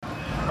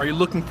Are you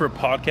looking for a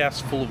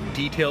podcast full of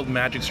detailed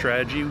Magic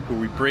strategy where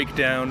we break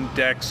down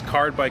decks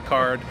card by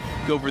card,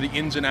 go over the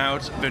ins and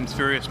outs of its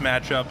various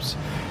matchups,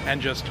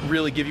 and just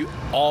really give you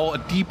all a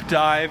deep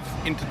dive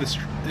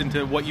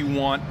into what you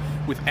want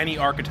with any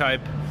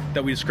archetype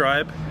that we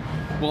describe?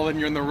 Well, then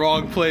you're in the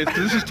wrong place.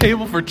 This is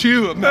Table for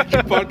Two, a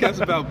Magic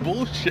podcast about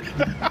bullshit.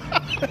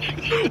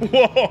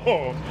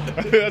 Whoa!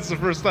 That's the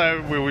first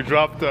time we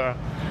dropped a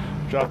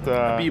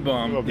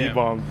B-bomb. A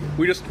B-bomb. Yeah.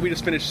 We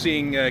just finished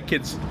seeing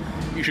kids.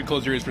 You should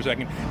close your ears for a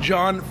second.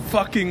 John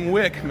fucking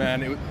Wick,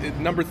 man.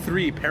 Number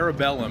 3,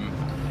 Parabellum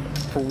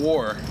for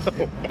War.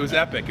 It was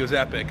epic. There's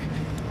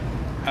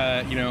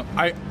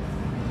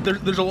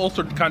all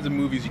sorts of kinds of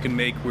movies you can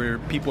make where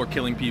people are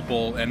killing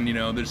people, and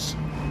there's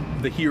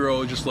the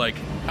hero just like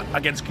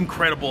against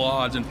incredible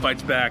odds and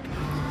fights back.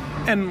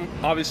 And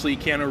obviously,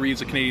 Keanu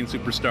Reeves, a Canadian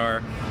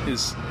superstar,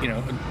 is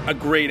a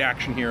great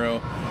action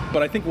hero.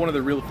 But I think one of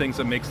the real things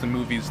that makes the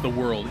movies the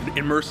world. It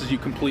immerses you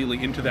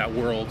completely into that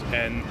world,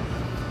 and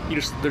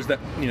there's that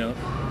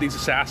these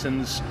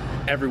assassins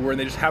everywhere, and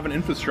they just have an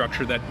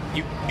infrastructure that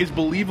is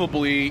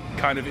believably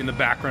kind of in the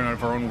background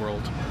of our own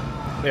world.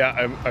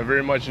 Yeah, I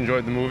very much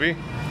enjoyed the movie,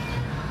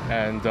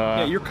 and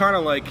yeah, you're kind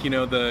of like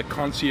the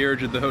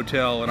concierge at the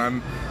hotel, and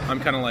I'm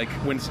kind of like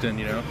Winston.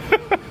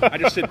 I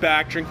just sit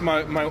back, drink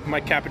my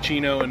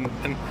cappuccino,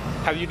 and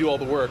have you do all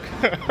the work.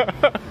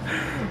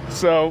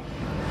 So,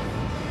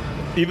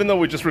 even though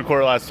we just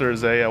recorded last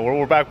Thursday,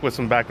 we're back with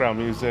some background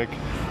music.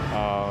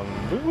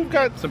 We've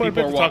got some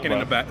people are walking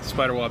into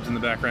spider webs in the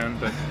background,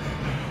 but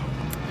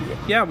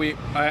yeah,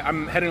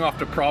 I'm heading off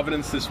to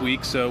Providence this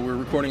week, so we're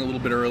recording a little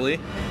bit early.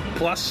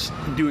 Plus,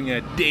 doing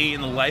a day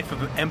in the life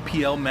of an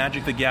MPL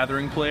Magic the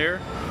Gathering player,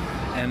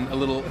 and a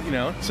little,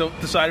 so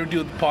decided to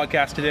do the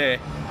podcast today,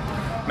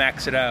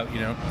 max it out,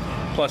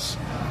 Plus,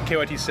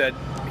 KYT said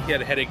he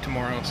had a headache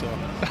tomorrow, so.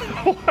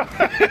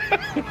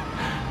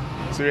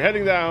 So you're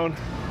heading down.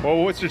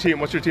 Well, what's your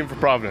team? What's your team for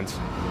Providence?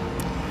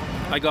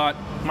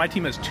 My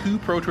team has 2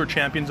 Pro Tour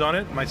champions on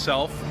it.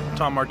 Myself,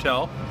 Tom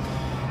Martell.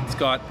 It's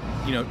got,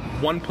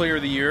 1 Player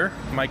of the Year,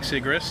 Mike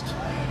Sigrist,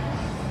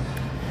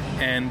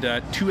 and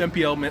 2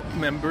 MPL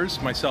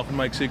members, myself and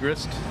Mike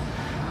Sigrist,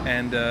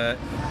 and a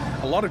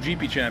lot of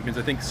GP champions.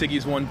 I think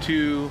Siggy's won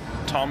 2,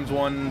 Tom's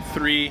won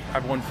 3,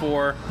 I've won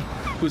 4.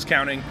 Who's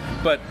counting?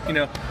 But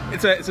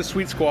it's a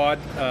sweet squad.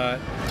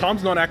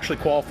 Tom's not actually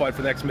qualified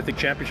for the next Mythic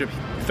Championship.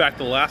 In fact,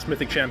 the last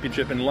Mythic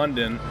Championship in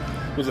London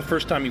was the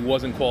first time he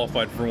wasn't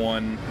qualified for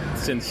one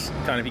since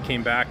kind of he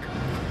came back.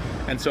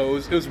 And so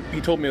it was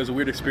he told me it was a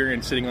weird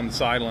experience sitting on the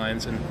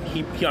sidelines, and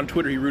he on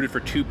Twitter he rooted for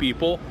 2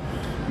 people,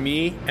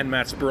 me and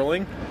Matt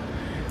Sperling,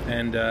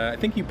 and I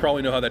think you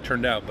probably know how that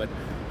turned out, but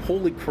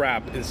holy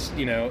crap, is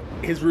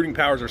his rooting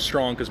powers are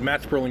strong, because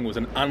Matt Sperling was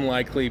an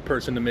unlikely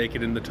person to make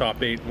it in the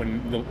top 8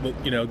 when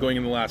going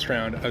in the last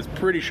round. I was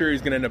pretty sure he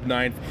was going to end up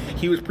 9th.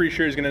 He was pretty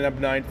sure he was going to end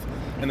up 9th,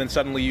 and then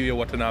suddenly Yuya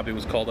Watanabe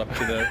was called up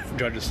to the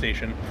judges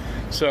station.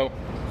 So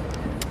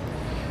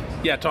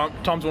yeah,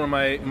 Tom's one of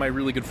my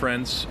really good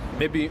friends.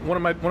 Maybe one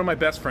of my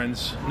best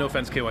friends. No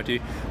offense,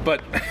 KYT,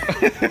 but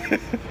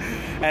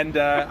and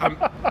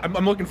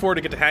I'm looking forward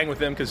to get to hang with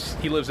him, because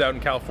he lives out in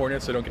California,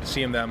 so I don't get to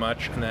see him that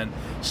much. And then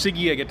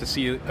Siggy I get to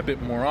see a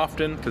bit more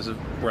often because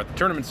we're at the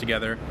tournaments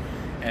together,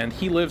 and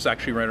he lives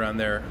actually right around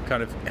there,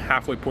 kind of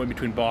halfway point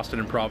between Boston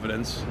and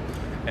Providence,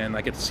 and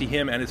I get to see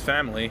him and his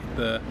family.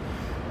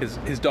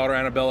 His daughter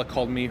Annabella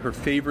called me her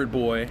favorite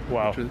boy.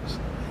 Wow. Which is,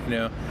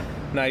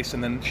 nice,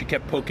 and then she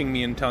kept poking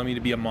me and telling me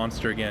to be a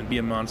monster again, be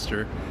a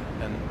monster,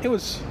 and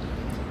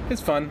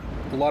it's fun.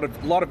 A lot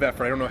of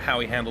effort. I don't know how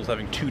he handles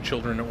having 2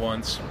 children at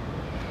once,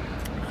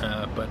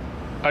 but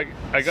I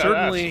got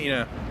certainly,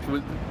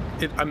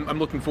 I'm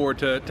looking forward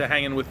to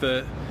hanging with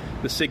the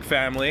Sig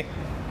family.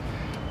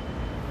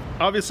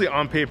 Obviously,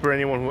 on paper,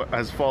 anyone who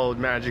has followed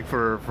Magic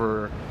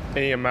for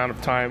any amount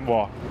of time,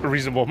 well, a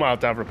reasonable amount of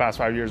time for the past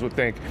 5 years, would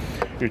think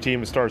your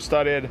team is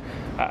star-studded.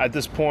 At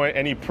this point,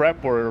 any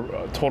prep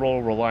or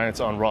total reliance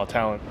on raw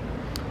talent?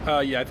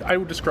 Yeah, I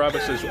would describe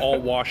us as all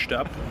washed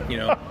up.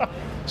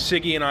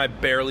 Siggy and I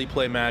barely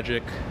play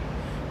Magic.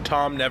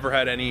 Tom never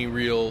had any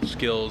real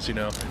skills.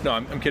 No,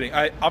 I'm kidding.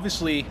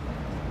 Obviously,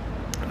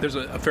 there's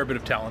a fair bit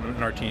of talent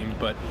in our team,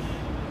 but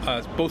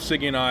both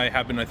Siggy and I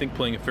have been, I think,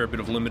 playing a fair bit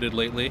of Limited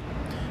lately.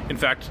 In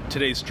fact,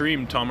 today's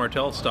stream, Tom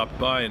Martell stopped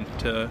by and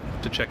to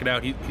check it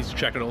out. He's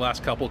checked out the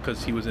last couple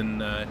because he was in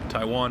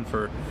Taiwan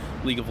for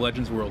League of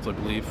Legends Worlds, I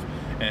believe,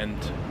 and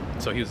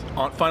so he was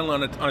finally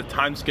on a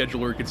time schedule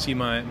where he could see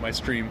my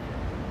stream.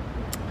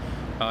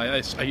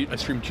 I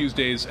stream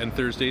Tuesdays and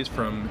Thursdays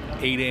from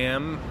 9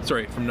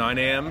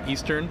 a.m.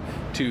 Eastern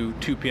to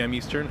 2 p.m.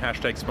 Eastern.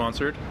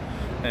 #sponsored,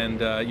 and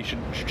you should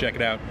check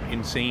it out.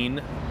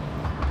 Insane,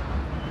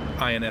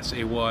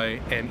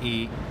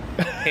 INSAYNE,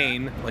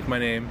 Hain, like my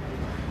name.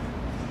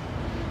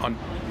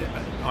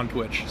 On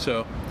Twitch,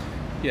 so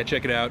yeah,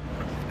 check it out.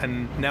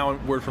 And now a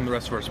word from the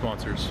rest of our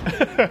sponsors.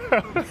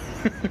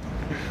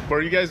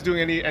 Are you guys doing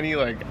any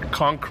like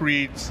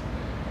concrete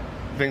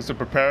things to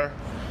prepare?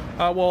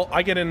 Well,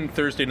 I get in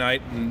Thursday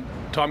night, and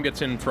Tom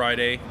gets in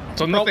Friday.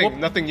 So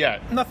nothing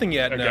yet? Nothing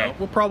yet, Okay. no.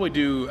 We'll probably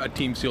do a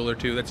team seal or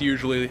two. That's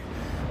usually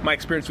my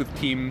experience with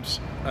teams.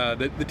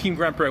 The Team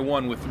Grand Prix I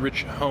won with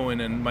Rich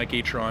Hohen and Mike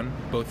Atron,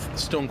 both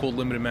Stone Cold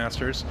Limited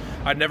Masters.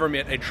 I'd never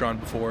met Atron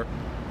before.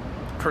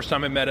 First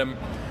time I met him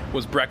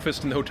was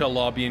breakfast in the hotel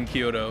lobby in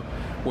Kyoto,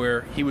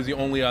 where he was the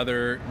only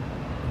other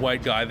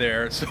white guy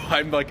there. So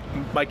I'm like,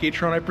 Mike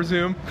Atron, I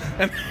presume?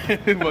 And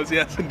it was,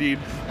 yes, indeed,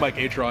 Mike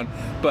Atron.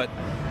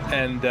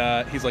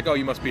 And he's like, oh,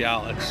 you must be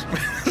Alex.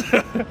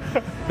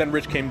 Then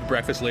Rich came to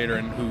breakfast later,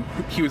 and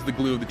he was the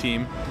glue of the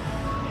team.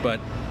 But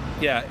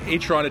yeah,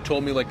 Atron had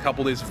told me like a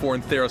couple days before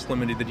in Theros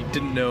Limited that he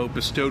didn't know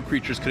bestowed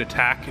creatures could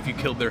attack if you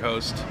killed their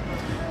host.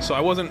 So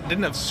I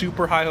didn't have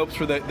super high hopes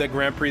for that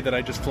Grand Prix that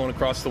I just flown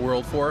across the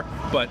world for,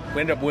 but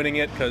we ended up winning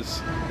it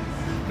because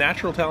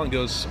natural talent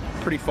goes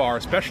pretty far,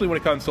 especially when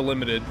it comes to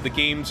Limited. The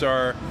games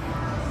are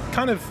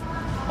kind of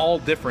all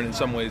different in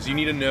some ways. You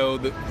need to know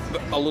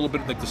a little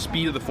bit like the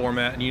speed of the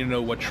format, and you need to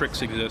know what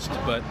tricks exist,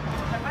 but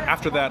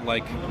after that,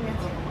 like,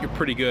 you're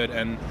pretty good.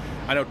 And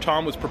I know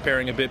Tom was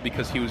preparing a bit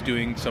because he was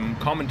doing some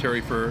commentary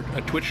for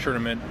a Twitch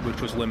tournament,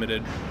 which was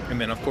Limited. And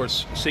then, of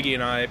course, Siggy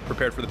and I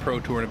prepared for the Pro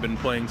Tour and have been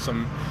playing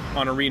some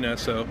on Arena.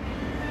 So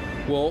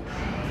we'll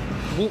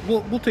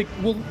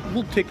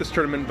take this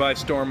tournament by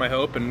storm, I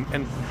hope,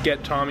 and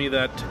get Tommy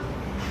that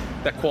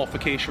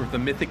qualification for the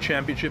Mythic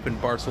Championship in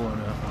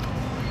Barcelona.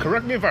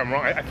 Correct me if I'm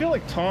wrong. I feel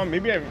like Tom,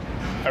 maybe I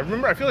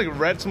remember, I feel like I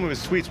read some of his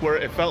tweets where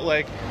it felt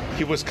like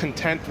he was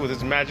content with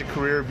his Magic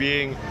career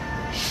being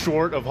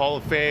short of Hall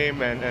of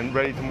Fame and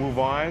ready to move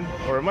on.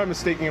 Or am I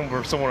mistaking him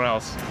for someone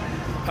else?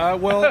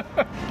 Well,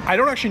 I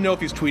don't actually know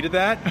if he's tweeted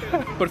that,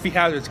 but if he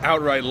has, it's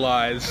outright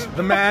lies.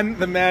 The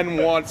man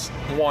wants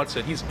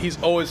it.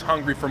 He's always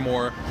hungry for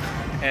more.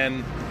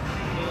 And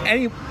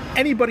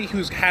anybody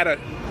who's had a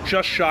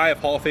just shy of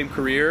Hall of Fame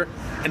career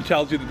and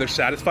tells you that they're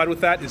satisfied with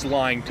that is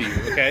lying to you,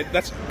 okay?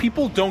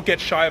 People don't get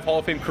shy of Hall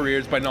of Fame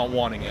careers by not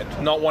wanting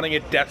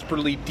it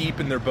desperately deep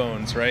in their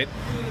bones, right?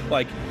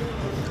 Like,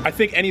 I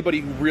think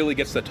anybody who really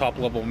gets to the top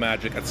level of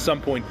Magic at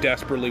some point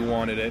desperately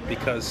wanted it,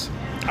 because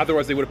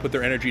otherwise they would have put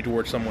their energy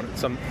towards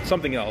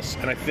something else.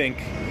 And I think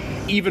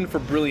even for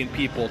brilliant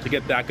people to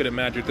get that good at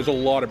Magic, there's a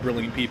lot of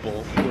brilliant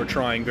people who are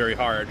trying very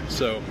hard.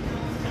 So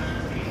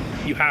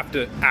you have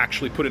to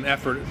actually put an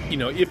effort,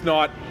 if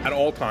not at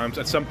all times,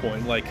 at some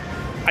point. Like,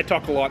 I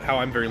talk a lot how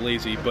I'm very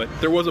lazy, but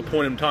there was a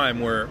point in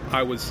time where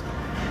I was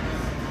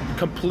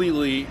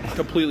completely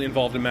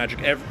involved in Magic.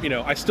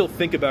 I still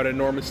think about it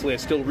enormously. I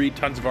still read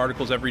tons of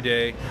articles every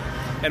day.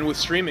 And with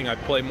streaming, I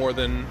play more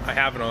than I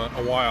have in a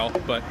while.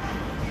 But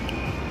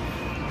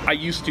I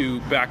used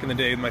to, back in the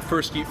day, my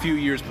first few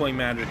years playing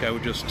Magic, I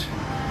would just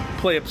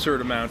play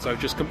absurd amounts. I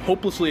was just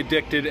hopelessly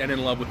addicted and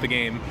in love with the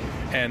game,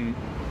 and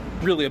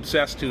really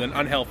obsessed to an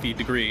unhealthy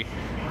degree.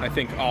 I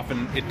think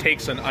often it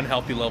takes an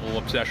unhealthy level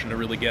of obsession to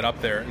really get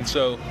up there. And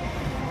so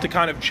to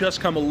kind of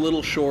just come a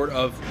little short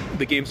of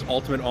the game's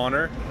ultimate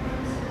honor,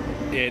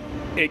 it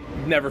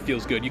never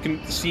feels good. You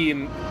can see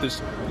in this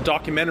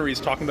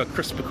documentaries talking about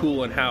Chris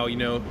Pikula and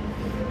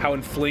how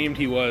inflamed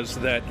he was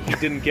that he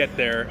didn't get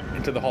there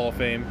into the Hall of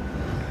Fame.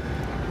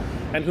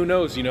 And who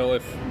knows,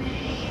 if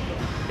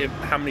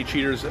how many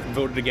cheaters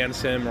voted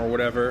against him or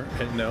whatever.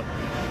 And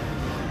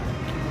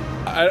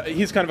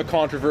he's kind of a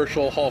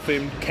controversial Hall of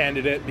Fame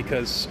candidate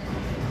because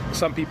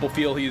some people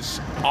feel he's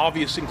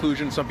obvious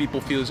inclusion, some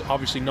people feel he's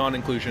obviously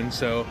non-inclusion.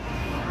 So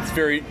it's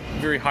very,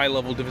 very high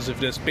level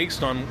divisiveness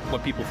based on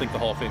what people think the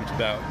Hall of Fame is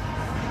about.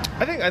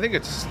 I think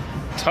it's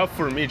tough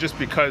for me just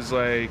because,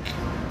 like,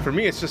 for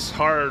me it's just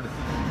hard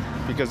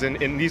because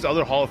in these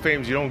other Hall of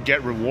Fames you don't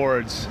get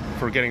rewards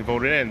for getting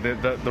voted in.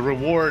 The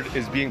reward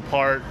is being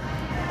part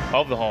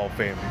of the Hall of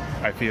Fame,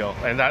 I feel,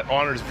 and that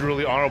honor is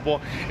really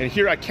honorable. And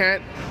here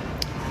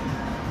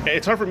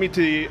it's hard for me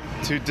to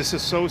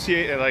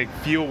disassociate and like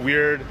feel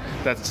weird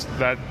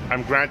that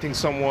I'm granting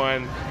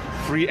someone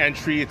free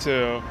entry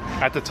to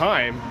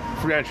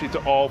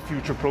all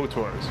future Pro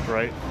Tours,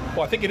 right?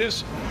 Well, I think it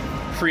is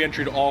free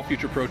entry to all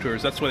future Pro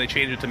Tours. That's why they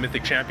changed it to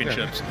Mythic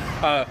Championships.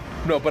 Yeah.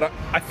 No, but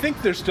I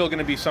think there's still going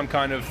to be some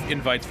kind of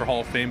invites for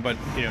Hall of Fame, but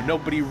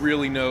nobody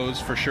really knows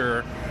for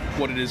sure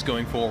what it is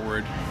going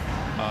forward.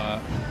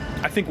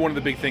 I think one of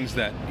the big things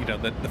that,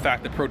 that the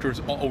fact that Pro Tours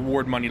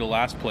award money to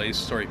last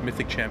place,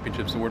 Mythic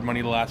Championships award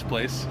money to last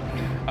place,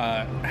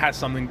 has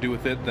something to do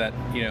with it, that,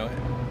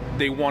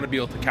 they want to be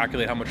able to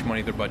calculate how much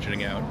money they're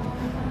budgeting out.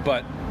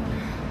 But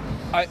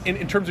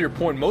in terms of your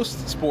point,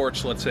 most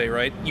sports, let's say,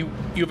 right, you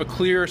have a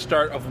clear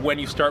start of when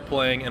you start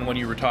playing and when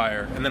you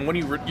retire. And then when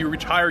you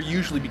retire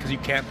usually because you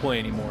can't play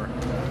anymore,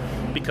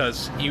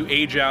 because you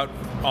age out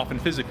often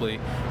physically.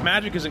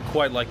 Magic isn't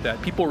quite like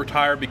that. People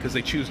retire because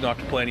they choose not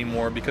to play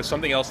anymore, because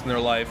something else in their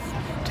life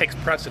takes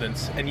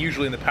precedence, and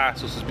usually in the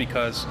past this is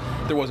because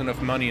there wasn't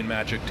enough money in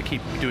Magic to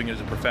keep doing it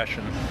as a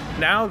profession.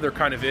 Now there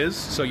kind of is,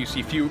 so you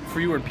see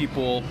fewer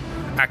people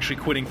actually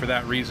quitting for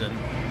that reason.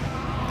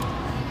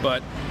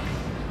 But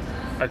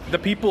the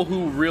people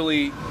who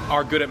really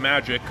are good at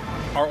Magic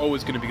are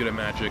always going to be good at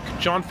Magic.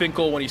 John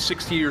Finkel, when he's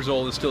 60 years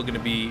old, is still going to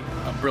be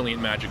a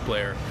brilliant Magic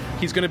player.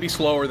 he's going to be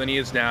slower than he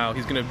is now.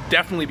 He's going to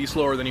definitely be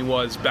slower than he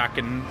was back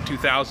in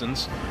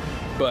 2000s.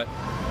 But,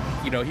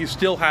 he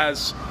still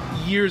has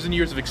years and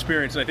years of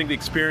experience, and I think the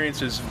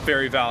experience is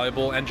very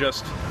valuable. And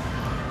just,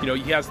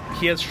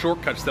 he has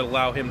shortcuts that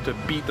allow him to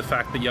beat the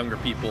fact that younger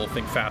people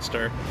think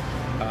faster.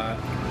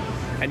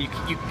 And you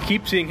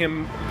keep seeing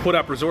him put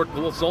up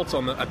results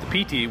at the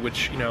PT,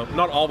 which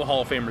not all the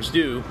Hall of Famers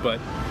do, but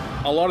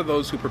a lot of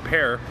those who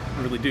prepare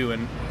really do,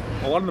 and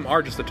a lot of them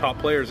are just the top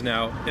players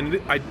now.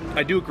 And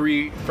I do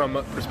agree from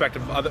a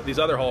perspective of these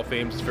other Hall of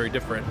Fames, it's very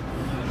different,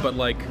 but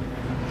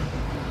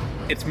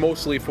it's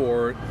mostly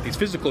for these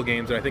physical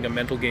games, and I think a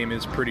mental game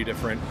is pretty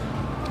different.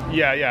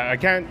 Yeah. I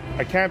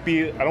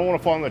don't want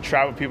to fall in the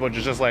trap of people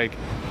just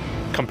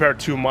compare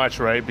too much,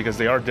 right? Because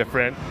they are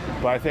different.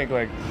 But I think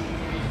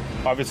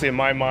obviously in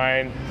my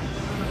mind,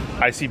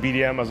 I see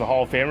BDM as a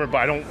Hall of Famer, but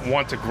I don't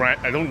want to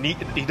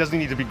he doesn't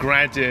need to be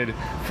granted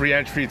free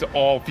entry to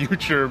all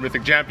future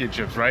Mythic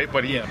Championships, right?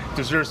 But he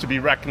deserves to be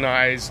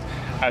recognized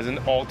as an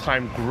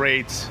all-time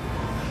great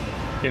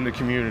in the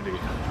community.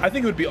 I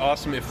think it would be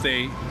awesome if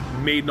they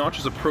made not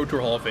just a Pro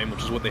Tour Hall of Fame,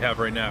 which is what they have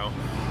right now,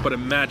 but a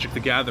Magic the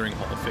Gathering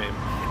Hall of Fame.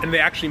 And they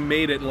actually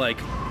made it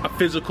a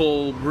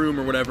physical room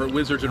or whatever at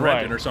Wizards in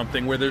Renton or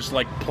something, where there's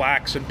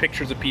plaques and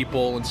pictures of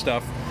people and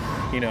stuff,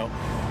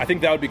 I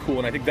think that would be cool,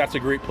 and I think that's a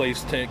great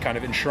place to kind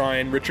of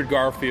enshrine Richard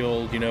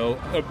Garfield,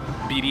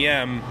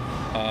 BDM,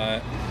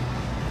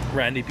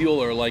 Randy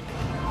Buehler,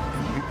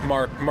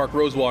 Mark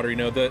Rosewater.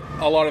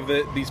 A lot of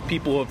these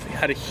people have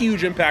had a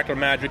huge impact on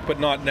Magic, but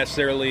not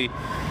necessarily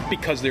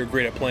because they're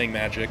great at playing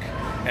Magic,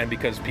 and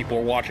because people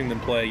are watching them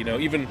play.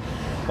 Even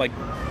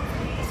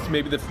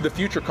maybe the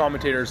future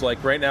commentators,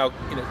 right now,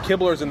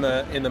 Kibler's in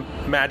the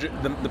Magic,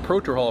 the Pro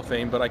Tour Hall of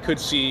Fame, but I could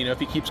see, if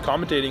he keeps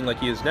commentating like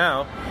he is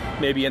now,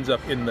 maybe he ends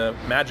up in the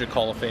Magic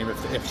Hall of Fame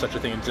if such a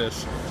thing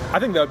exists. I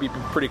think that would be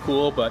pretty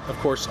cool, but of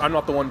course I'm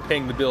not the one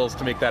paying the bills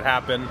to make that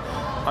happen.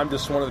 I'm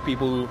just one of the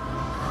people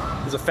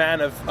who is a fan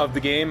of the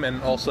game,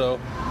 and also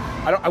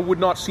I would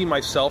not see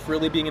myself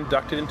really being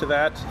inducted into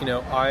that.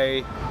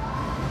 I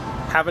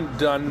haven't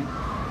done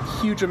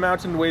huge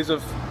amounts in ways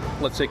of,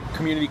 let's say,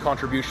 community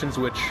contributions,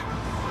 which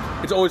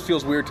it always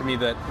feels weird to me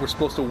that we're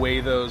supposed to weigh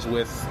those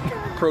with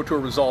Pro Tour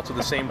results at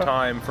the same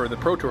time for the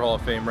Pro Tour Hall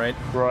of Fame, right?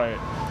 Right.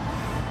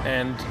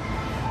 And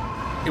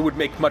it would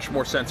make much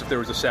more sense if there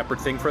was a separate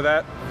thing for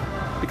that.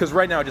 Because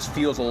right now it just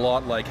feels a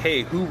lot like,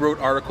 hey, who wrote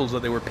articles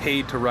that they were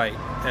paid to write?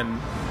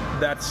 And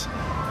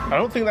I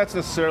don't think that's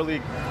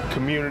necessarily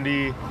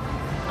community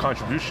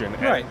contribution.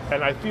 Right.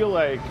 And I feel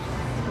like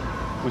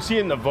we see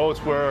it in the votes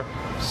where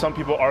some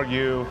people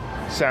argue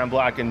Sam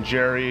Black and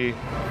Jerry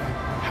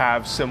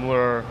have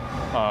similar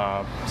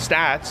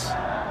stats,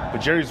 but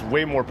Jerry's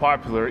way more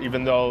popular,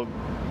 even though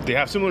they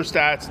have similar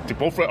stats. They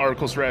both write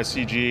articles for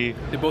SCG.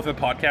 They both have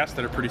podcasts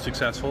that are pretty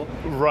successful.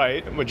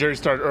 Right, but Jerry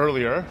started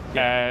earlier,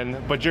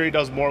 but Jerry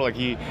does more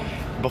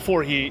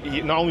before he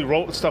not only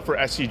wrote stuff for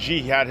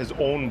SCG, he had his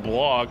own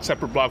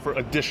separate blog for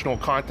additional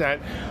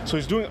content. So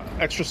he's doing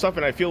extra stuff,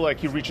 and I feel like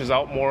he reaches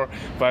out more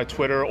via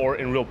Twitter or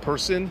in real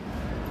person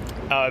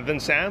than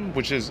Sam,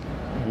 which is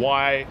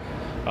why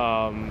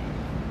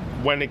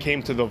when it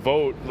came to the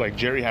vote,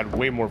 Jerry had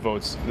way more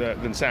votes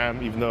than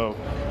Sam, even though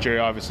Jerry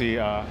obviously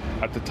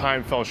at the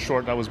time fell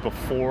short. That was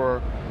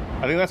before,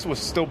 I think that was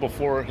still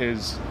before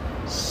his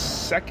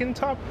second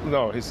top?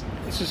 No, it's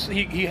just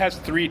he has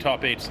 3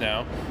 top 8s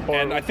now,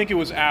 and I think it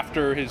was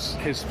after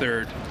his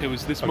third. It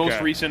was this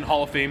most recent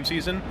Hall of Fame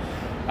season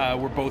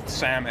where both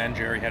Sam and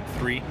Jerry had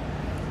 3.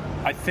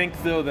 I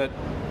think though that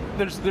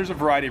there's a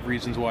variety of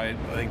reasons why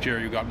I think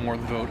Jerry got more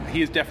of the vote.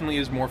 He definitely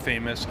is more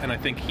famous, and I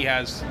think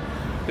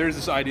there's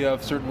this idea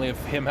of certainly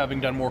of him having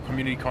done more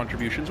community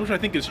contributions, which I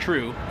think is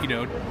true.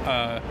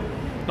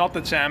 Not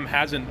that Sam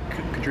hasn't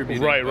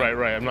contributed.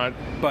 Right. I'm not.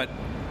 But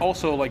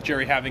also,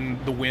 Jerry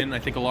having the win, I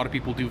think a lot of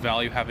people do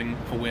value having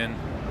a win.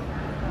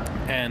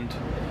 And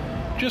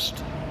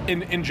just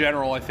in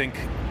general, I think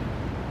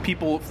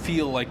people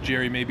feel like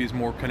Jerry maybe is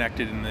more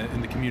connected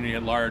in the community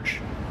at large.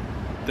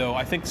 Though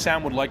I think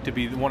Sam would like to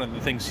be, one of the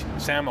things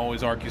Sam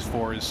always argues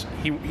for is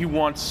he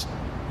wants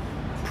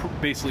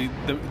basically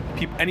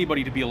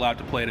anybody to be allowed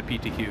to play at a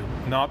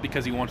PTQ, not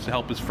because he wants to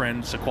help his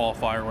friends to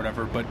qualify or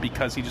whatever, but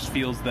because he just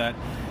feels that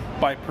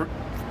by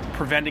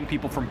preventing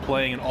people from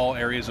playing in all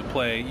areas of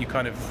play, you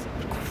kind of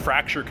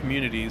fracture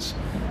communities,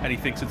 and he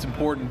thinks it's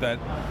important that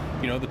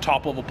the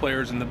top level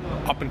players and the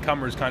up and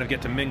comers kind of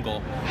get to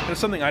mingle. And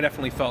it's something I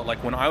definitely felt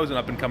like when I was an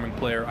up and coming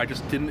player. I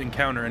just didn't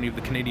encounter any of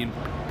the Canadian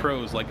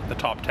pros, the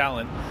top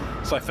talent,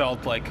 so I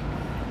felt like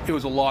it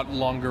was a lot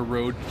longer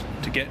road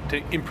to get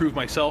to improve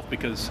myself,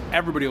 because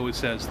everybody always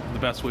says the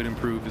best way to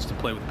improve is to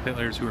play with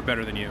players who are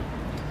better than you.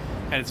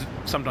 And it's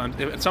sometimes,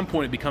 at some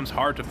point, it becomes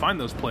hard to find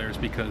those players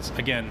because,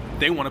 again,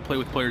 they want to play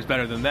with players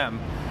better than them.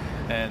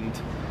 And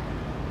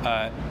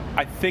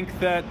I think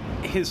that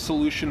his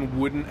solution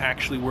wouldn't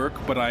actually work,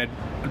 but I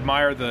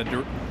admire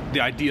the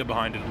idea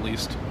behind it, at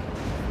least.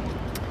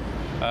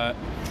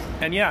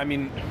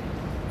 And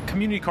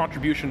community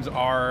contributions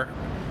are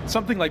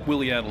something like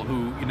Willie Edel,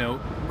 who,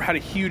 had a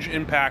huge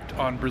impact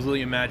on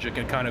Brazilian Magic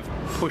and kind of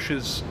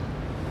pushes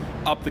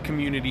up the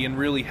community and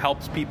really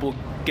helps people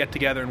get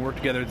together and work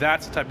together.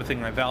 That's the type of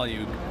thing I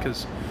value,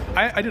 because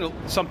I did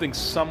something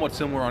somewhat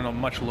similar on a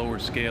much lower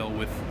scale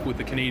with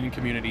the Canadian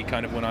community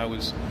kind of when I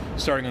was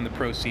starting on the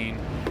pro scene,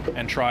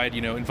 and tried,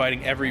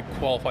 inviting every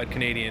qualified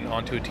Canadian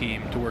onto a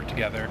team to work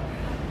together.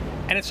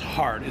 And it's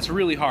hard. It's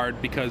really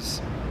hard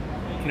because,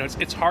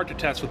 it's hard to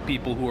test with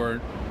people who are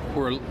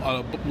on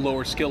a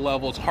lower skill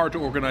level. It's hard to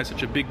organize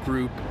such a big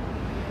group.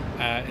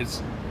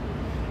 It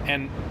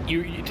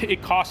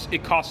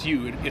costs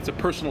you. It's a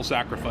personal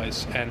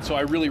sacrifice, and so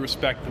I really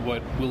respect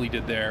what Willie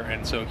did there,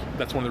 and so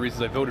that's one of the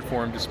reasons I voted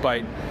for him.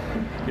 Despite,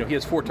 he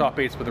has 4 top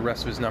 8s, but the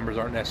rest of his numbers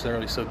aren't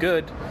necessarily so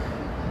good.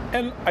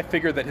 And I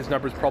figured that his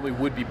numbers probably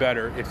would be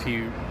better if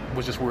he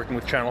was just working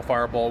with Channel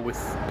Fireball with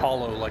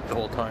Paulo like the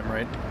whole time,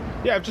 right?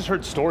 Yeah, I've just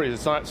heard stories.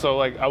 It's not so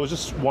I was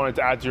just wanted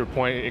to add to your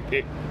point.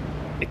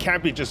 It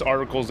can't be just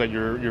articles that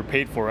you're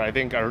paid for. I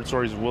think I heard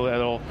stories of Willie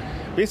Edel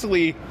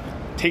basically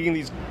taking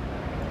these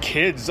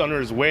kids under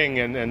his wing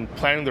and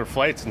planning their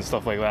flights and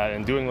stuff like that,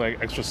 and doing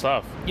like extra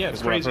stuff. Yeah,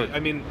 it's crazy. I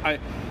mean,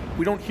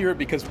 we don't hear it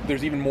because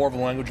there's even more of a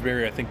language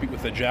barrier, I think,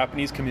 with the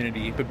Japanese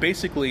community. But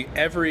basically,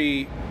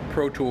 every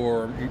Pro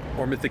Tour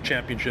or Mythic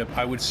Championship,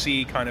 I would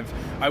see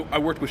I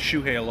worked with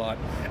Shuhei a lot,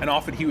 and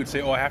often he would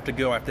say, I have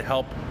to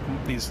help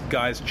these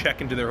guys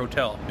check into their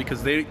hotel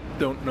because they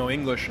don't know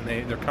English, and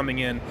they're coming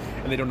in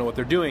and they don't know what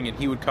they're doing, and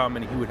he would come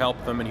and he would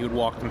help them and he would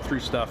walk them through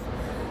stuff.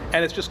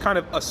 And it's just kind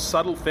of a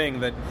subtle thing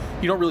that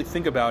you don't really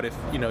think about. If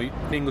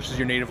English is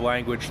your native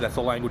language, that's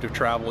the language of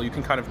travel, you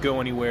can kind of go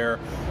anywhere,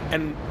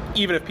 and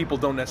even if people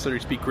don't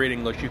necessarily speak great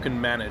English, you can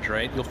manage,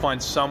 right? You'll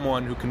find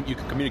someone you can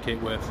communicate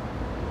with.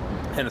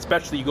 And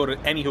especially you go to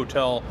any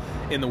hotel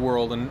in the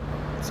world and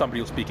somebody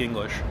will speak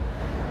English.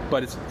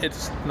 But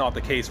it's not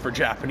the case for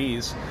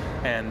Japanese.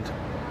 And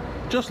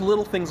just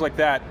little things like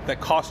that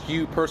cost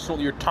you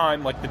personally your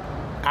time, like the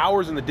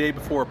hours in the day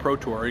before a Pro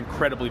Tour, are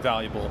incredibly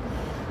valuable.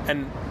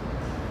 And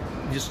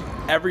just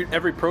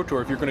every Pro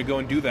Tour, if you're going to go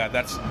and do that,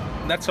 that's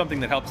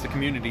something that helps the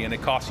community, and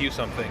it costs you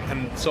something.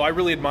 And so I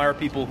really admire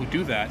people who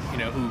do that,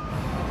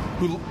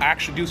 who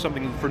actually do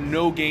something for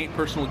no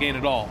personal gain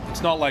at all.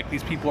 It's not like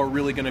these people are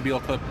really going to be able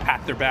to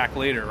pat their back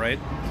later, right?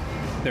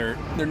 They're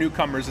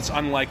newcomers. It's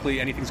unlikely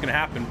anything's going to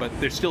happen, but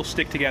they still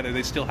stick together.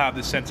 They still have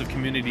this sense of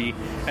community,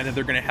 and that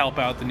they're going to help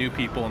out the new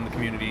people in the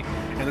community,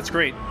 and that's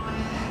great.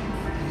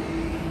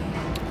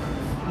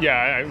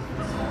 Yeah,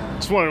 I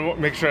just wanted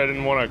to make sure I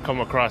didn't want to come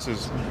across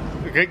as...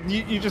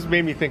 You just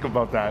made me think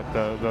about that,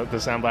 the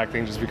Sam Black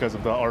thing, just because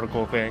of the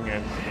article thing.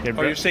 And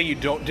you're saying you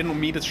didn't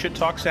mean to shit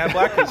talk Sam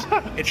Black? Because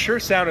it sure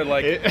sounded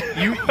like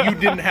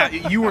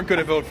you weren't going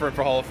to vote for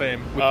Hall of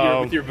Fame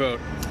with your vote.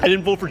 I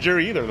didn't vote for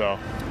Jerry either, though.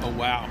 Oh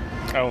wow!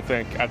 I don't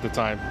think at the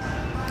time.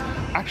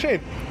 Actually,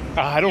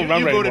 I don't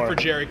remember anymore. You voted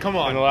for Jerry. Come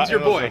on, he's your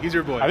boy. He's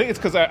your boy. I think it's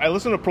because I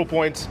listened to Pro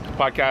Points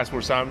podcast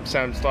where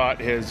Sam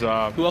thought his.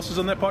 Who else is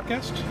on that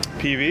podcast?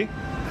 PV.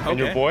 And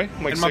your boy,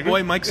 Mike Sigrist. My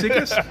boy, Mike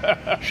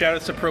Sigrist. Shout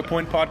out to Pro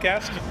Point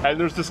Podcast. And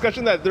there's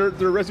discussion that their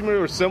resume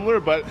were similar,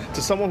 but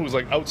to someone who's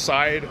like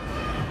outside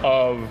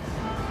of,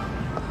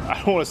 I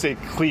don't want to say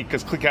clique,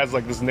 because clique has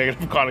like this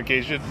negative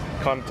connotation.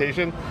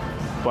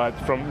 But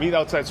from me, the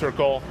outside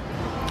circle,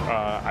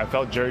 I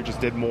felt Jerry just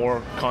did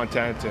more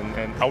content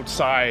and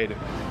outside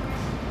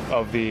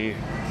of the...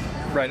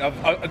 Right,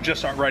 of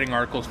just writing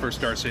articles for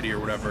Star City or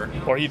whatever.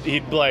 Or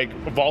he'd like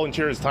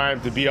volunteer his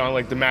time to be on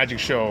like the Magic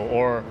Show,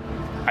 or...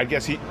 I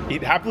guess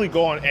he'd happily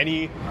go on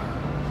any...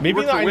 Maybe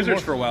worked not for Wizards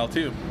anymore, for a while,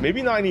 too.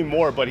 Maybe not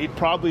anymore, but he'd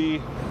probably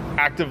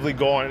actively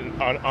go on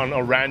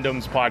a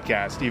randoms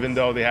podcast, even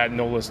though they had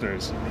no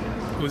listeners.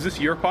 Was this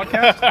your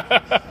podcast?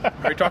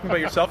 Are you talking about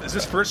yourself? Is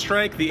this First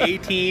Strike, the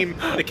A-Team,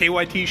 the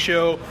KYT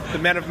show, the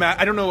Men of Matt?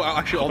 I don't know,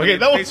 actually, all the Okay,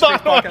 that was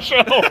not our show.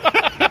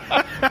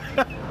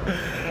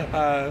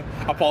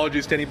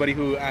 Apologies to anybody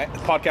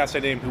podcast I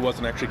named who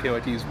wasn't actually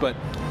KYT's. But,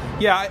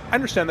 yeah, I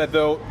understand that,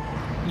 though.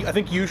 I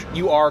think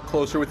you are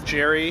closer with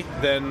Jerry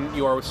than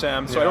you are with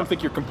Sam, so yeah. I don't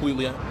think you're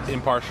completely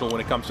impartial when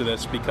it comes to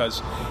this,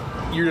 because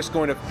you're just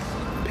going to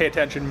pay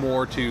attention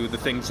more to the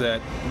things that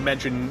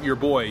mention your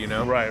boy,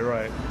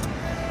 Right.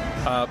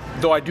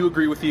 Though I do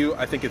agree with you,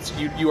 I think it's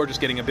you are just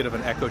getting a bit of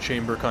an echo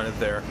chamber kind of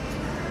there.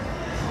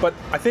 But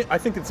I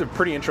think it's a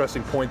pretty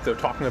interesting point, though,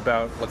 talking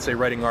about, let's say,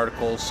 writing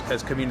articles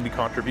as community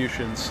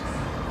contributions.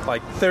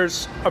 Like,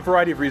 there's a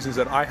variety of reasons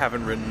that I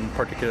haven't written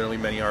particularly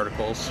many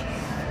articles.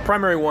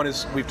 Primary one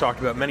is we've talked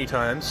about many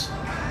times.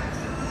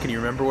 Can you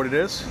remember what it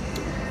is?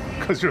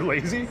 Because you're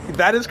lazy?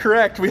 That is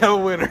correct. We have a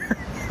winner.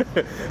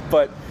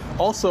 But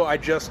also,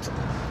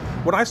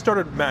 when I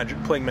started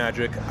playing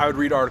Magic, I would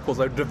read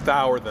articles. I would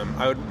devour them.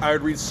 I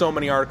would read so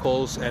many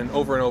articles and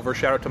over.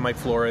 Shout out to Mike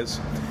Flores.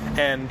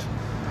 And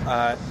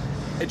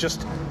it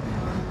just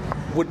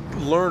would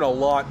learn a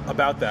lot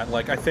about that.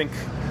 Like, I think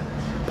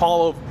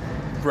Paulo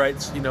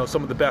writes,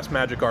 some of the best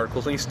Magic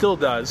articles, and he still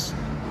does.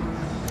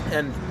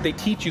 And they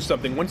teach you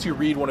something. Once you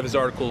read one of his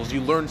articles, you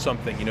learn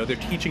something. They're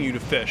teaching you to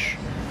fish.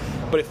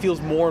 But it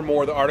feels more and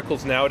more the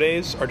articles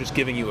nowadays are just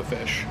giving you a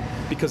fish,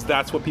 because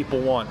that's what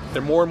people want.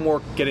 They're more and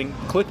more getting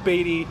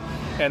clickbaity,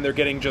 and they're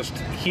getting just,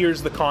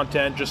 here's the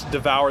content, just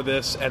devour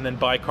this and then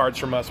buy cards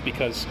from us,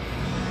 because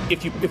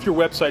if your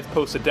website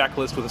posts a deck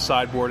list with a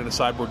sideboard and a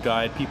sideboard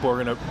guide, people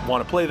are going to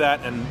want to play that,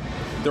 and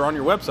they're on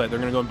your website, they're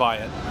going to go and buy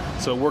it.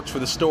 So it works for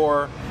the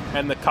store,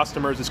 and the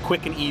customers is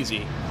quick and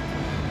easy.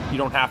 You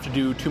don't have to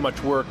do too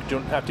much work, you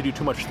don't have to do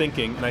too much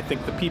thinking, and I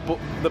think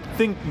the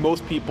thing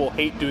most people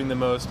hate doing the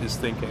most is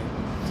thinking.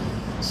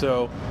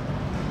 So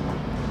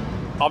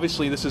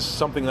obviously this is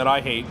something that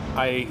I hate.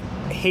 I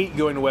hate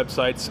going to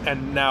websites,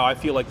 and now I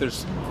feel like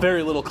there's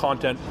very little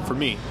content for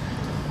me,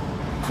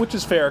 which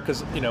is fair,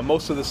 because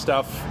most of the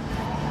stuff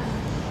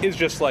is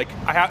just like,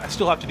 I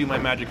still have to do my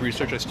Magic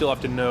research. I still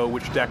have to know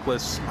which deck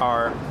lists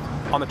are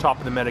on the top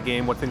of the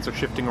metagame, what things are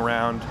shifting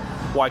around,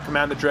 why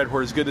Command the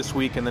Dreadhorde is good this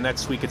week, and the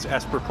next week it's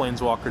Esper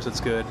Planeswalkers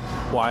that's good,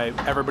 why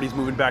everybody's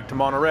moving back to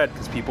mono red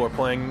because people are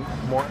playing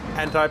more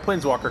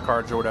anti-Planeswalker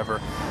cards or whatever.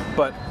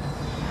 But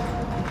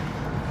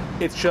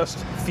it just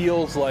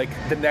feels like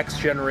the next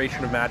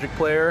generation of Magic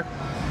player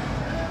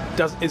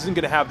isn't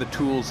going to have the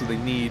tools that they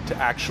need to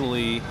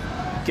actually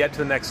get to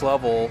the next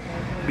level,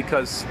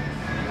 because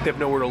they have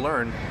nowhere to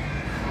learn.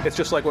 It's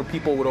just like when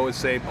people would always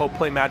say, oh,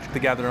 play Magic the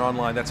Gathering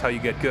online, that's how you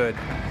get good.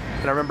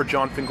 And I remember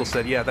John Finkel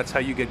said, yeah, that's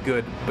how you get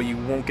good, but you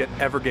won't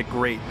ever get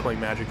great playing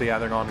Magic the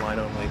Gathering online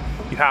only.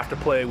 You have to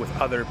play with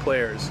other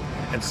players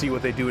and see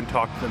what they do and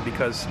talk to them,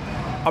 because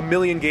a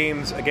million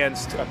games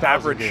against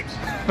average games.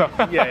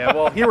 yeah,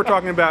 well, here we're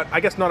talking about, I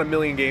guess, not a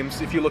million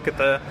games. If you look at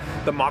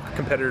the mock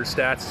competitor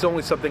stats, it's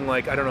only something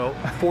like, I don't know,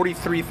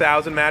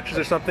 43,000 matches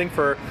or something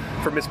for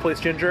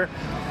Misplaced Ginger.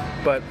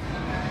 But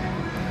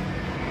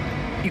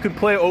you can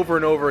play over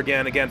and over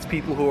again against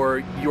people who are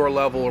your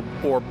level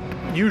or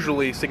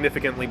usually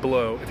significantly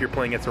below if you're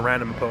playing against a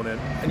random opponent,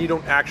 and you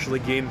don't actually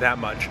gain that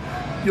much.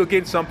 You'll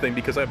gain something,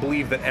 because I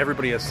believe that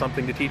everybody has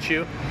something to teach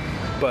you,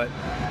 but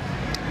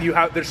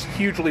there's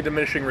hugely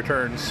diminishing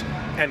returns,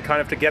 and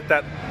kind of to get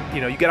that,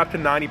 you get up to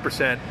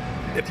 90%.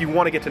 If you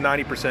want to get to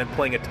 90%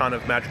 playing a ton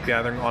of Magic the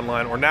Gathering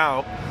online, or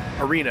now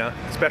Arena,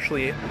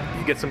 especially,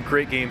 you get some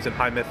great games in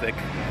High Mythic.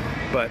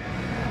 But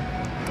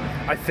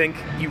I think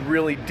you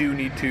really do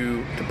need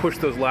to push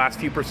those last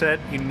few percent.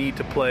 You need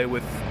to play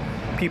with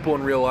people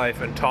in real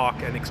life and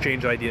talk and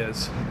exchange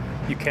ideas.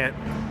 You can't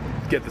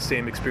get the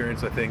same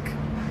experience, I think,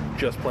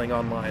 just playing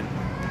online.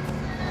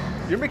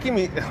 You're making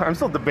me... I'm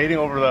still debating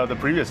over the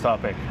previous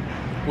topic.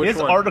 Which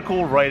one?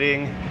 Article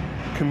writing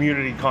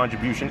community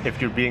contribution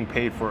if you're being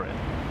paid for it?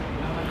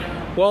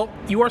 Well,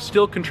 you are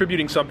still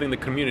contributing something to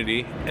the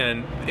community,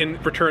 and in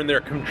return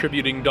they're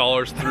contributing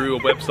dollars through a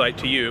website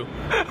to you.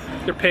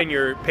 They're paying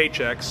your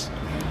paychecks.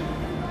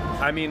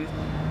 I mean,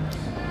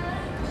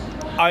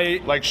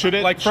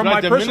 from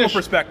my personal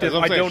perspective,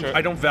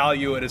 I don't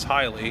value it as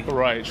highly.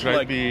 Right. Should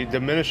I be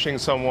diminishing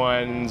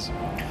someone's...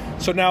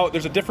 So now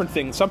there's a different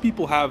thing. Some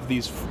people have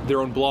their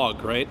own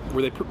blog, right,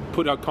 where they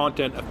put out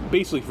content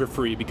basically for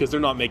free, because they're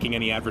not making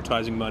any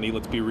advertising money.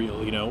 Let's be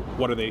real.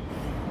 What are they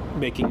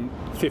making?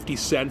 50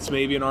 cents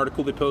maybe an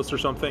article they post or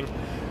something?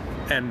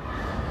 And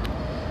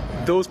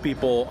those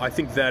people, I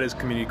think that is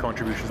community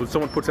contributions. When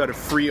someone puts out a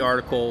free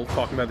article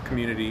talking about the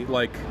community,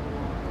 like,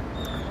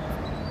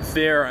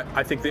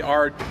 I think they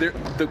are,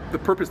 the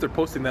purpose they're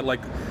posting that,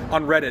 like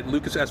on Reddit,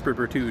 Lucas Esper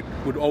Bertude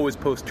would always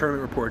post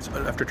tournament reports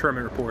after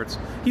tournament reports.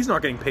 He's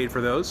not getting paid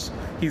for those.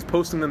 He's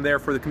posting them there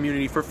for the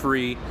community for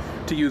free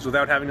to use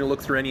without having to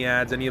look through any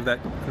ads, any of that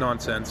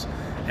nonsense.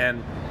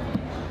 And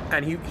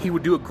he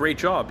would do a great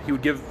job. He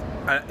would give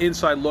an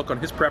inside look on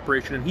his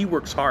preparation, and he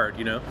works hard,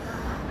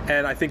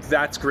 And I think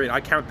that's great. I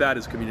count that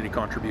as community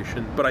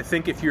contribution. But I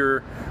think if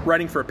you're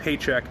writing for a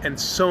paycheck, and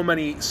so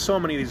many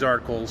of these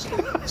articles,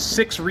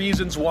 6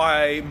 reasons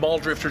why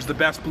Muldrifter's the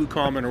best blue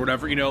common or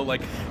whatever,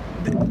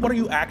 what are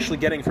you actually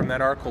getting from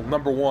that article?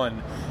 Number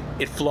 1,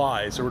 it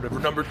flies or whatever.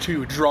 Number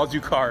 2, it draws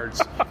you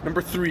cards.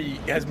 Number 3,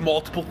 it has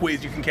multiple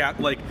ways you can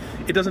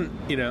it doesn't,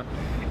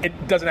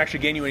 it doesn't actually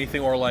gain you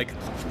anything, or like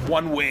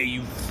one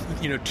way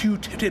 2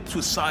 tips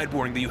with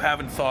sideboarding that you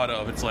haven't thought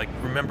of. It's like,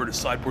 remember to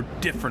sideboard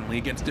differently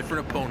against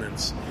different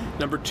opponents.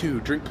 Number 2,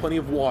 drink plenty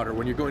of water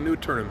when you're going to a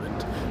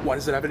tournament. Why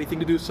does it have anything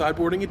to do with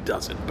sideboarding? It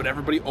doesn't, but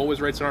everybody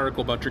always writes an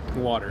article about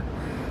drinking water.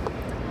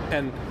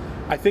 And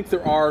I think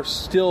there are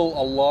still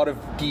a lot of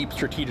deep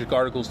strategic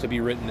articles to be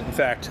written. In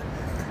fact,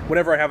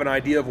 whenever I have an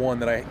idea of one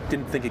that I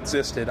didn't think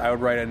existed, I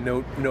would write a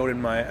note in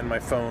my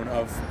phone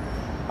of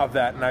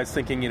that. And I was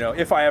thinking,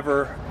 if I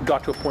ever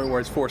got to a point where I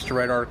was forced to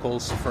write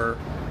articles for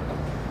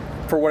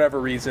whatever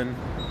reason,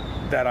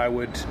 that I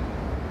would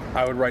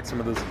write some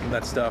of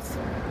that stuff.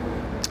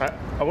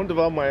 I want to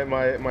develop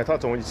my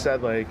thoughts on what you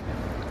said. Like,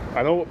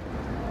 I know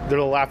they're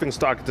the laughing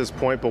stock at this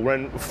point. But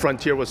when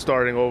Frontier was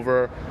starting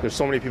over, there's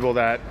so many people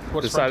that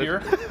What's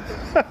decided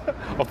Frontier?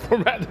 a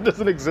format that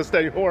doesn't exist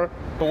anymore.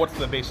 But what's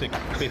the basic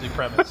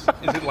premise?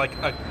 Is it like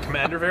a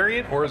Commander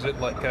variant, or is it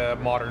like a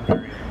modern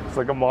variant? It's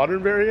like a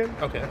modern variant.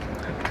 Okay.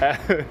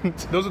 And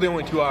Those are the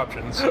only two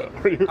options.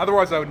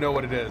 Otherwise, I would know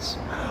what it is.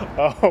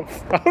 I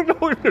don't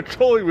know if you're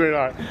trolling me or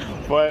not,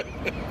 but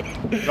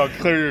no,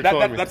 clearly you're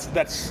trolling me.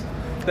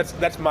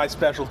 That's my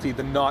specialty,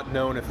 the not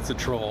known if it's a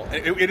troll.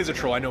 It is a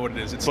troll. I know what it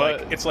is. It's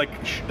like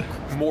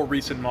more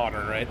recent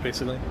modern, right?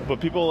 Basically.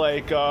 But people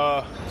like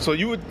what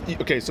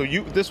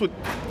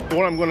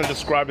I'm going to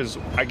describe is,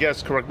 I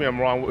guess, correct me if I'm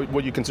wrong,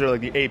 what you consider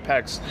like the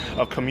apex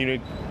of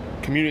community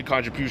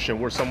contribution,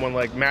 where someone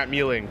like Matt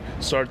Mealing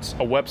starts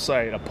a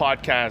website, a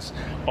podcast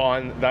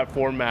on that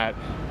format,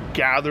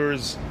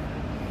 gathers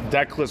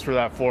deck lists for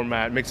that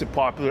format, makes it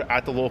popular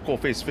at the local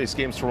Face-to-Face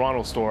Games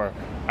Toronto store.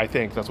 I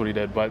think that's what he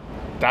did, but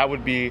that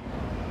would be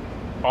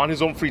on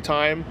his own free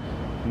time,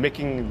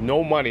 making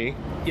no money.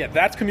 Yeah,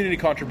 that's community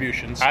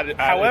contributions.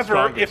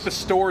 However, if the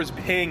store is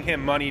paying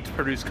him money to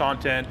produce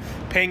content,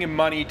 paying him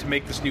money to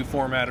make this new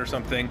format or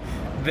something,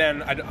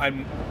 then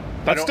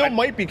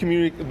might be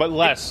community, but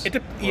less.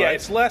 Right?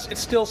 It's less.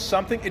 It's still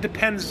something. It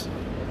depends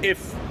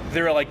if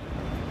they're like.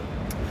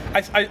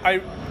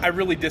 I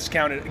really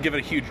discount it, give it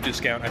a huge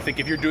discount. I think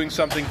if you're doing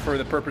something for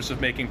the purpose of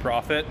making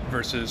profit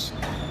versus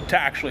to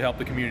actually help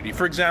the community.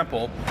 For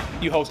example,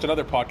 you host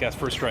another podcast,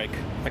 First Strike.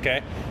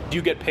 Okay, do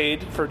you get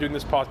paid for doing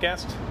this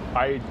podcast?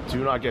 I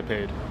do not get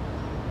paid.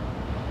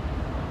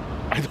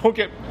 I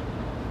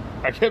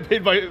get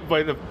paid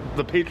by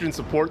the patrons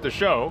support the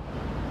show.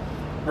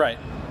 Right.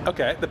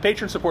 Okay. The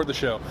patrons support the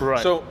show.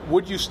 Right. So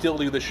would you still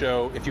do the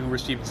show if you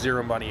received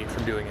zero money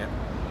from doing it?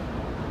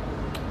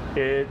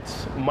 It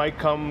might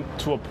come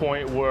to a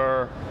point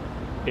where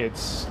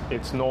it's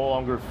no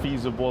longer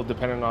feasible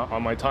depending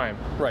on my time.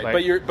 Right.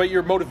 Like, but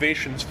your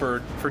motivations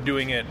for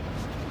doing it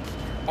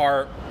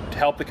are to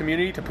help the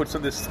community, to put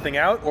this thing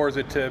out, or is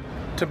it to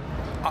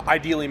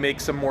ideally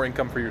make some more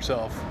income for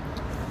yourself?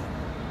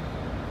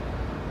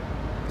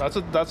 That's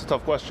a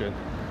tough question.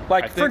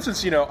 Like, for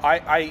instance,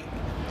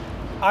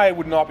 I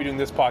would not be doing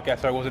this podcast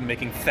if I wasn't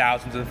making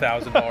thousands and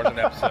thousands of dollars an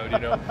episode,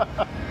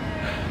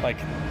 Like,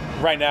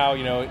 right now,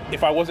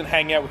 if I wasn't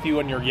hanging out with you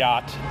on your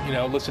yacht,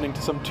 listening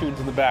to some tunes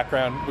in the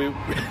background, we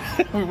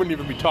wouldn't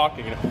even be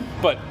talking,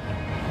 But,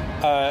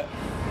 the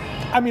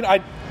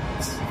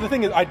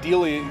thing is,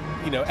 ideally,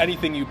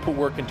 anything you put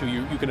work into,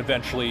 you can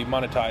eventually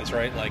monetize,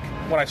 right? Like,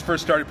 when I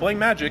first started playing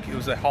Magic, it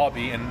was a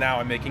hobby, and now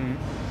I'm making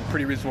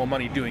pretty reasonable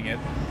money doing it.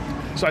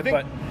 So I think...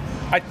 But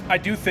I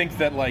do think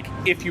that, like,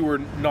 if you were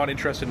not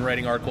interested in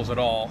writing articles at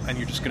all, and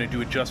you're just going to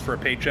do it just for a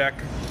paycheck,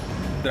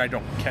 then I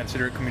don't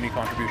consider it community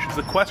contributions.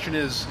 The question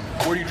is,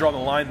 where do you draw the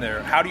line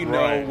there? How do you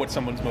know what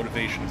someone's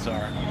motivations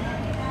are?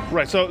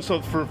 Right. So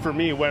for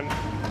me, when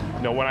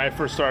I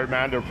first started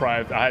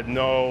Manderprived, I had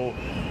no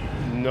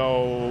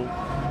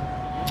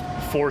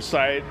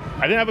foresight.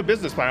 I didn't have a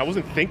business plan. I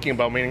wasn't thinking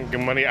about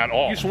making money at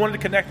all. You just wanted to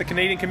connect the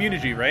Canadian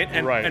community, right?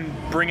 And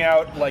bring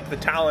out, like, the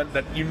talent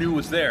that you knew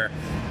was there.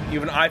 You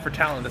have an eye for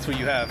talent. That's what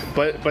you have.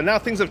 But now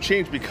things have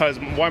changed, because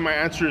why my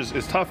answer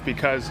is tough,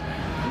 because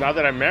now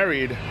that I'm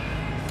married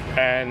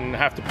and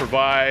have to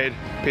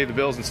pay the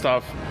bills and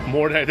stuff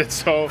more than I did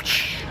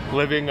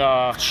living.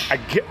 I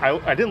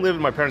didn't live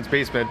in my parents'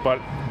 basement, but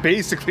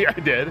basically I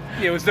did.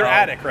 Yeah, it was their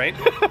attic, right?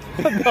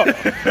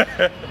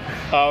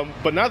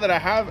 But now that I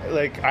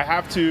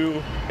have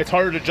to. It's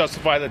harder to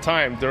justify the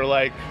time. They're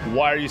like,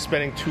 why are you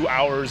spending 2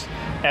 hours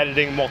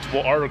editing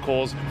multiple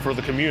articles for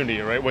the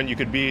community, right? When you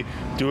could be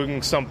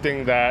doing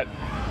something that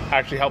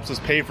actually helps us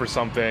pay for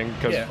something.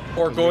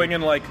 Or going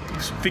and, like,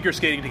 figure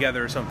skating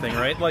together or something,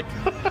 right? Like,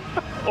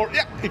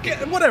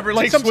 whatever.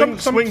 Like some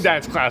swing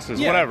dance classes,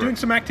 whatever. Doing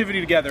some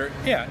activity together.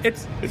 Yeah,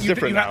 it's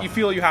different now. You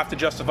feel you have to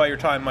justify your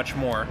time much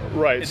more.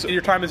 Right. So,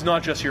 your time is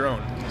not just your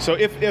own. So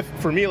if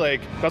for me, like,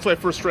 that's why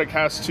First Strike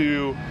has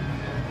to.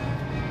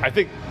 I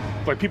think,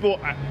 like, people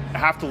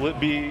have to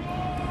be.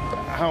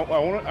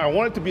 I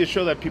want it to be a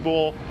show that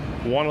people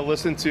want to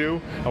listen to.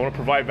 I want to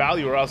provide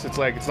value, or else it's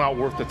not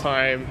worth the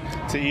time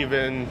to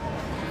even.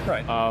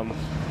 Right.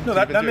 No,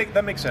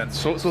 that makes sense.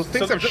 So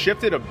things have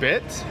shifted a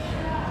bit,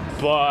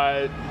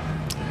 but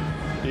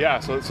yeah.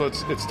 So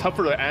it's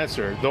tougher to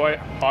answer. Though I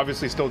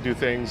obviously still do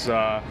things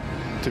to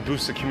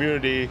boost the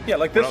community. Yeah,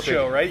 like this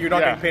show, right? You're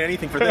not going to pay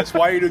anything for this.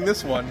 Why are you doing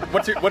this one?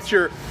 What's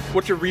your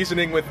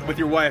reasoning with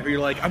your wife? Or you're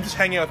like, I'm just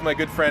hanging out with my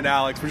good friend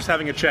Alex. We're just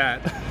having a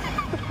chat.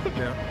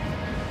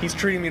 He's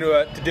treating me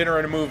to dinner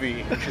and a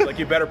movie. And she's like,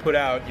 you better put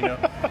out,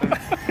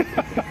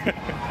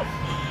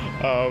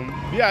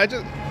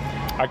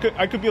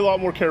 I could be a lot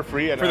more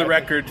carefree. And for the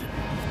record,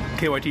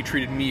 KYT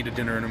treated me to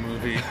dinner and a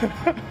movie.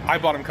 I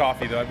bought him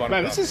coffee, though.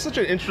 This is such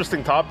an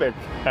interesting topic,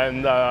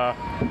 and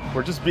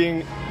we're just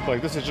being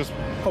like, this is just.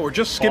 Oh, we're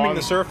just skimming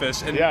the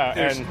surface, and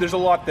there's a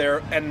lot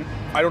there, and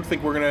I don't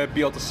think we're gonna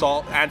be able to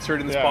answer it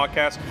in this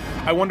podcast.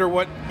 I wonder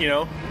what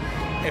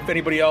if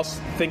anybody else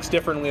thinks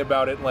differently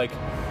about it, like.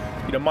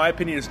 my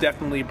opinion is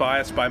definitely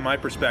biased by my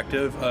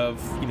perspective of,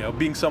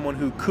 being someone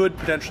who could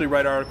potentially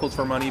write articles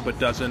for money but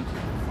doesn't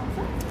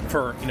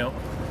for,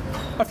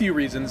 a few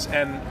reasons.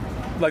 And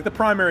like the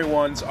primary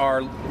ones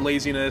are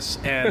laziness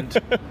and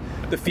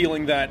the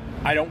feeling that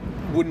I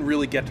wouldn't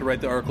really get to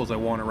write the articles I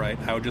want to write.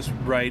 I would just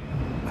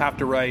have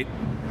to write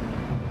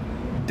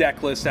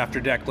deck list after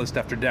deck list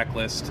after deck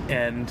list,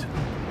 and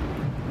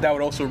that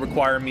would also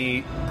require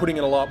me putting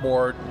in a lot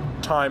more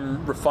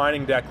time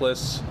refining deck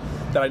lists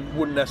that I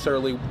wouldn't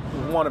necessarily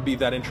want to be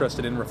that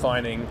interested in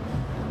refining,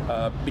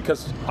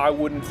 because I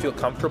wouldn't feel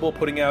comfortable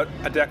putting out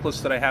a deck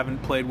list that I haven't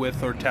played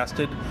with or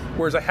tested,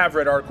 whereas I have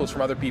read articles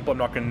from other people, I'm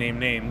not going to name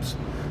names,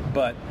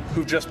 but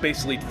who've just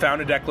basically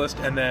found a deck list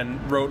and then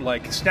wrote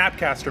like,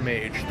 Snapcaster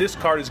Mage, this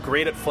card is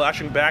great at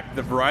flashing back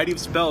the variety of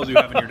spells you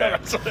have in your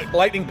deck.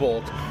 Lightning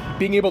Bolt,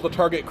 being able to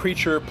target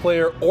creature,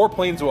 player, or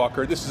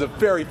planeswalker, this is a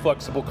very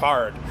flexible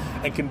card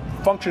and can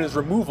function as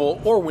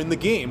removal or win the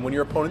game when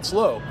your opponent's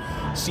low.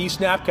 See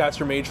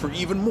Snapcaster Mage for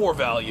even more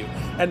value.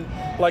 And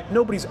like,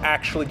 nobody's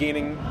actually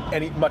gaining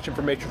much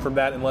information from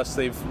that unless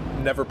they've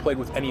never played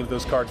with any of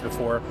those cards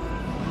before.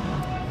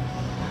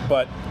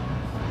 But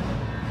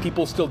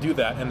people still do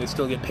that, and they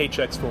still get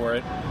paychecks for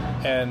it.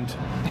 And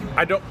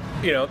I don't,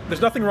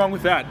 there's nothing wrong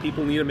with that.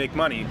 People need to make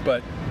money,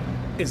 but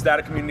is that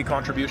a community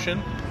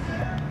contribution?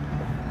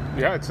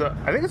 Yeah,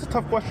 I think it's a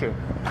tough question.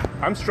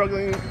 I'm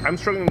struggling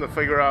to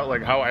figure out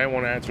like how I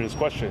want to answer this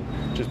question,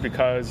 just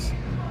because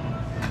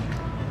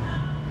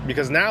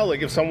now,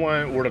 like, if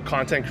someone were to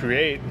content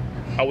create,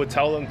 I would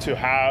tell them to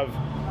have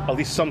at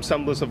least some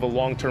semblance of a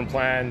long-term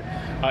plan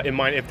in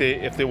mind if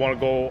they want to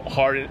go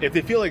hard, if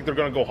they feel like they're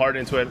going to go hard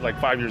into it like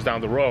 5 years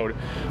down the road,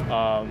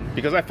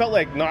 because I felt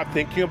like not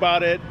thinking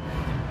about it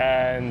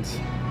and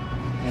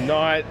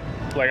not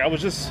like I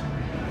was just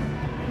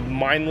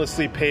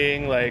mindlessly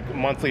paying like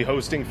monthly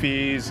hosting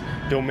fees,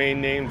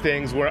 domain name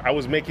things where I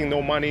was making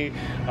no money.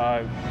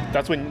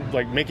 That's when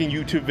like making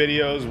YouTube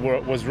videos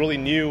was really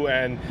new,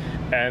 and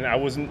I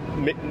wasn't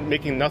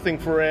making nothing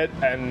for it,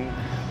 and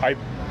I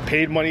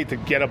paid money to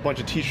get a bunch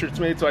of t-shirts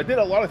made. So I did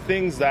a lot of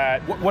things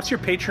that... What's your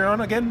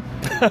Patreon again?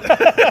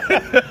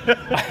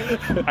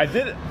 I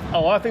did a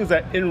lot of things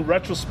that in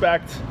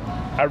retrospect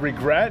I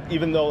regret,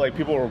 even though like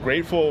people were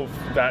grateful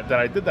that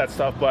I did that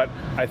stuff. But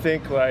I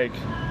think like,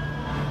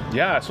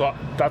 yeah, so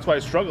that's why I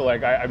struggle.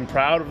 Like I'm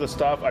proud of the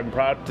stuff. I'm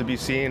proud to be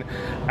seen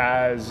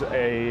as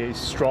a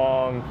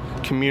strong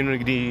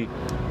community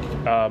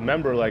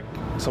member, like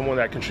someone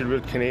that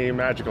contributed to Canadian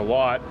Magic a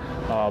lot.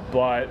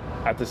 But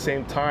at the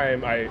same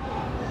time,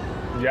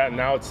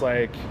 now it's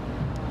like,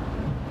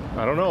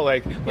 I don't know, I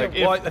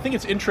think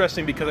it's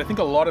interesting because I think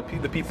a lot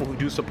of the people who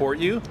do support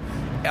you,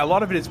 a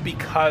lot of it is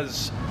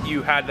because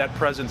you had that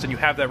presence and you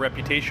have that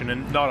reputation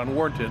and not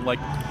unwarranted. Like,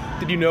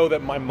 did you know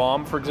that my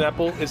mom, for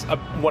example, is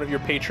one of your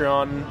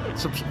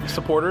Patreon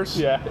supporters?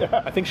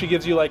 Yeah. I think she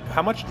gives you like,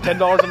 how much?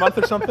 $10 a month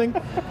or something?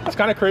 It's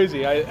kind of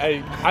crazy.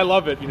 I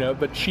love it,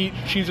 but she's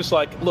just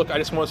like, look, I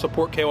just want to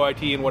support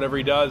KYT and whatever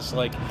he does.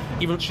 Like,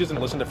 even if she doesn't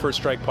listen to First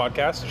Strike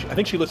podcast, I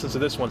think she listens to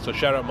this one, so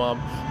shout out,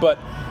 Mom. But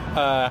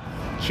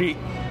she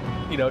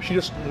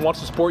just wants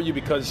to support you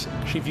because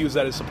she views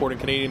that as supporting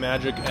Canadian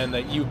Magic and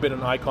that you've been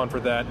an icon for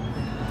that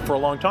for a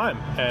long time.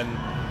 And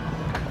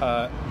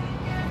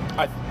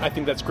I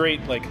think that's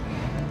great. Like,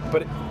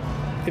 but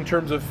in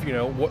terms of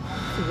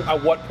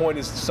at what point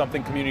is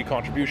something community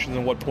contributions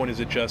and what point is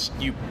it just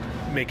you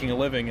making a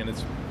living? And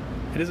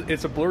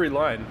it's a blurry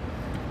line.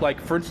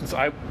 Like, for instance,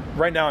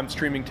 right now I'm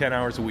streaming 10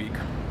 hours a week,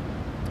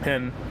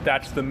 and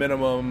that's the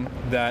minimum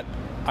that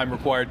I'm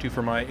required to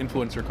for my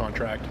influencer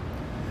contract.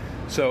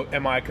 So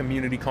am I a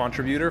community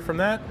contributor from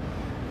that?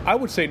 I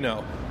would say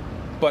no.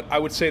 But I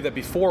would say that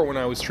before, when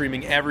I was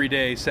streaming every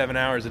day, 7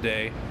 hours a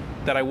day,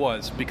 that I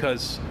was,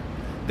 because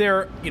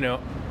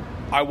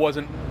I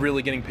wasn't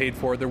really getting paid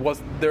for it.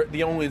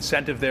 The only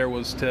incentive there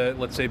was to,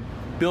 let's say,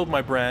 build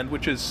my brand,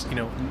 which is,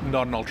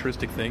 not an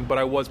altruistic thing, but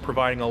I was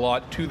providing a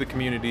lot to the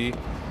community,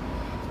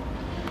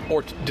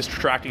 or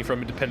distracting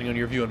from it, depending on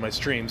your view on my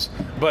streams.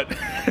 But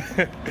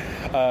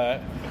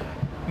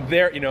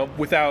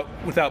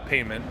without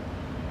payment.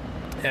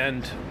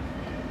 And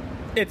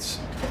it's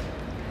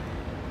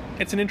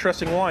an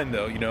interesting line,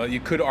 though. You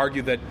could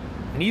argue that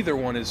neither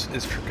one is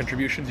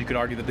contributions. You could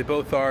argue that they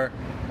both are,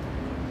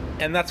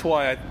 and that's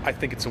why I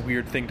think it's a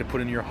weird thing to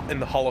put in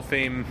the Hall of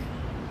Fame,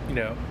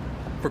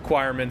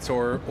 requirements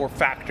or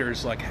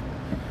factors. Like,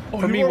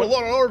 for me, wrote a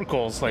lot of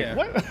articles. Like, yeah.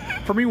 What?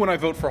 For me, when I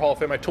vote for Hall of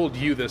Fame, I told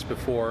you this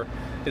before,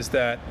 is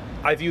that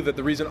I view that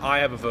the reason I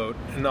have a vote,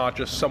 not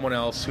just someone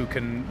else who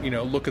can,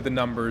 look at the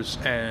numbers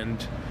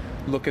and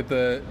look at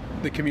the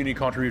community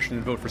contribution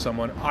and vote for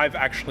someone. I've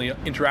actually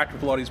interacted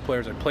with a lot of these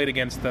players. I've played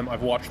against them.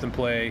 I've watched them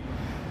play,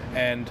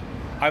 and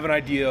I have an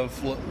idea of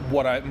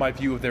what my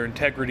view of their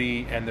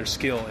integrity and their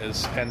skill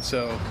is. And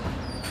so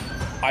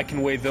I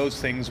can weigh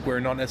those things where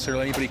not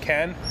necessarily anybody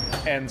can.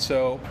 And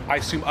so I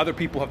assume other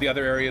people have the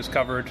other areas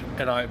covered,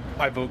 and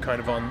I vote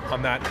kind of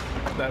on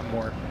that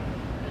more.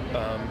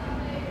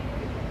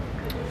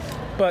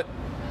 But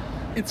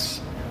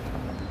it's...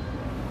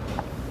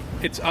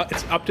 it's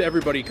up to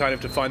everybody kind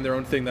of to find their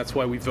own thing. That's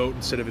why we vote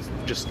instead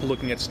of just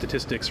looking at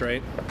statistics,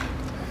 right?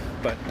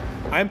 But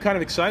I'm kind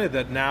of excited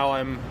that now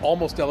I'm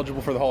almost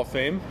eligible for the Hall of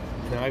Fame.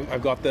 You know,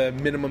 I've got the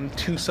minimum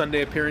 2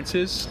 Sunday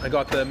appearances. I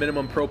got the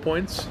minimum pro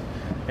points,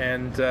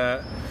 and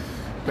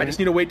I just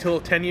need to wait till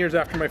 10 years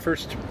after my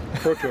first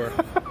Pro Tour.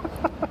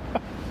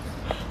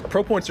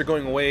 Pro points are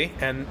going away,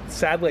 and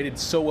sadly I did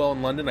so well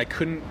in London I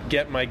couldn't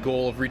get my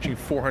goal of reaching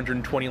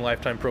 420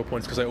 lifetime pro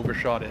points because I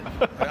overshot it.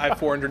 I have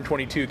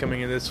 422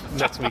 coming in this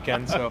next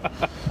weekend, so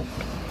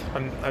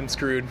I'm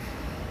screwed.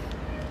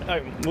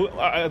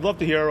 I'd love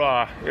to hear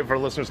if our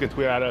listeners can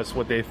tweet at us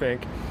what they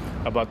think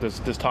about this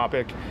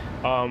topic.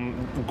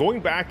 Going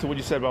back to what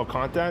you said about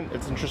content,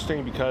 it's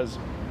interesting because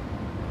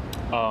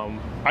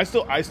I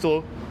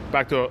still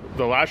back to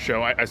the last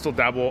show, I still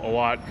dabble a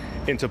lot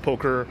into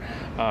poker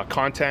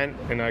content,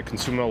 and I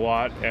consume it a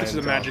lot. And, this is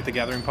a Magic the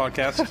Gathering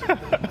podcast.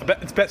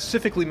 It's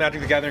specifically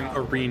Magic the Gathering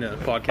Arena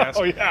podcast.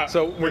 Oh, yeah.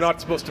 So we're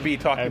not supposed to be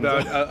talking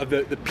about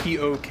the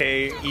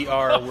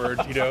P-O-K-E-R word,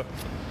 you know.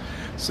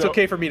 It's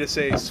okay for me to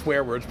say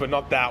swear words, but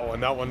not that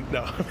one. That one,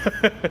 no.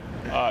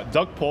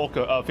 Doug Polk,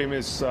 a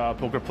famous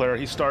poker player,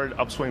 he started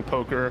Upswing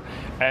Poker,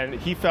 and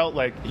he felt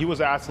like he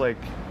was asked like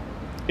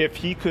if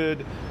he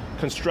could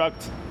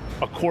construct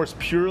a course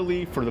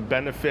purely for the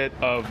benefit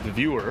of the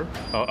viewer,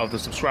 of the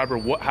subscriber,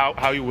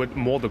 how you would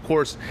mold the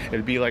course.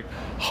 It'd be like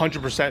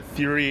 100%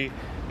 theory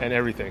and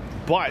everything.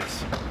 But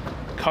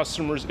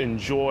customers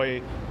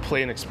enjoy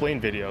play and explain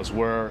videos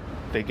where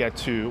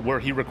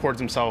he records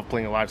himself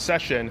playing a live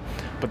session,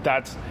 but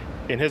that's,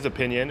 in his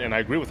opinion, and I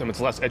agree with him,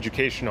 it's less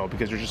educational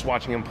because you're just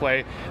watching him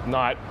play,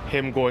 not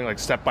him going like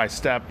step by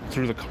step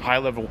through the high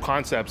level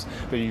concepts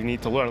that you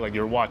need to learn. Like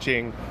you're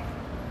watching,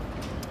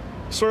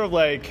 sort of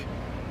like,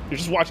 you're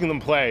just watching them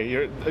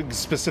play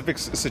specific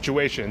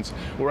situations,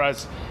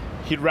 whereas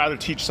he'd rather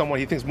teach someone,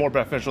 he thinks more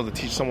beneficial to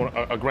teach someone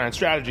a grand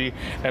strategy.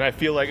 And I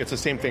feel like it's the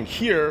same thing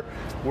here,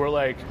 where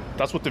like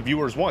that's what the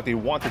viewers want. They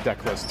want the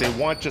deck list. They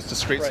want just a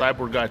straight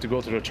sideboard guide to go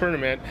to the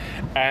tournament.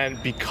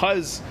 And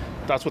because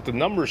that's what the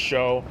numbers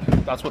show,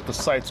 that's what the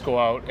sites go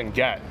out and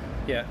get.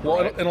 Yeah.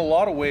 Well, in a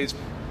lot of ways,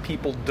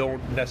 people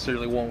don't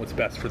necessarily want what's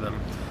best for them.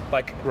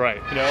 Like,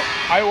 right. You know,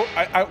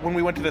 I when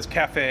we went to this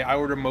cafe, I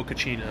ordered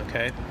mochaccino.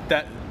 Okay,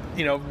 that.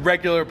 You know,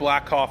 regular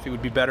black coffee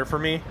would be better for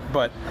me,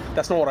 but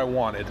that's not what I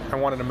wanted. I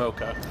wanted a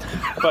mocha.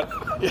 But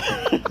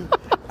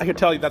I could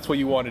tell you that's what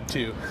you wanted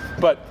too.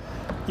 But,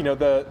 you know,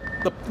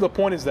 the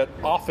point is that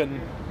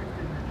often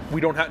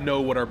we don't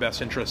know what our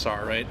best interests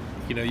are, right?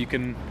 You know, you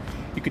could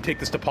take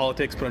this to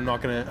politics, but I'm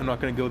not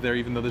gonna go there,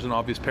 even though there's an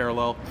obvious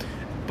parallel.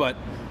 But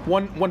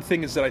one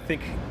thing is that I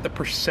think the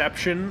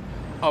perception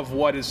of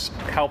what is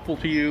helpful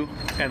to you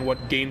and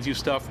what gains you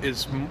stuff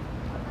is.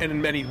 And in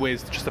many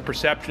ways, just the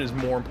perception is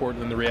more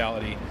important than the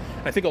reality.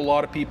 I think a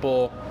lot of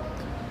people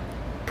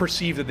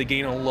perceive that they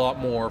gain a lot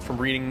more from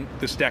reading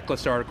this deck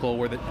list article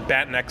where the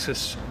Bat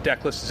Nexus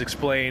deck list is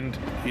explained,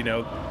 you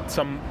know,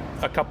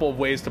 a couple of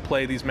ways to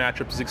play these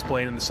matchups is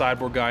explained and the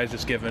sideboard guide is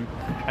just given.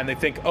 And they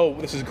think, oh,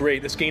 this is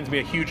great. This gains me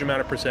a huge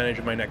amount of percentage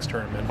of my next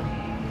tournament.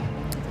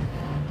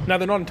 Now,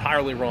 they're not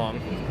entirely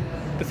wrong.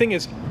 The thing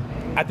is,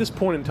 at this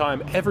point in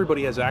time,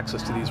 everybody has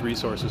access to these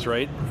resources,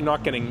 right? You're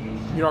not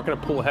going to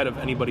pull ahead of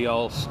anybody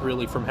else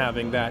really from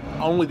having that.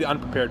 Only the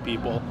unprepared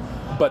people.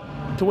 But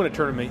to win a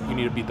tournament, you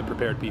need to beat the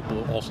prepared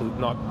people, also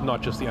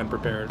not just the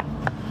unprepared.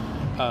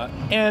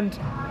 And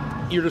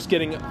you're just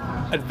getting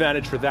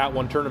advantage for that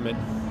one tournament.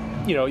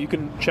 You know, you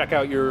can check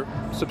out your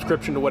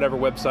subscription to whatever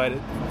website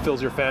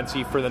fills your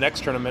fancy for the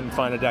next tournament and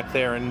find a deck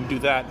there and do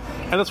that.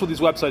 And that's what these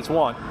websites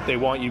want. They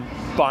want you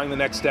buying the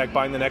next deck,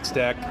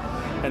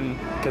 and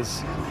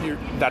because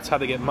that's how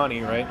they get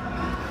money, right?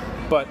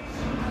 But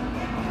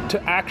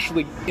to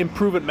actually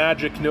improve at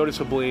Magic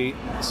noticeably,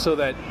 so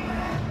that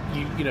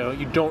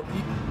you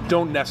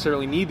don't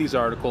necessarily need these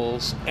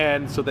articles,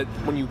 and so that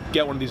when you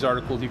get one of these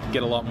articles, you can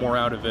get a lot more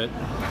out of it.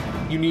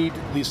 You need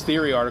these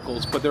theory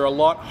articles, but they're a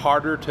lot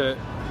harder to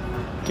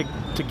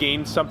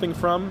gain something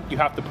from. You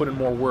have to put in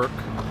more work.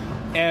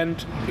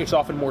 And it's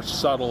often more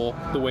subtle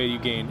the way you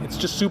gain. It's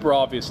just super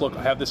obvious. Look,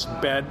 I have this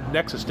bad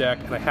Nexus deck,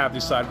 and I have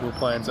these sideboard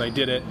plans, and I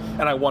did it,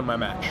 and I won my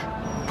match.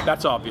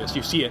 That's obvious.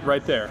 You see it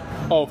right there.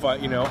 Oh,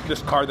 if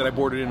this card that I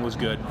boarded in was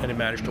good, and I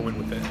managed to win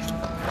with it.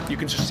 You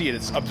can just see it.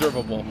 It's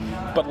observable.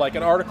 But like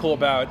an article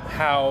about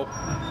how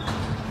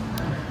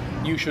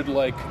you should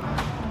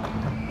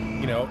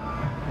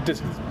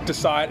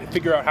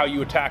figure out how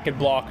you attack and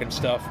block and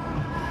stuff.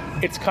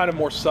 It's kind of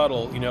more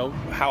subtle, you know,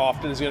 how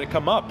often is it going to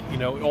come up? You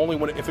know, only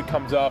if it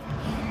comes up,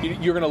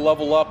 you're going to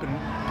level up,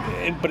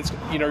 but it's,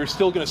 you know, you're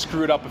still going to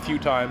screw it up a few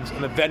times,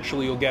 and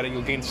eventually you'll get it,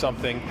 you'll gain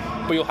something,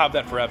 but you'll have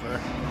that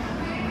forever.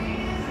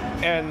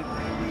 And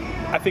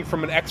I think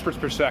from an expert's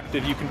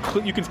perspective, you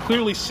can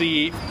clearly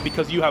see,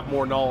 because you have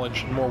more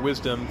knowledge and more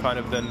wisdom kind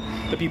of than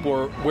the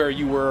people where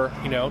you were,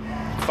 you know,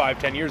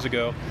 5-10 years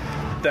ago,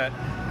 that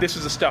this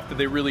is the stuff that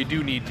they really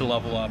do need to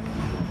level up.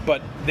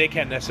 But they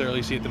can't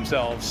necessarily see it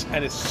themselves,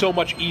 and it's so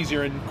much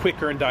easier and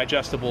quicker and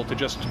digestible to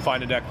just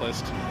find a deck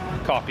list,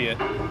 copy it,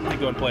 and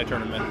go and play a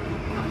tournament.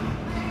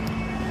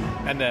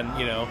 And then,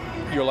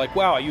 you're like,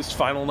 wow, I used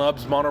Final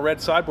Nub's Mono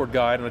Red Sideboard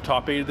Guide on a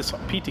top 8 of this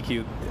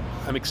PTQ.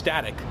 I'm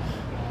ecstatic.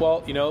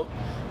 Well,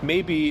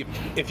 maybe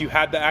if you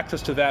had the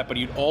access to that, but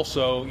you'd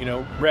also,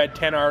 read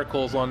 10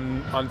 articles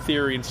on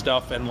theory and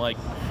stuff and, like,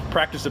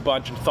 practiced a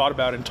bunch and thought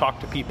about it and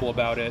talked to people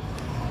about it,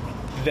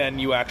 then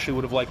you actually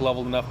would have, like,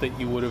 leveled enough that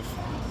you would have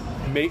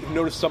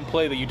noticed some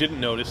play that you didn't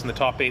notice in the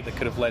top 8 that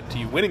could have led to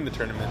you winning the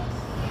tournament.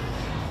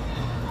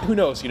 Who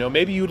knows,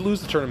 maybe you would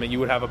lose the tournament, you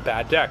would have a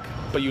bad deck,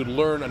 but you would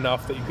learn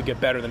enough that you could get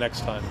better the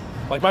next time.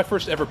 Like my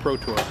first ever Pro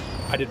Tour,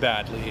 I did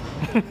badly,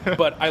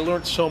 but I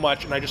learned so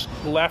much, and I just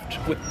left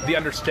with the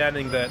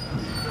understanding that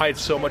I had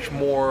so much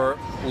more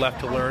left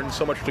to learn,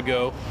 so much to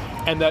go,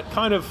 and that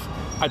kind of,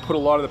 I put a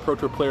lot of the Pro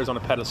Tour players on a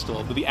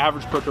pedestal, but the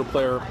average Pro Tour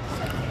player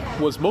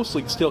was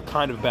mostly still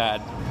kind of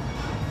bad,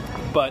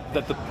 but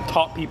that the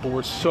top people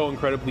were so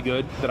incredibly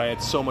good that I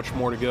had so much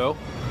more to go,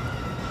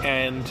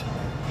 and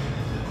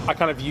I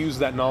kind of used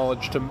that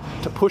knowledge to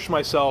push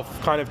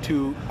myself kind of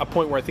to a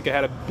point where I think I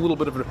had a little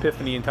bit of an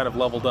epiphany and kind of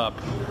leveled up.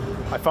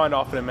 I find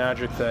often in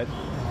Magic that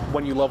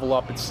when you level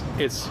up,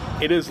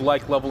 it is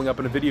like leveling up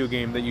in a video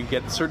game, that you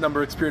get a certain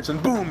number of experience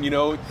and boom,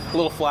 a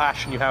little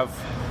flash and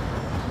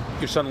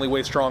you're suddenly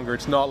way stronger.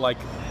 It's not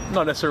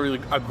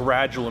necessarily a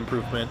gradual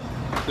improvement.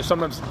 There's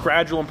sometimes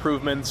gradual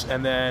improvements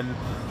and then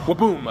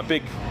boom, a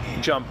big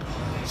jump.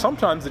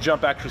 Sometimes the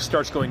jump actually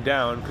starts going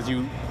down because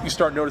you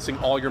start noticing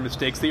all your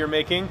mistakes that you're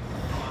making,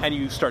 and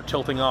you start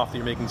tilting off that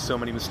you're making so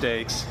many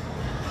mistakes.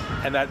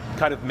 And that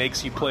kind of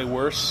makes you play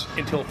worse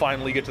until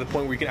finally you get to the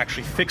point where you can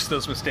actually fix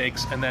those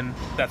mistakes, and then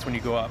that's when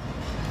you go up.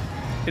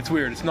 It's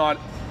weird. It's not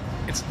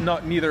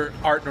neither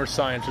art nor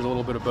science. There's a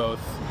little bit of both,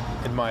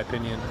 in my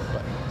opinion.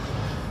 But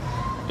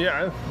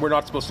yeah, we're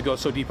not supposed to go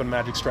so deep on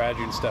Magic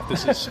strategy and stuff.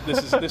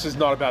 This is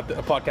not about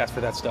a podcast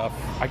for that stuff.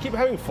 I keep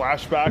having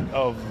flashback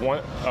of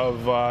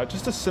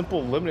just a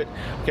simple limited.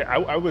 Okay,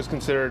 I was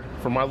considered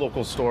for my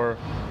local store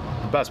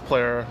the best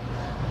player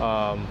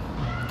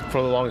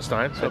for the longest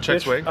time. So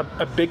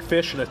a big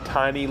fish in a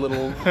tiny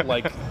little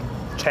like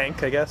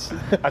tank, I guess.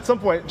 At some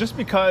point, just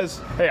because,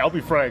 hey, I'll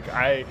be frank,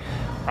 I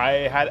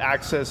had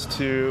access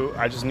to,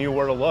 I just knew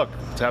where to look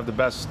to have the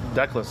best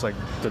deck list, like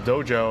the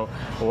dojo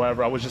or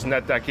whatever. I was just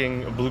net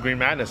decking Blue-Green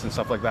Madness and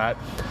stuff like that.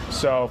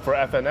 So for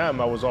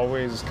FNM, I was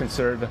always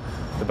considered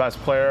the best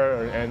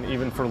player, and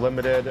even for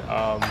limited.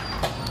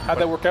 How'd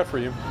that work out for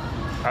you?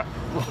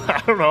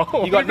 I don't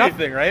know. You got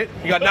nothing, right?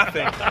 You got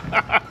nothing.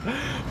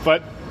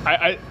 But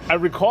I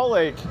recall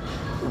like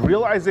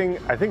realizing,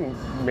 I think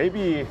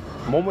maybe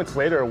moments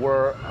later,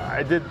 where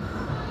I did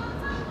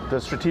the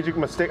strategic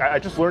mistake. I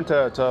just learned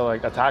to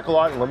like attack a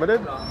lot in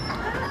limited,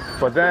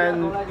 but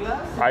then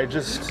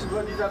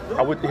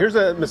here's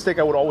a mistake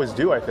I would always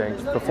do, I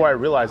think, before I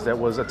realized it,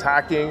 was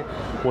attacking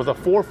with a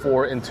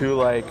 4/4 into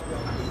like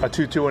a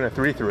 2/2 and a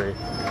 3/3,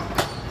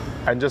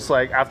 and just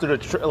like after the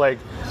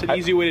it's an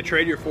easy way to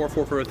trade your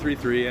 4/4 for a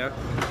 3/3. Yeah,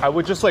 I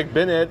would just like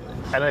bin it,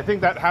 and I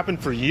think that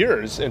happened for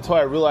years until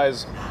I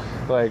realized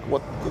like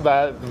what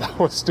that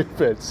was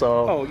stupid.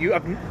 So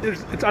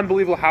it's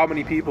unbelievable how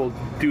many people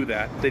do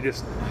that.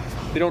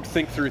 They don't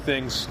think through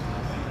things.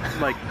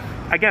 Like,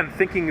 again,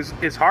 thinking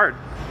is hard.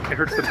 It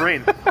hurts the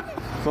brain.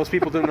 Most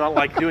people do not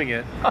like doing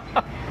it.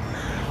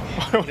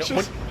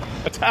 Just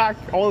attack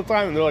all the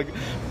time, and they're like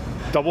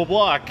double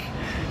block.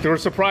 They were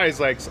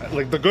surprised, like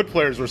the good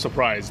players were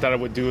surprised that I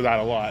would do that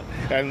a lot,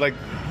 and like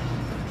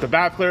the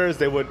bad players,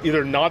 they would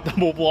either not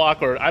double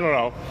block or I don't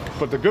know,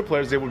 but the good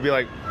players, they would be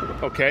like,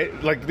 okay,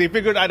 like they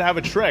figured I'd have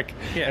a trick,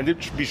 and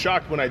they'd be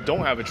shocked when I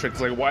don't have a trick.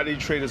 It's like, why did you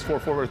trade this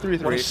 4/4 or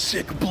 3/3? What a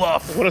sick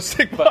bluff! What a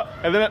sick bluff!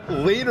 And then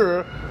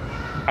later,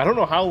 I don't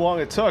know how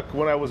long it took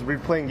when I was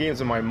replaying games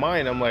in my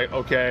mind. I'm like,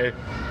 okay,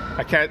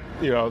 I can't,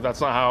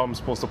 that's not how I'm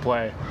supposed to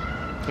play,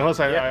 unless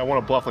I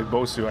want to bluff like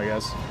Bosu, I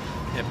guess.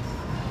 Yep.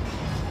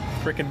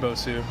 Frickin'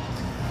 Bosu.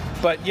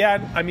 But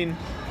yeah, I mean,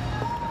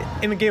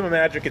 in a game of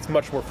Magic, it's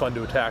much more fun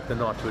to attack than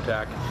not to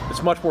attack.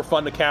 It's much more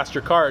fun to cast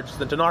your cards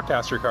than to not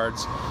cast your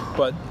cards.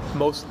 But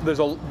most of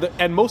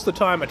the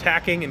time,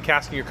 attacking and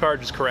casting your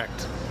cards is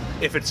correct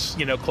if it's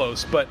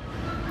close. But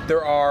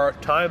there are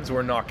times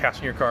where not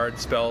casting your card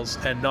spells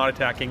and not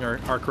attacking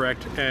are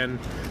correct, and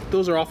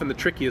those are often the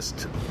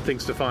trickiest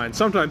things to find.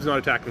 Sometimes not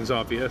attacking is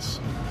obvious,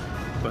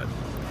 but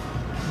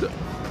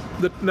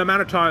the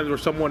amount of times where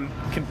someone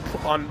can,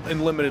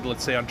 in limited,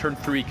 let's say on turn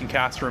 3, can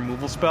cast a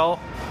removal spell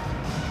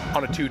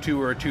on a 2/2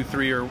 or a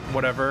 2/3 or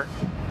whatever,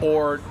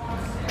 or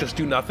just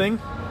do nothing,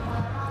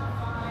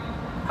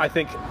 I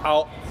think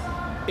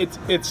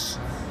it's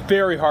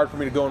very hard for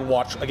me to go and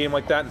watch a game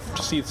like that and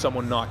to see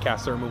someone not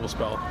cast their removal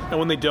spell. And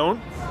when they don't,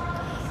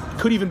 it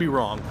could even be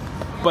wrong.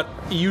 But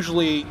it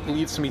usually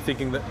leads to me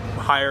thinking that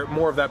hire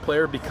more of that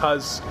player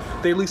because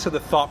they at least have the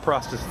thought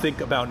process to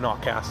think about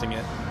not casting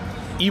it.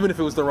 Even if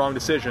it was the wrong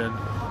decision,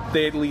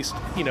 they at least,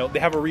 they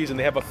have a reason,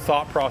 they have a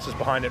thought process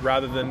behind it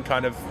rather than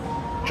kind of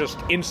just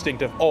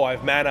instinct of, I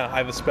have mana, I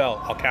have a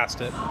spell, I'll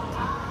cast it.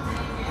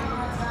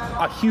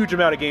 a huge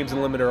amount of games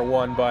in Limited are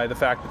won by the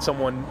fact that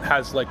someone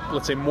has, like,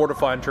 let's say,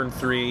 Mortify on turn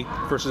 3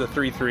 versus a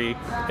 3/3,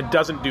 and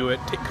doesn't do it,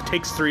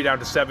 takes 3 down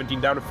to 17,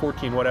 down to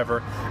 14,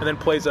 whatever, and then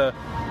plays a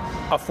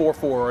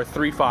 4/4 or a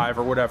 3/5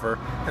 or whatever,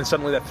 and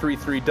suddenly that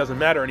 3/3 doesn't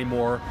matter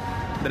anymore.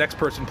 The next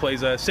person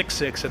plays a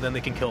 6/6, and then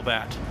they can kill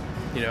that,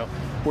 you know.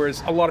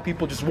 Whereas a lot of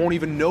people just won't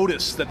even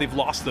notice that they've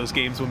lost those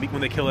games when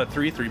they kill that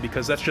 3/3,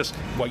 because that's just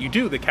what you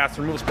do. They cast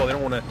the removal spell. They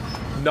don't want to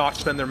not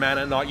spend their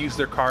mana, not use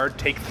their card,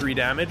 take 3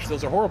 damage.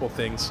 Those are horrible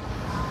things.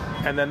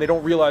 And then they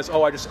don't realize,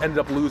 oh, I just ended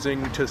up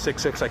losing to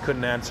 6/6 I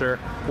couldn't answer.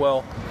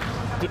 Well,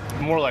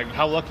 more like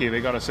how lucky they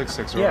got a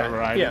 6/6 or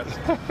whatever.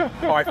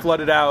 Oh, I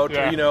flooded out.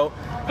 Yeah. You know,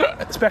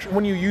 especially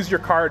when you use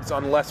your cards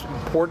on less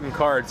important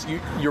cards,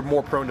 you're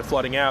more prone to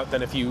flooding out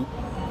than if you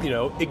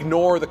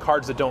ignore the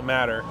cards that don't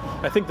matter.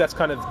 I think that's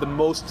kind of the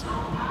most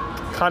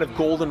kind of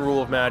golden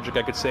rule of Magic,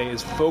 I could say,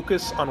 is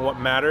focus on what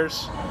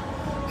matters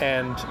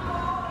and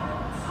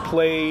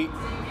play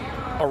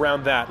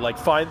around that. Like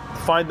find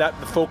that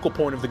the focal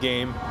point of the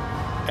game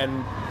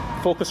and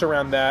focus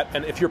around that.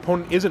 And if your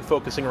opponent isn't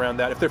focusing around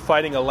that, if they're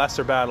fighting a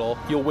lesser battle,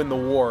 you'll win the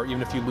war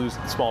even if you lose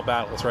the small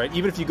battles, right?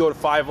 Even if you go to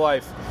 5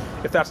 life,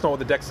 if that's not what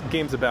the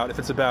game's about, if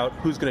it's about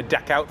who's going to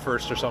deck out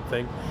first or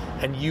something,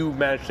 and you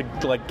manage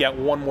to like get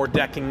one more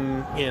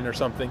decking in or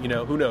something,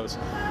 who knows?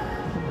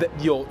 That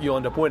you'll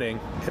end up winning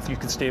if you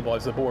can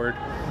stabilize the board.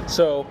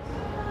 So,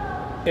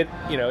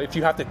 if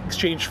you have to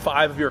exchange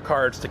 5 of your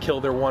cards to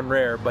kill their 1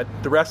 rare, but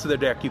the rest of their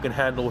deck you can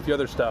handle with the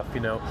other stuff,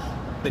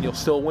 then you'll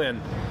still win.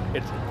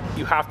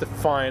 You have to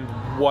find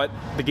what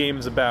the game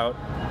is about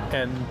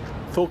and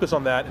focus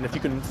on that, and if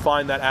you can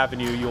find that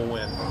avenue, you'll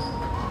win.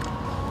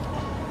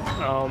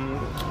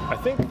 I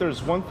think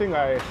there's one thing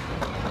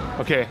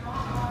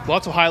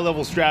lots of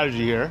high-level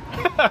strategy here.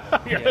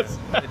 Yes.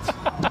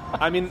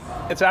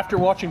 It's after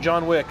watching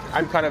John Wick.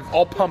 I'm kind of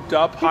all pumped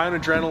up, high on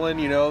adrenaline,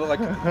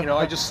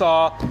 I just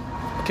saw,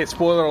 okay,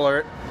 spoiler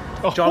alert,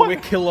 John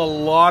Wick kill a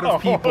lot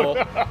of people.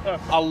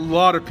 A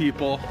lot of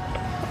people.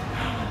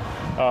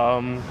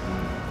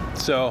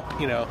 So,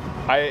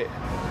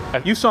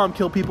 you saw him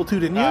kill people too,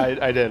 didn't you?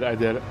 I did. I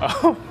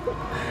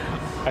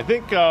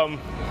think,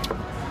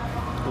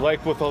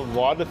 like with a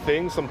lot of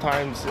things,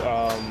 sometimes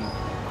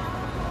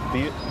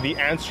the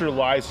answer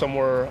lies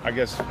somewhere, I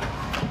guess,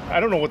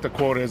 I don't know what the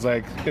quote is,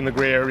 like in the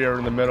gray area or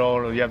in the middle,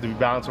 or you have to be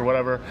balanced or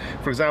whatever.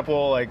 For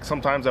example, like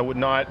sometimes I would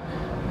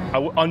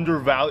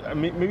undervalue,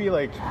 maybe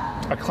like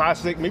a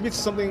classic, maybe it's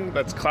something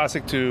that's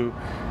classic to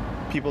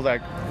people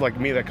that, like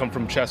me, that come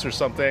from chess or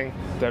something,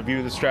 that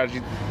view the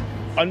strategy,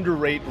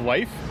 underrate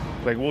life.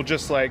 Like we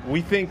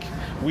think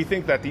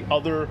that the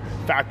other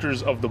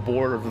factors of the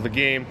board or of the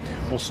game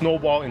will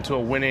snowball into a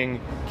winning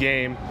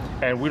game,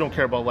 and we don't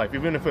care about life.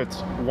 Even if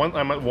it's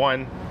I'm at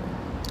 1,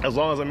 as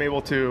long as I'm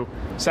able to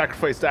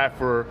sacrifice that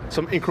for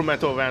some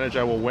incremental advantage,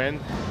 I will win.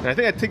 And I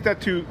think I take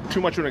that too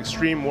much to an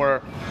extreme,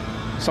 where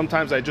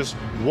sometimes I just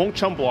won't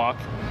chump block,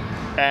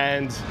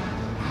 and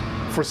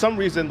for some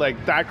reason,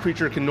 like, that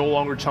creature can no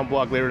longer chump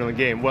block later in the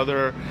game.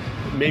 Whether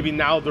maybe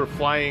now they're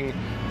flying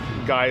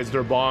guys,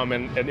 their bomb,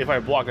 and if I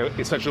block, I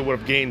essentially would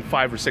have gained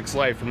 5 or 6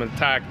 life from an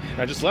attack.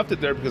 And I just left it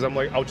there because I'm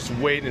like, I'll just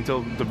wait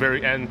until the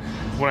very end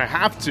when I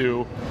have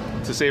to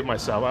save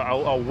myself.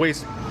 I'll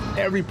waste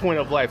every point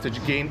of life to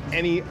gain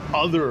any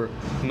other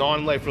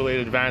non-life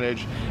related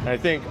advantage. And I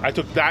think I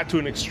took that to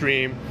an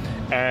extreme,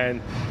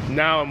 and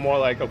now I'm more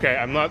like, okay,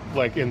 I'm not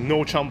like in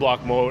no chum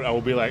block mode. I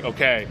will be like,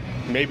 okay,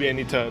 maybe I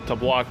need to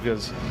block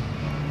because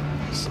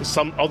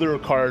some other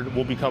card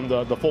will become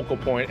the focal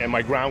point, and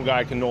my ground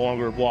guy can no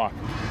longer block.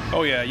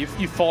 Oh yeah,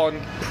 you've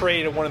fallen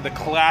prey to one of the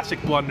classic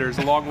blunders,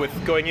 along with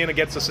going in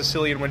against a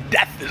Sicilian when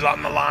death is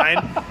on the line,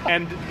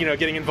 and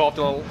getting involved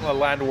in a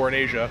land war in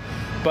Asia.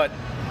 But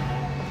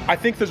I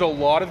think there's a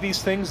lot of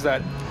these things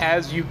that,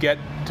 as you get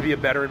to be a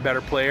better and better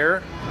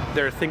player,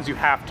 there are things you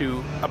have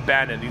to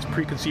abandon, these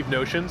preconceived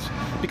notions,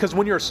 because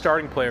when you're a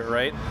starting player,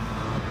 right,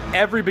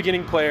 every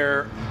beginning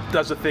player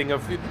does a thing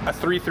of a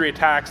 3/3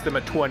 attacks them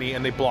at 20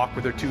 and they block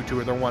with their 2/2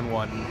 or their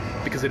 1/1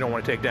 because they don't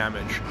want to take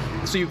damage.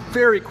 So you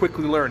very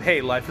quickly learn,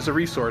 hey, life is a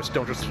resource,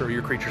 don't just throw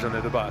your creatures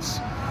under the bus.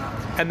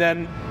 And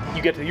then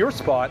you get to your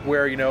spot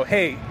where,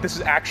 hey, this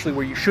is actually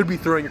where you should be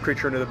throwing your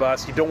creature under the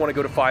bus. You don't want to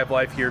go to 5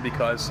 life here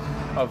because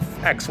of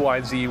X,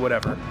 Y, Z,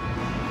 whatever.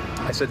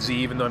 I said Z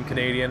even though I'm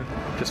Canadian,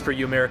 just for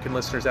you American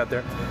listeners out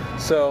there.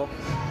 So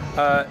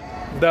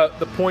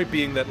the point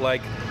being that,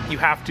 like, you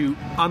have to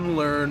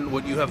unlearn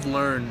what you have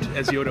learned,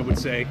 as Yoda would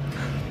say.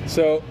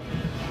 So,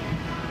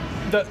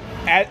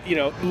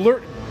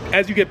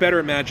 as you get better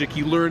at Magic,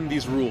 you learn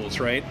these rules,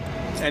 right?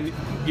 And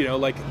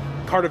like,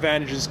 card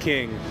advantage is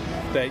king.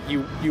 That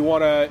you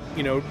want to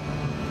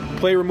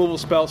play removal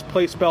spells,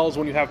 play spells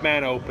when you have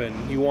mana open.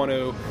 You want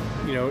to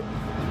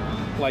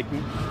like,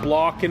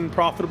 block in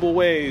profitable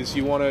ways.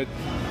 You want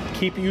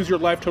to use your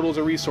life total as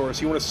a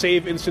resource. You want to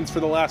save instants for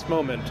the last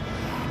moment.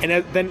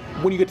 And then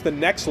when you get to the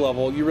next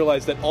level, you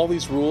realize that all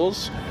these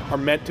rules are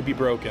meant to be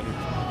broken.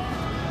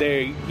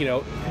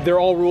 They're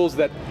all rules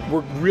that were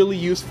really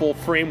useful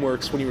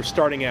frameworks when you were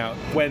starting out.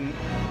 When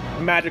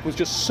Magic was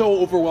just so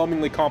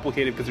overwhelmingly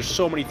complicated because there's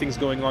so many things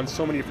going on,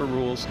 so many different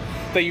rules,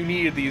 that you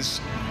needed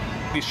these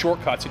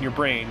shortcuts in your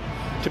brain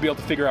to be able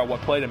to figure out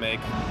what play to make.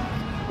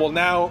 Well,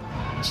 now,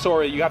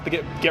 sorry, you have to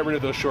get rid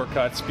of those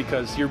shortcuts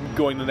because you're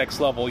going to the next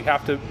level. You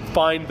have to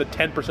find the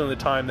 10% of the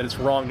time that it's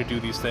wrong to do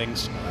these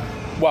things,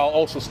 while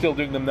also still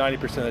doing them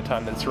 90% of the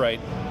time that it's right.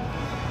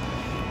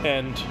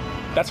 And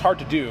that's hard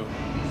to do.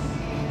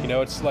 You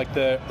know, it's like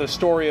the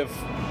story of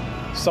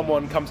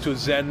someone comes to a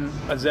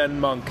Zen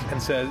monk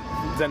and says,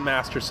 Zen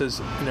master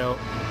says, you know,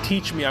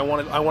 teach me, I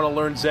want to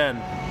learn Zen.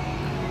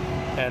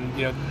 And,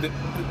 you know, the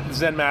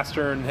Zen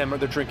master and him,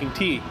 they're drinking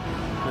tea.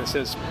 And it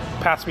says,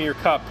 pass me your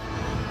cup.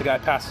 The guy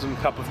passes him a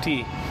cup of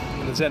tea.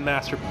 And the Zen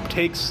master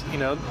takes, you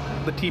know,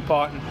 the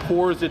teapot and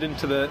pours it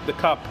into the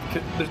cup.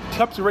 The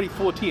cup's already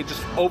full of tea. It's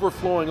just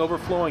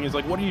overflowing. He's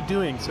like, what are you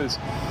doing? He says,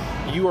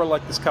 you are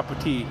like this cup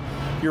of tea.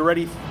 You're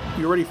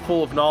already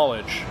full of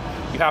knowledge.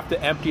 You have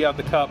to empty out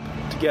the cup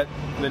to get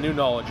the new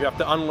knowledge. You have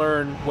to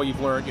unlearn what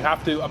you've learned. You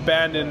have to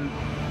abandon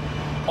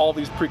all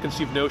these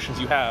preconceived notions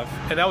you have.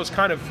 And that was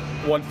kind of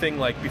one thing,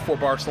 like, before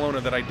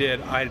Barcelona that I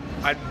did. I'd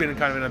been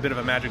kind of in a bit of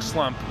a Magic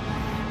slump,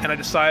 and I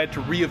decided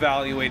to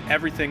reevaluate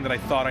everything that I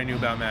thought I knew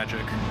about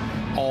Magic.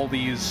 All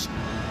these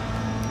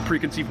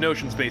preconceived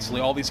notions,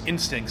 basically, all these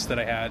instincts that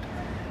I had.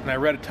 And I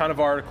read a ton of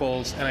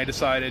articles, and I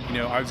decided, you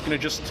know, I was going to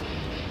just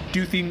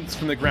do things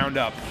from the ground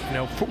up, you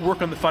know,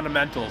 work on the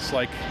fundamentals,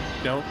 like,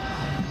 you know,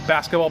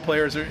 basketball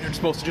players are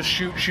supposed to just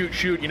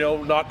shoot, you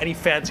know, not any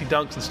fancy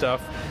dunks and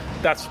stuff.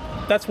 That's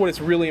what is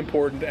really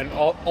important, and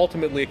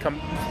ultimately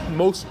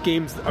most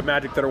games of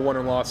Magic that are won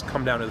and lost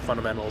come down to the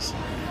fundamentals.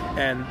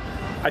 And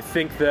I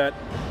think that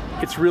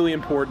it's really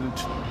important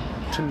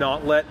to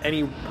not let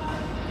any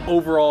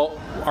overall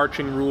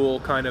arching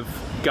rule kind of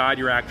guide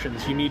your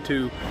actions. You need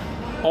to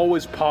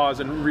always pause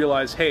and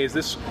realize, hey, is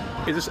this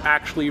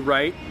actually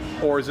right,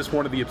 or is this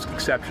one of the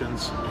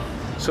exceptions?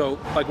 So,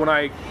 like, when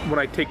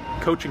I take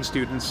coaching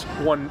students,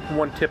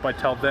 one tip I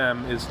tell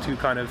them is to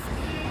kind of,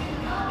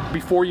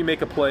 before you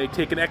make a play,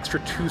 take an extra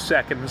 2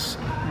 seconds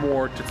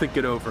more to think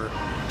it over.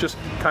 Just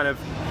kind of,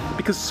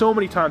 because so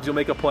many times you'll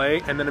make a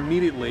play and then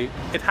immediately,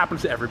 it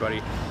happens to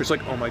everybody. It's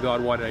like, oh my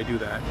God, why did I do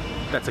that?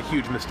 That's a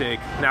huge mistake.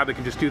 Now they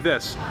can just do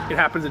this. It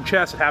happens in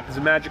chess, it happens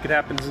in Magic, it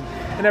happens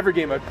in every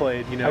game I've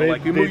played. You know,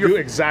 like you do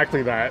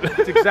exactly that.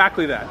 It's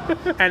exactly that.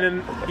 And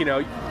then, you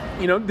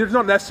know, there's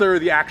not necessarily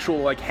the actual,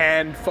 like,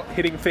 hand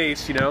hitting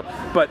face, you know,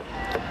 but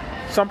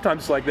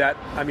sometimes like that.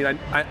 I mean,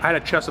 I had a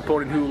chess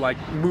opponent who, like,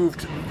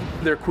 moved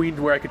their queen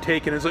to where I could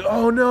take it, and it's like,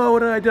 oh no,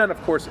 what have I done?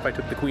 Of course, if I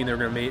took the queen, they were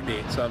going to mate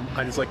me. So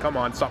I'm just like, come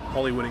on, stop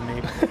Hollywooding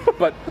me.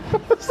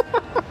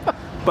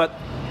 But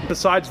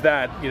besides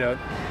that, you know,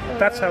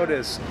 that's how it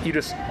is.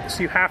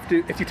 So you have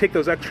to, if you take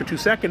those extra 2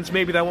 seconds,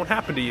 maybe that won't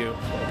happen to you.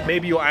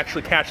 Maybe you'll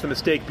actually catch the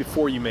mistake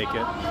before you make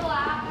it.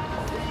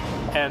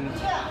 And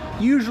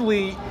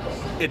usually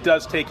it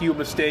does take you a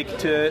mistake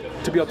to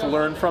be able to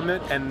learn from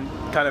it and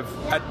kind of,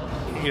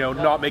 you know,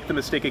 not make the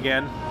mistake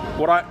again.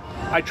 What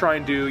I try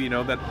and do, you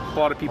know, that a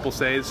lot of people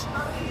say is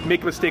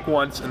make a mistake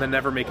once and then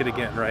never make it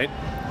again, right?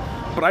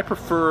 But I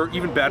prefer,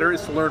 even better,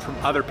 is to learn from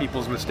other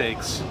people's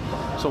mistakes.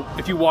 So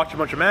if you watch a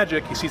bunch of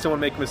Magic, you see someone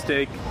make a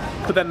mistake,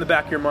 put that in the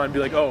back of your mind and be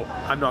like, oh,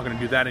 I'm not going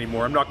to do that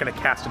anymore. I'm not going to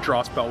cast a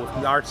draw spell with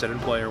Narset in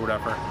play or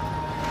whatever.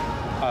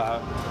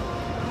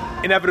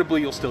 Inevitably,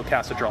 you'll still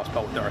cast a draw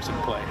spell with Narset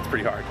in play. It's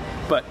pretty hard.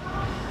 But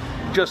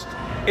just,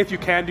 if you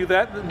can do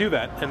that, do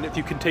that. And if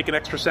you can take an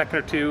extra second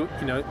or two,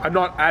 you know, I'm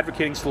not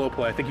advocating slow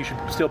play. I think you should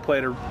still play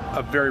at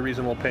a very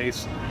reasonable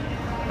pace.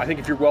 I think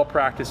if you're well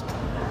practiced,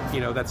 you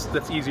know,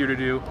 that's easier to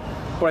do.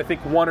 But I think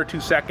 1 or 2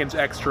 seconds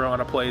extra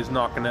on a play is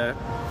not going to,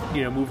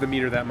 you know, move the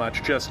meter that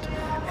much. Just,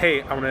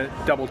 hey, I want to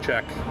double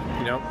check.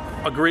 You know,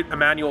 a great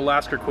Emmanuel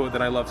Lasker quote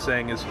that I love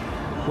saying is,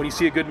 when you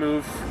see a good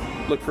move,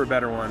 look for a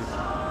better one.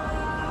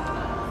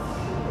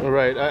 All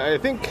right. I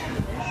think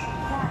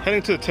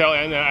heading to the tail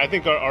end, I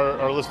think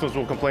our listeners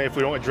will complain if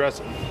we don't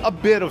address a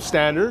bit of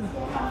standard.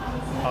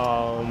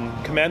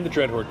 Command the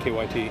Dreadhorde,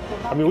 KYT.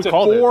 I mean, it's we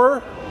called it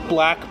 4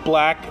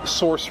 black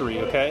sorcery,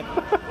 okay?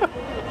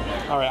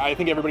 All right, I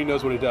think everybody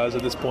knows what it does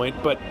at this point,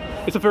 but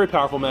it's a very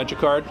powerful Magic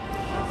card.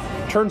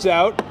 Turns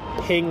out,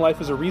 paying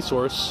life as a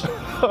resource,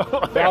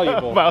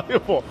 valuable.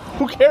 Valuable.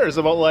 Who cares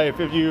about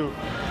life if you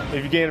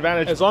gain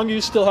advantage? As long as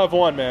you still have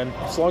one, man.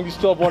 As long as you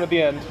still have one at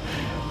the end.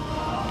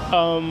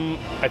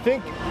 I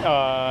think,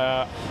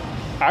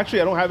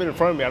 actually, I don't have it in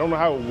front of me. I don't know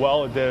how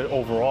well it did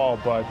overall,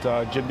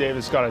 but Jim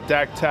Davis got a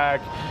deck tag.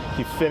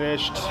 He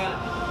finished,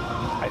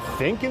 I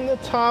think, in the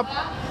top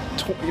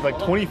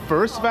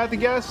 21st, if I had to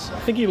guess. I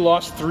think he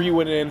lost 3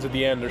 win-ins at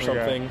the end or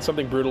something,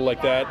 something brutal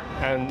like that.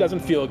 And doesn't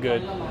feel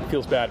good. It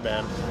feels bad,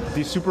 man.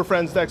 These Super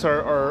Friends decks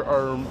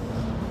are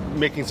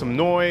making some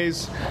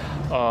noise.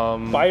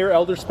 Buy your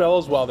Elder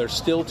Spells while they're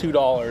still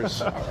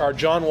 $2. Our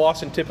John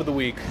Wasson tip of the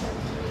week.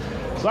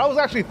 So I was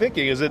actually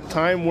thinking, is it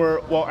time where,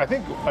 well, I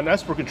think an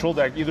Esper control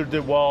deck either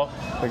did well,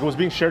 like it was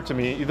being shared to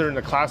me, either in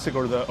the Classic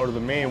or the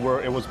main, where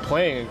it was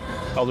playing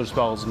Elder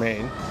Spells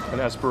main, an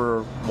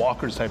Esper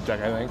Walkers type deck,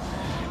 I think.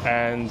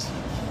 And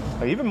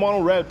like, even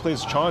Mono Red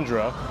plays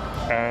Chandra,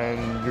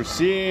 and you're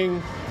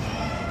seeing,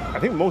 I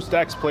think most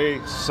decks play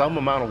some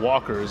amount of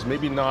walkers,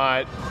 maybe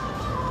not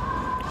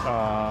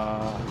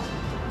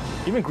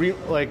even green.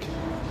 Like,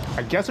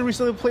 I guess I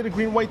recently played a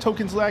green-white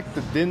tokens deck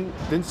that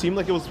didn't seem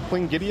like it was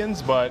playing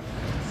Gideons, but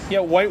yeah,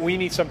 White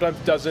Weenie sometimes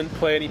doesn't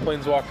play any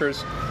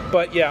planeswalkers.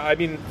 But yeah, I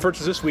mean, for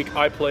instance, this week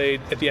I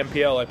played at the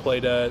MPL. I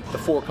played the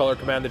 4-color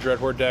Command the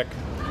Dreadhorde deck,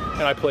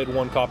 and I played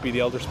 1 copy of the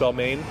Elder Spell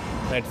main.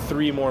 And I had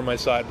 3 more on my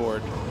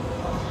sideboard.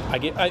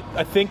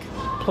 I think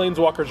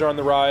planeswalkers are on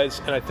the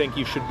rise, and I think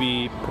you should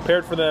be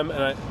prepared for them.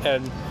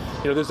 And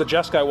you know, there's a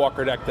Jeskai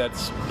Walker deck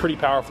that's pretty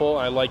powerful.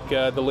 I like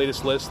the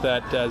latest list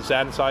that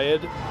Zan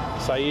Syed,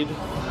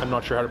 I'm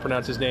not sure how to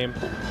pronounce his name.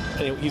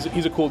 Anyway,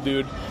 he's a cool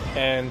dude,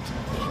 and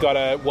he got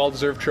a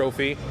well-deserved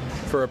trophy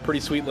for a pretty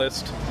sweet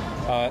list.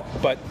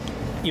 But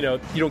you know,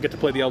 you don't get to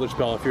play the Elder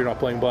Spell if you're not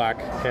playing black,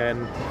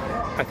 and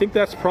I think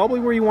that's probably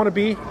where you want to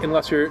be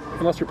unless you're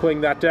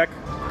playing that deck.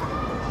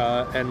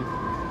 And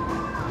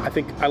I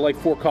think I like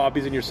 4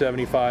 copies in your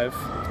 75.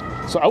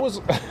 So I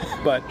was,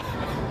 but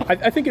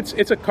I think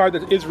it's a card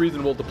that is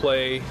reasonable to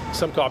play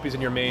some copies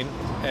in your main,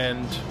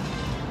 and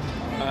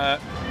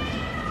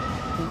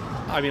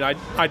I mean,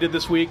 I did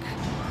this week.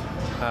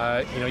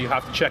 You know, you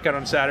have to check out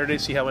on Saturday,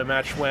 see how my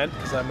match went,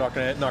 because I'm not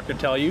gonna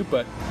tell you,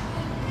 but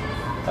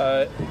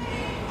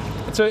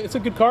it's a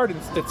good card.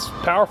 It's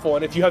powerful,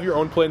 and if you have your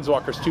own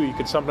planeswalkers too, you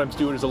could sometimes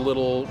do it as a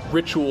little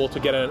ritual to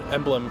get an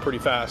emblem pretty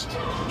fast,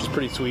 which is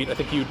pretty sweet. I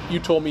think you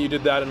told me you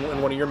did that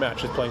in one of your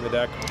matches playing the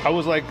deck. I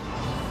was like,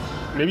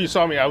 maybe you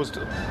saw me. I was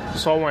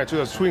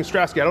tweeting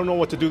Stratsky. I don't know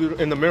what to do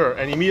in the mirror,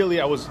 and immediately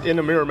I was in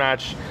a mirror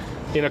match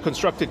in a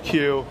constructed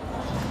queue.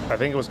 I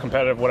think it was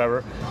competitive,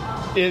 whatever.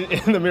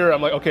 In the mirror,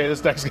 I'm like, okay,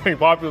 this deck's getting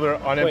popular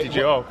on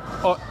MTGO.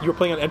 Oh, you were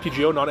playing on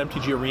MTGO, not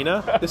MTG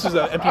Arena? This is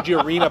an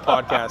MTG Arena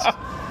podcast.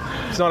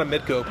 It's not a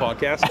Midco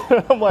podcast.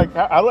 I'm like,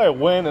 how do I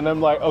win? And I'm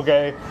like,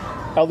 okay,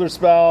 Elder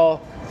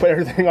Spell, put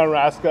everything on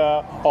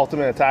Raska,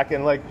 ultimate attack.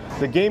 And like,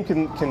 the game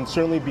can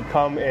certainly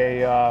become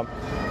a,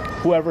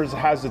 whoever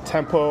has the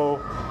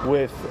tempo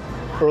with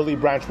early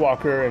Branch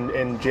Walker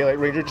and Jaylight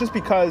Ranger, just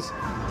because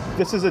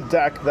this is a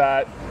deck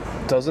that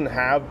doesn't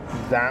have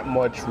that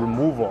much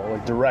removal,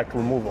 like direct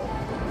removal.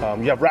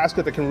 You have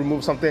Raska that can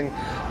remove something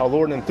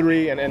lower than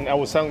 3, and I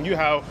was telling you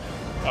how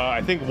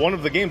I think one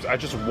of the games I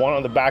just won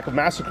on the back of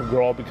Massacre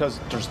Girl because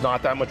there's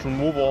not that much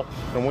removal,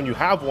 and when you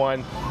have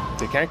one,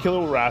 they can't kill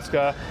it with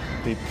Raska.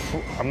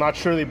 I'm not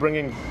sure they bring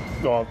in,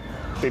 well,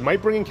 they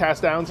might bring in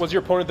cast downs. Was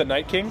your opponent the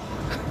Night King?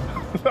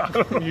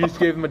 You just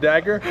gave him a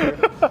dagger?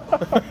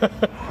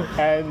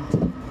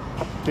 And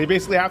they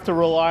basically have to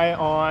rely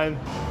on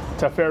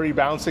Teferi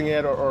bouncing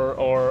it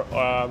or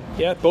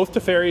yeah, both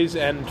Teferis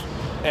and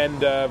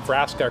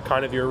Vraska are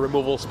kind of your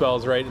removal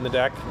spells, right, in the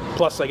deck.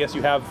 Plus, I guess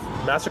you have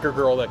Massacre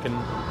Girl that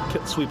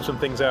can sweep some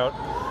things out.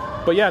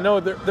 But yeah, no,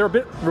 they're a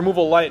bit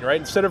removal light, right?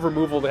 Instead of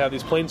removal, they have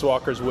these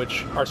Planeswalkers,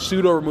 which are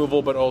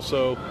pseudo-removal, but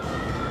also,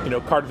 you know,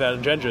 card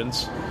advantage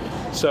engines.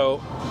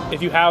 So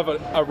if you have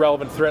a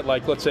relevant threat,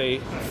 like, let's say,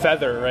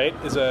 Feather, right,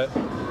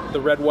 the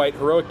red-white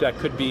heroic deck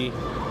could be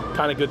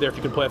kind of good there if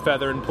you can play a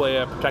Feather and play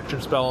a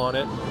protection spell on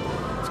it.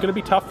 It's going to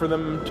be tough for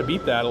them to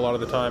beat that a lot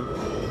of the time.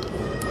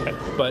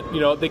 But,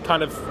 you know, they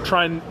kind of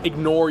try and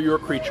ignore your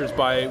creatures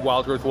by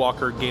Wildgrowth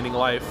Walker gaining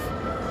life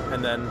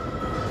and then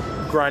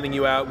grinding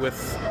you out with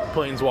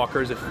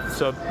Planeswalkers.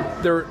 So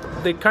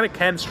they kind of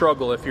can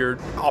struggle if you're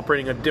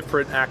operating a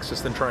different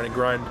axis than trying to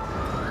grind.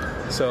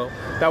 So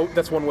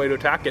that's one way to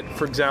attack it.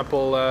 For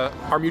example,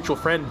 our mutual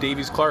friend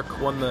Davies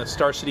Clark won the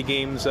Star City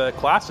Games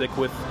Classic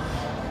with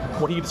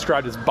what he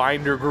described as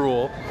Binder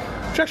Gruul,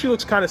 which actually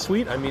looks kind of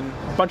sweet. I mean,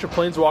 a bunch of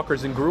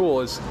Planeswalkers in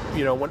Gruul is,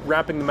 you know,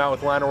 wrapping them out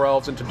with Llanowar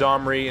Elves into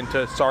Domri,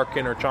 into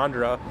Sarkhan or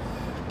Chandra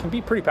can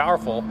be pretty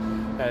powerful.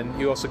 And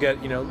you also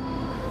get, you know,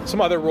 some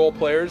other role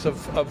players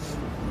of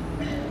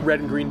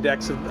red and green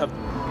decks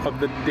of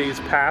the days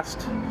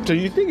past. So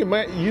you think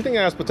it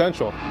has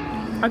potential?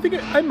 I think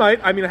I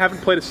might. I mean, I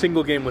haven't played a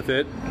single game with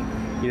it,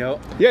 you know.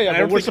 Yeah,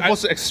 but we're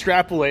supposed to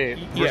extrapolate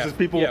versus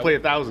people who play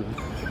 1,000.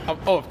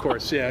 Oh, of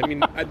course, yeah. I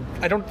mean,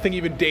 I don't think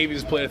even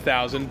Davies played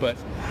 1,000, but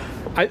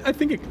I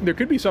think there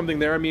could be something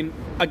there. I mean,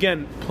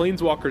 again,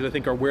 Planeswalkers, I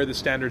think, are where the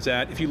standard's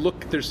at. If you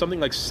look, there's something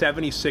like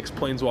 76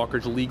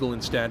 Planeswalkers legal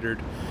in Standard.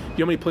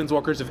 You know how many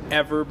Planeswalkers have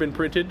ever been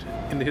printed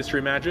in the history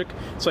of Magic?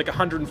 It's like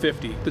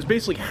 150. There's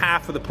basically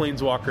half of the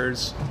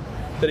Planeswalkers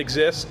that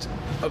exist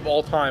of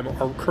all time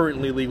are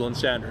currently legal in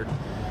Standard.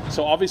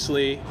 So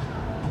obviously,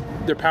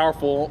 they're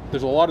powerful,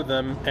 there's a lot of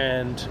them,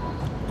 and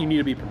you need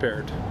to be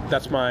prepared.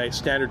 That's my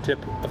standard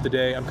tip of the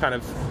day. I'm kind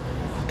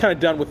of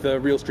done with the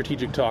real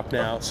strategic talk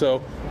now.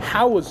 So,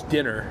 how was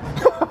dinner?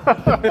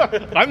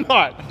 I'm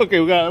not. Okay,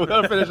 we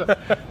gotta finish up.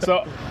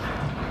 So,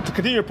 to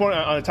continue your point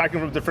on attacking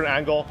from a different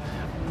angle,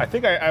 I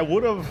think I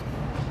would have.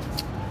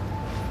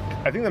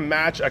 I think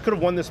I could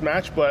have won this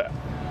match, but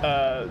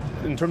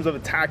in terms of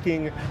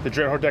attacking the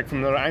Dreadhorde deck from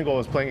another angle, I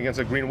was playing against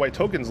a green-white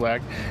tokens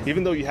deck.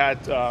 Even though you had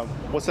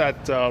what's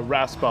that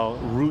wrath spell?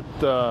 Root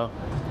the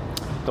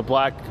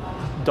black.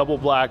 Double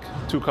black,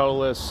 2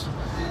 colorless,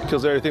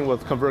 kills everything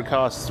with convert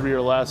cost 3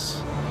 or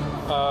less.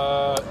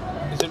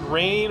 Is it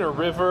Rain or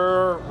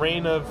River?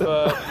 Rain of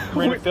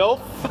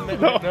Filth?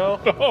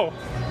 No.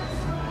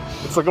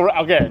 It's like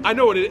okay. I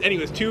know what it is.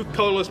 Anyways, 2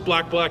 colorless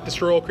black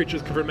destroy all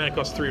creatures convert mana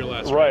cost 3 or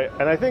less. Right,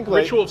 and I think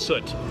like, Ritual of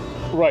Soot.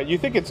 Right, you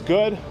think it's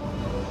good.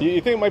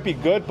 You think it might be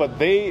good, but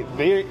they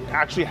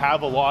actually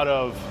have a lot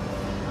of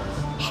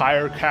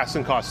higher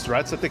casting cost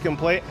threats that they can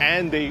play,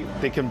 and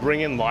they can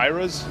bring in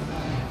Lyras.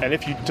 And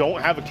if you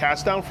don't have a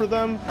cast down for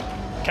them,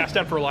 cast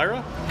down for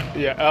Lyra?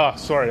 Yeah.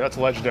 Sorry, that's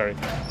legendary.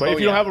 But if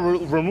you don't have a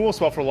removal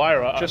spell for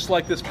Lyra, just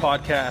like this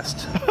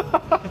podcast,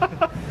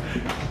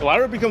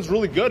 Lyra becomes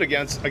really good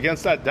against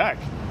that deck.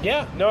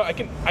 Yeah. No, I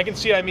can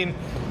see it. I mean,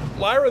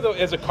 Lyra though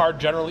as a card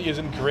generally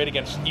isn't great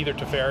against either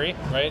Teferi,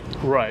 right?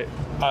 Right.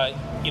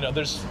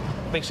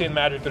 They say in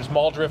Magic there's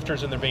Maul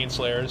Drifters and their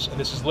Baneslayers, and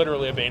this is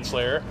literally a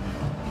Baneslayer.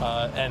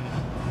 And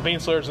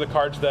Baneslayers are the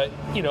cards that,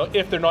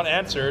 if they're not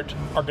answered,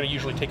 are going to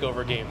usually take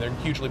over a game. They're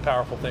hugely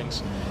powerful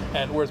things.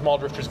 And whereas Maul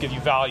Drifters give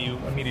you value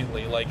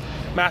immediately. Like,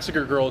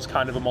 Massacre Girl is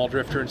kind of a Maul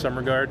Drifter in some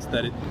regards,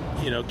 that it,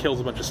 kills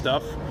a bunch of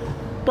stuff.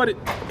 But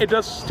it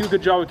does do a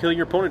good job of killing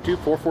your opponent, too.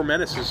 4/4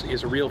 Menace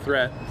is a real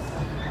threat.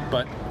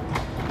 But,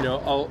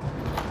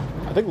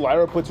 I think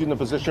Lyra puts you in a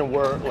position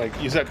where, like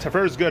you said,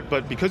 Teferi is good,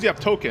 but because you have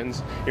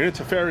tokens, you're in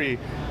Teferi.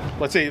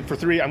 Let's say for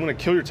 3, I'm going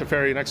to kill your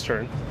Teferi next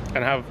turn,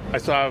 and I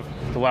still have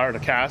the Lyra to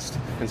cast.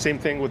 And same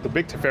thing with the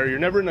big Teferi. You're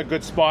never in a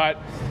good spot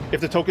if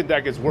the token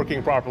deck is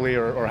working properly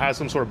or has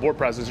some sort of board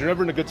presence. You're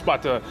never in a good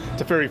spot to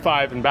Teferi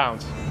 5 and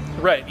bounce.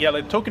 Right, yeah,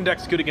 the token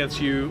deck's good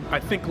against you. I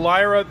think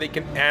Lyra, they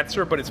can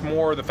answer, but it's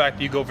more the fact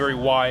that you go very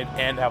wide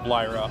and have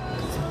Lyra.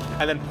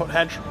 And then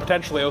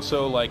potentially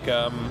also like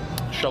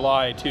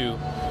Shalai, too,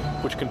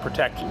 which can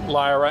protect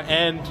Lyra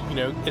and,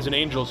 is an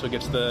angel, so it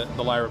gets the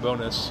Lyra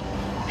bonus,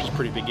 which is a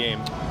pretty big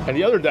game. And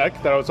the other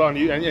deck that I was on,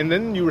 and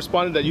then you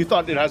responded that you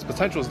thought it has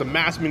potential, is the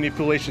Mass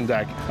Manipulation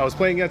deck. I was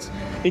playing against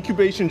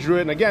Incubation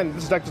Druid, and again,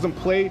 this deck doesn't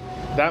play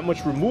that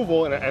much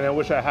removal, and I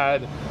wish I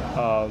had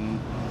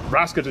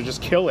Vraska to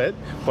just kill it,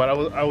 but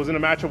I was in a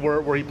matchup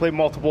where he played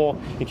multiple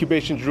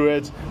Incubation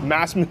Druids,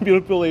 Mass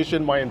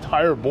Manipulation my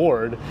entire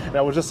board, and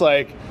I was just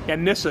like...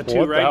 And Nissa,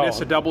 too, right?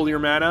 Nissa double your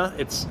mana.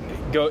 It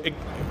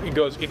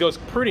goes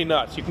pretty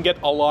nuts. You can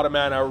get a lot of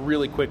mana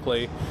really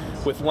quickly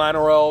with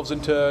Llanowar Elves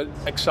into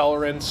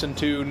Accelerants,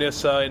 into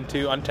Nissa,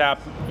 into Untap,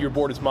 your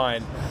board is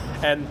mine.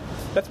 And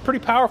that's pretty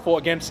powerful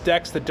against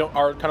decks that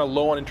are kind of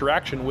low on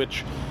interaction,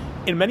 which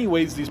in many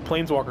ways these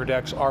Planeswalker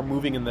decks are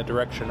moving in that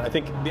direction. I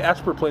think the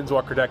Esper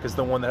Planeswalker deck is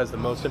the one that has the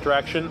most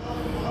interaction,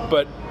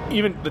 but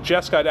even the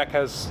Jeskai deck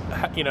has,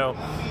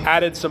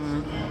 added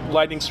some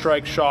Lightning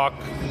Strike, Shock,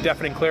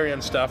 Deafening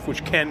Clarion stuff,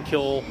 which can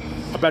kill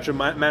a bunch of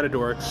mana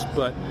dorks,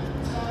 but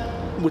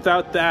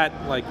without that,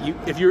 like,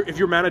 if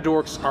your mana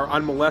dorks are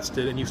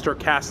unmolested and you start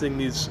casting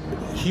these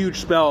huge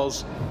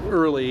spells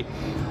early,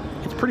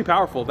 it's pretty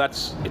powerful.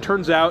 It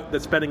turns out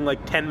that spending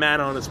like 10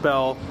 mana on a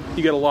spell,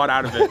 you get a lot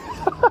out of it.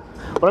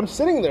 But I'm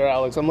sitting there,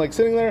 Alex. I'm like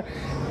sitting there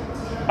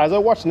as I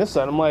watch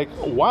Nissa, and I'm like,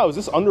 wow, is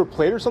this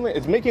underplayed or something?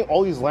 It's making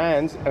all these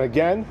lands, and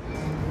again,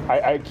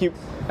 I keep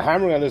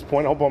hammering on this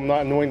point. I hope I'm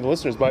not annoying the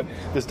listeners, but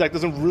this deck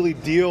doesn't really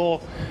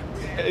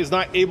is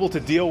not able to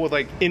deal with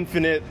like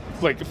infinite,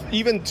 like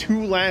even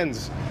 2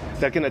 lands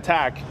that can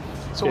attack.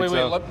 So wait,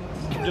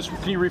 can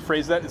you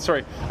rephrase that?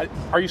 Sorry,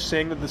 are you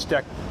saying that this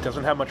deck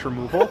doesn't have much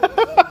removal?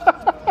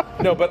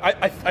 No, but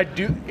I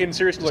do, in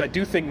seriousness, I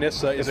do think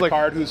Nissa is a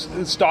card whose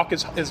stock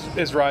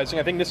is rising.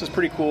 I think Nissa's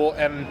pretty cool,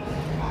 and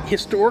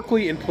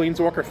historically in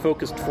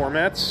Planeswalker-focused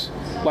formats,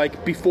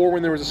 like before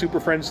when there was a Super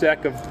Friends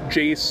deck of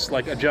Jace,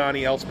 like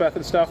Ajani, Elspeth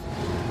and stuff,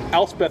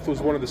 Elspeth was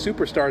one of the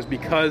superstars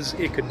because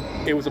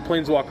it was a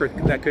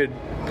Planeswalker that could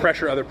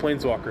pressure other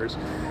Planeswalkers.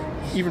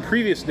 Even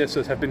previous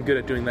Nissas have been good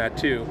at doing that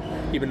too.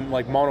 Even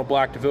like Mono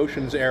Black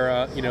Devotions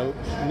era,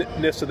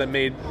 Nissa that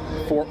made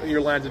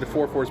your lands into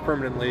 4/4s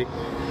permanently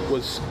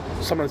was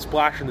someone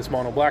splashing this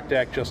Mono Black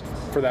deck just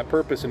for that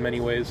purpose in many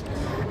ways.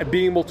 And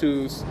being able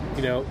to,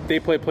 they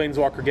play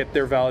Planeswalker, get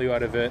their value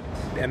out of it,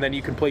 and then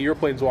you can play your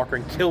Planeswalker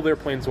and kill their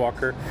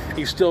Planeswalker, and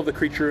you still have the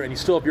creature and you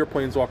still have your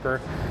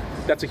Planeswalker.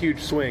 That's a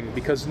huge swing,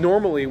 because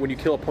normally when you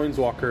kill a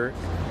Planeswalker,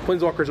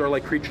 Planeswalkers are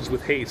like creatures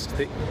with haste,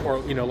 or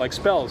like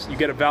spells. You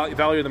get a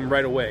value of them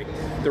right away.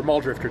 They're Maul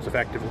Drifters,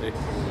 effectively.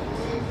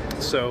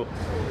 So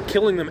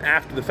killing them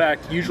after the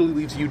fact usually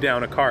leaves you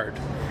down a card,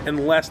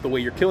 unless the way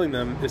you're killing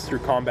them is through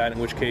combat, in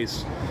which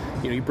case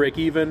you break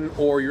even,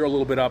 or you're a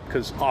little bit up,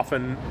 because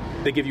often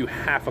they give you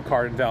half a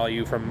card in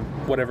value from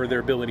whatever their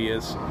ability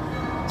is.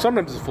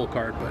 Sometimes it's a full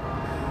card,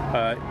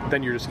 but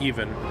then you're just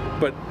even.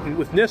 But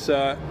with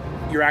Nissa,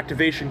 your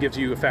activation gives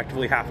you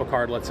effectively half a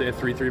card, let's say a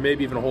 3/3,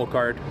 maybe even a whole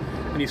card,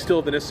 and you still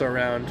have the Nissa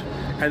around,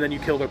 and then you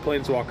kill their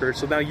Planeswalker,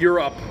 so now you're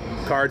up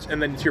cards,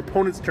 and then it's your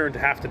opponent's turn to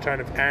have to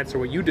kind of answer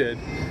what you did.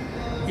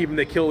 Even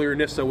they kill your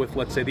Nissa with,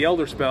 let's say, the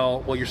Elder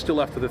Spell, well, you're still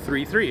left with a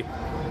 3/3.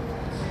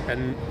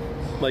 And,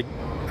 like,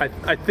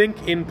 I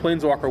think in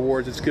Planeswalker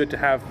Wars, it's good to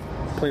have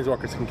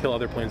Planeswalkers that can kill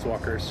other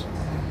Planeswalkers.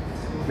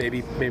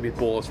 Maybe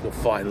Bolas will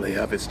finally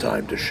have his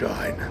time to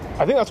shine.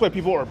 I think that's why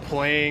people are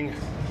playing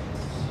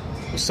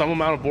some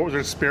amount of Bolas.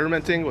 They're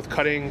experimenting with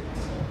cutting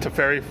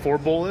Teferi for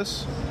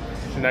Bolas,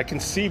 and I can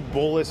see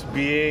Bolas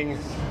being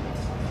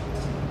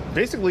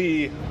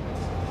basically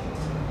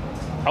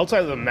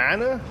outside of the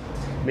mana,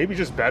 maybe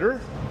just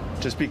better.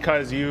 Just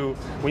because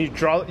when you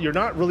draw, you're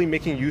not really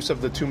making use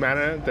of the 2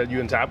 mana that you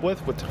untap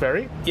with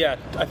Teferi. Yeah,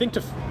 I think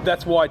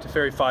that's why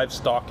Teferi 5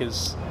 stock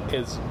is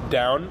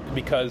down,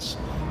 because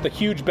the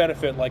huge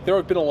benefit, like there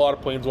have been a lot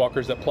of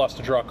Planeswalkers that plus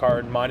to draw a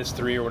card,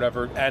 -3 or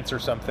whatever, answer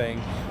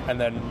something,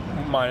 and then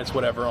minus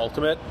whatever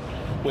ultimate,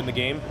 win the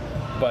game.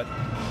 But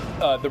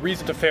the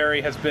reason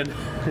Teferi has been,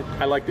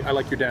 I like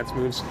your dance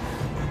moves.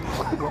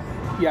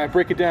 Yeah,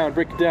 break it down.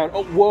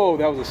 Oh, whoa,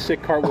 that was a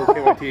sick cartwheel,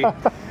 KYT.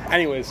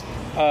 Anyways,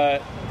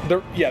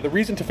 the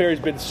reason Teferi's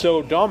been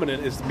so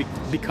dominant is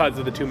because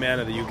of the 2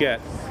 mana that you get.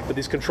 But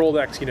these control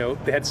decks,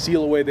 they had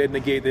Seal Away, they had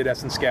Negate, they had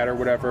Essence Scatter,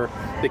 whatever.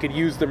 They could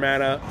use their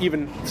mana,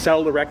 even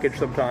sell the Wreckage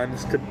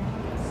sometimes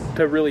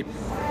to really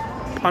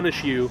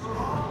punish you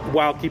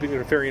while keeping the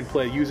Teferi in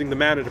play, using the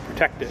mana to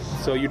protect it.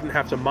 So you didn't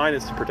have to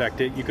minus to protect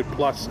it, you could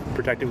plus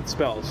protect it with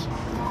spells.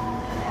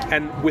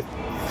 And with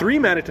 3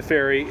 mana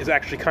Teferi is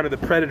actually kind of the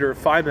predator of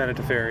 5 mana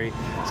Teferi.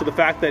 So the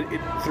fact that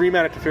 3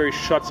 mana Teferi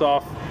shuts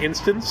off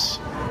instants,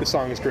 this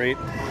song is great,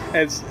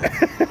 as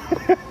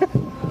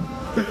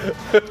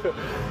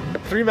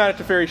 3 mana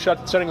Teferi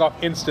shutting off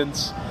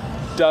instants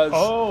does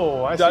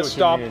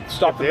stop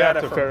the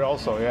mana Teferi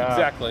also, yeah.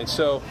 Exactly.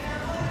 So,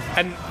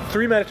 and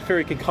 3 mana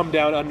Teferi can come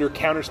down under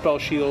counterspell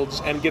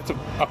shields and gets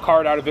a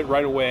card out of it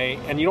right away,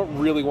 and you don't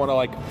really want to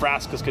like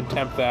Vraska's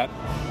Contempt that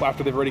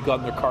after they've already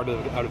gotten their card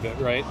out of it,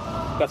 right?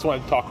 That's what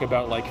I'm talking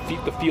about, like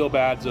the feel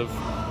bads of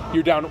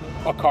you're down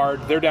a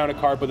card, they're down a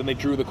card, but then they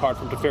drew the card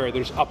from Teferi.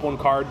 They're just up 1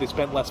 card, they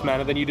spent less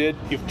mana than you did,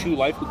 you have 2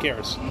 life, who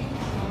cares?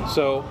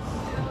 So,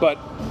 but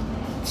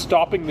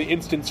stopping the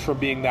instants from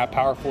being that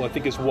powerful, I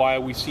think, is why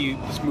we see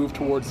this move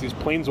towards these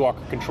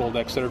Planeswalker control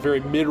decks that are very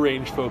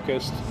mid-range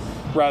focused,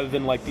 rather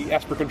than like the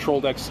Esper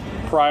control decks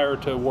prior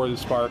to War of the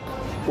Spark,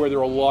 where there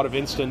are a lot of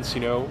instants,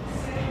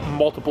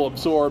 multiple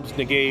absorbs,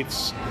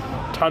 negates,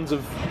 tons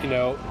of,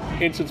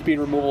 instant speed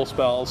removal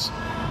spells,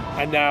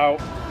 and now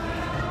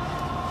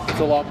it's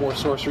a lot more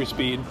sorcery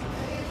speed,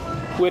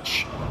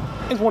 which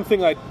is one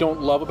thing I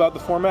don't love about the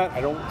format.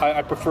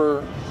 I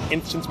prefer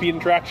instant speed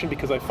interaction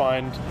because I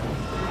find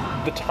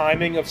the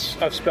timing of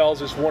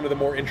spells is one of the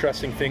more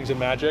interesting things in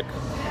Magic,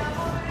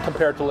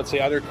 compared to, let's say,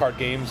 other card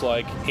games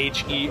like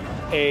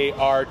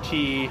HEART,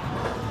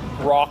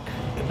 rock,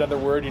 another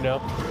word,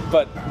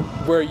 but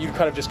where you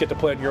kind of just get to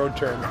play on your own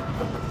turn.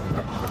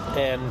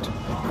 And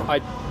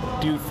I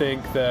do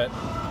think that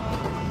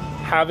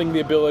having the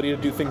ability to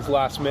do things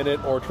last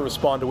minute or to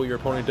respond to what your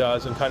opponent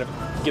does and kind of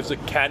gives a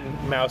cat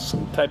and mouse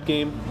type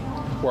game,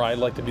 where I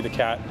like to be the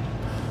cat.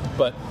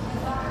 But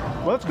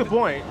well, that's a good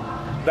point.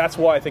 That's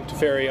why I think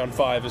Teferi on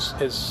 5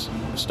 is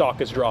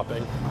stock is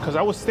dropping. Because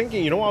I was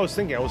thinking, what I was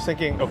thinking? I was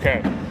thinking,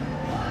 okay,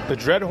 the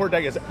Dreadhorde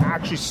deck is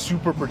actually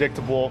super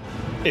predictable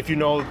if you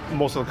know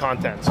most of the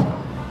contents.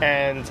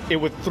 And it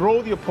would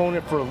throw the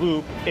opponent for a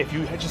loop if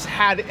you just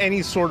had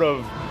any sort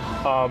of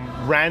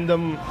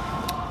random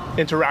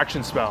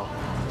interaction spell.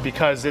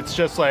 Because it's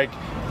just like,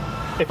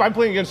 if I'm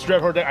playing against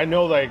Dreadhorde deck, I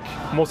know like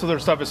most of their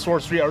stuff is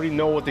sorcery, I already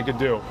know what they could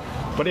do.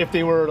 But if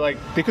they were like,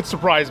 they could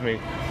surprise me.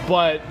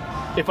 But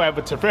if I have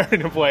a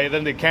Teferi to play,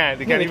 then they can't.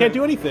 They can't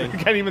do anything. They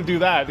can't even do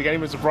that. They can't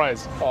even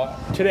surprise.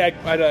 Today I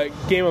had a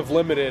game of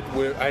Limited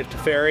where I had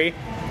Teferi.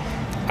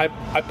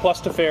 I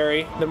plus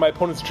Teferi. Then my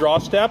opponent's draw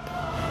step,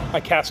 I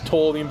cast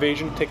Toll the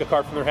Invasion, take a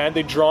card from their hand.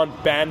 They draw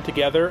and band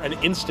together an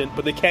instant,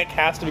 but they can't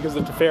cast it because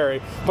of the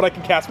Teferi. But I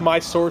can cast my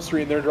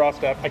sorcery in their draw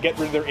step. I get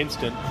rid of their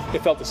instant.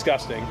 It felt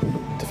disgusting.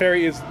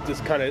 Teferi is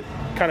this kind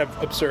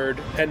of absurd,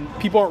 and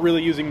people aren't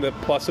really using the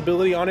plus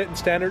ability on it in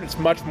Standard. It's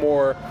much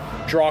more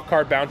draw a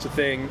card, bounce a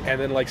thing, and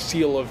then like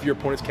seal of your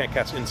opponents can't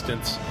cast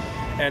instants.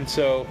 And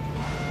so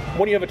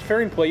when you have a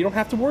Teferi in play, you don't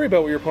have to worry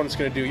about what your opponent's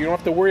going to do. You don't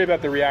have to worry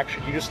about the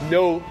reaction. You just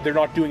know they're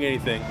not doing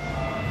anything.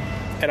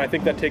 And I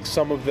think that takes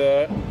some of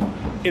the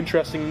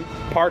interesting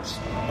parts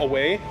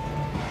away.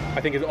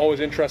 I think it's always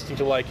interesting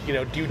to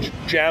do you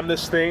jam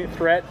this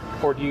threat,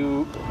 or do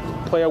you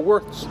play a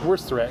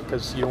worse threat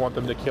because you don't want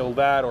them to kill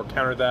that or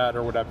counter that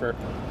or whatever.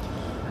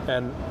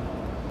 And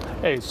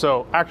hey,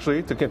 so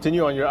actually, to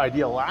continue on your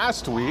idea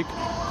last week,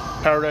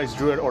 Paradise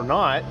Druid or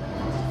not,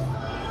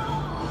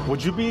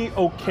 would you be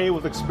okay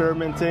with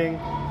experimenting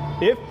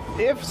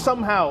if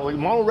somehow like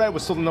Mono Red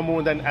was still the number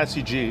 1 deck in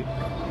SCG,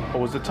 or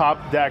was the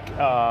top deck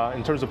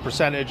in terms of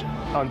percentage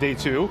on day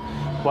 2,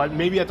 but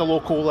maybe at the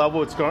local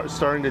level it's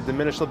starting to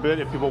diminish a bit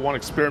if people want to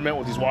experiment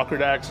with these Walker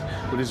decks,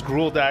 with these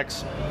Gruul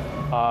decks.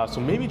 So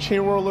maybe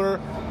Chain Whirler,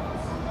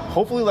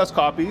 hopefully less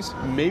copies,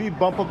 maybe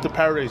bump up the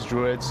Paradise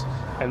Druids,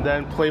 and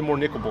then play more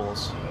Nicol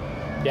Bulls.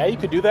 Yeah, you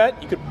could do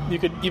that. You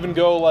could even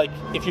go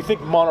if you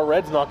think Mono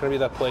Red's not going to be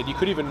that played, you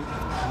could even.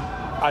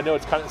 I know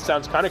it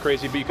sounds kind of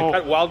crazy, but you could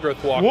cut Wild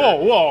Growth Walker.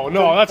 Whoa,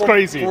 no, that's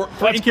crazy.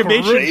 That's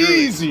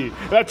crazy.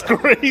 Druid. That's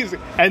crazy.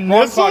 And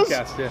Nissa's?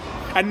 Podcast,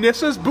 yeah. And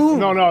Nissa's, boom.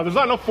 No, there's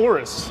not enough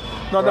forests.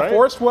 Not enough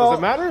forest? Well, does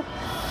it matter?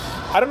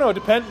 I don't know. It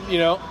depends,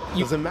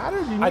 Does it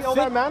matter? Do you need all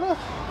that mana?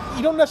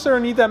 You don't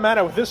necessarily need that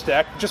mana with this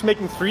deck. Just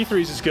making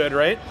 3/3s is good,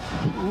 right?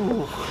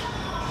 Ooh.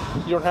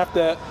 You don't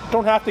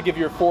have to give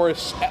your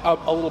forests a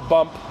little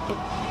bump.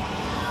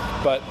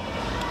 But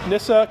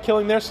Nissa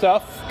killing their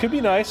stuff could be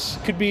nice.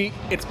 Could be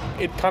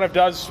it kind of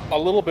does a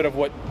little bit of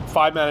what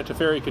 5 mana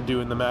Teferi could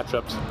do in the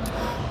matchups.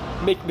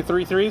 Making the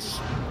 3/3s,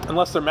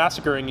 unless they're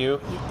massacring you,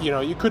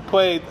 you could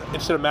play,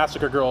 instead of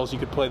Massacre Girls, you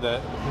could play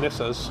the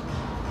Nissas.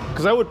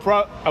 Because I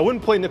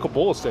wouldn't play Nicol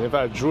Bolastin if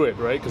I had Druid,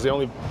 right? Because they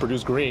only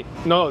produce green.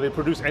 No, they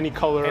produce any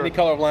color. Any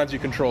color of lands you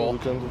control.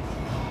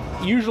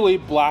 Usually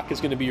black is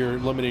going to be your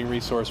limiting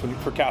resource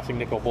for casting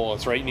Nicol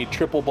Bolas, right? You need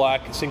triple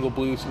black, single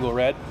blue, single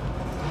red.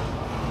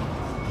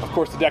 Of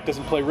course, the deck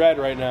doesn't play red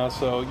right now,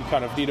 so you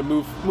kind of need to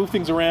move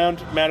things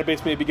around. Mana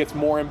base maybe gets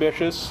more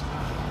ambitious,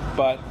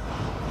 but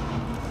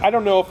I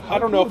don't know if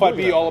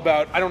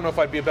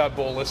I'd be about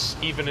Bolas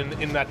even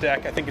in that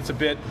deck. I think it's a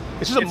bit.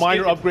 It's just a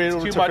minor upgrade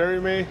over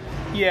Teferi, May.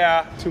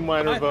 Yeah, too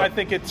minor. I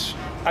think it's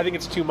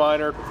too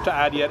minor to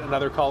add yet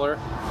another color.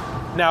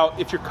 Now,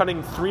 if you're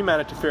cutting 3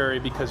 mana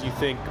Teferi because you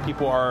think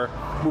people are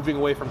moving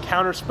away from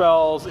counter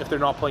spells, if they're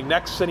not playing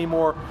Nexus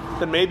anymore,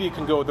 then maybe you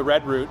can go with the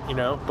red route,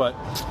 But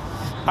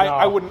no.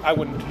 I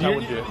wouldn't do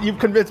it. You've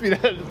convinced me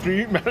that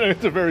 3 mana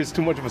Teferi is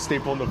too much of a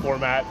staple in the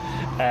format,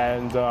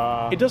 and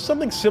it does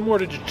something similar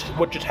to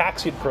what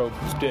Jataxian Probe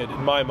did,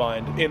 in my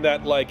mind, in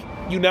that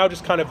you now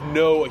just kind of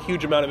know a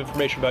huge amount of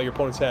information about your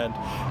opponent's hand.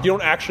 You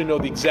don't actually know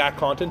the exact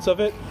contents of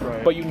it,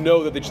 right, but you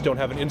know that they just don't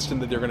have an instant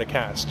that they're going to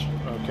cast.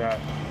 Okay.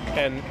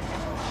 And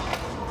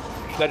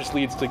that just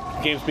leads to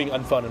games being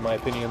unfun, in my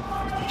opinion.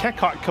 You can't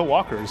kill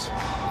walkers.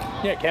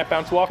 Yeah, can't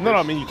bounce walkers. No,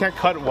 I mean, you can't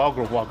cut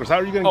Wildgrowth walkers. How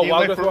are you going to gain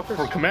life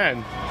for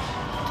command?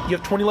 You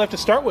have 20 life to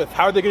start with.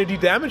 How are they going to do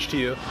damage to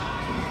you?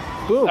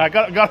 Boom. I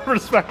got to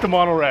respect the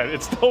mono red.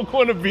 It's still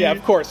going to be. Yeah,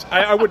 of course.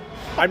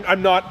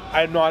 I'm not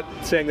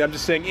saying that. I'm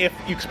just saying if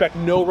you expect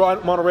no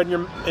mono red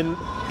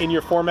in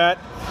your format,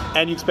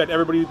 and you expect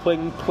everybody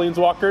playing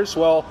planeswalkers,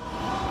 well,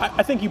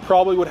 I think you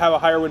probably would have a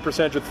higher win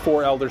percentage with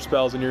 4 Elder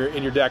spells in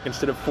your deck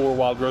instead of 4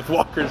 Wildgrowth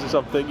walkers or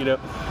something,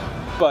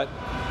 But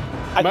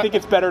I think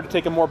it's better to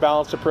take a more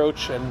balanced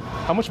approach. And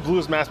how much blue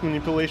is mass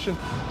manipulation?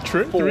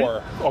 4. 3?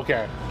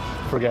 Okay,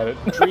 forget it.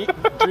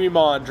 Dream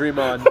on.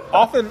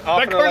 Often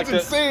that card's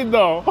insane,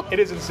 though. It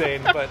is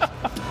insane, but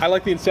I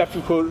like the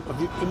Inception quote of,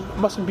 "You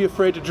mustn't be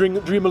afraid to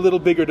dream a little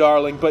bigger,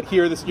 darling." But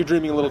here, you're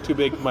dreaming a little too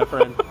big, my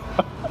friend.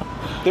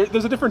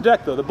 There's a different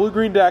deck, though. The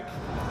blue-green deck.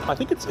 I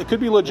think it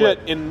could be legit.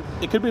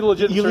 It could be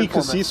legit. Elite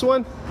Cassis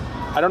one.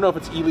 I don't know if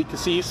it's Elite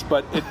Cassis,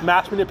 but it's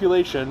mass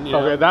manipulation.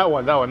 Okay, that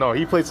one. No,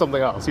 he played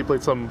something else. He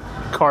played some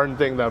Karn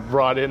thing that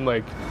brought in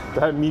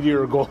that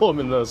Meteor Golem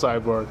in the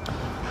sideboard.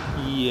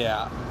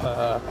 Yeah.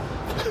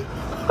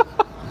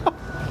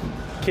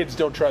 Kids,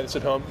 don't try this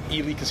at home.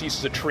 Elite Cassis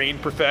is a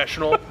trained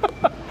professional.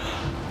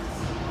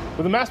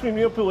 With the mass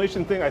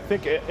manipulation thing, I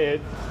think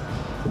it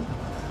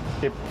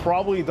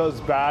probably does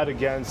bad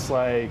against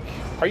Are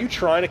you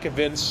trying to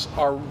convince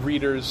our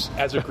readers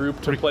as a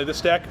group to play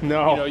this deck?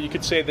 No. You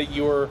could say that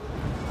you're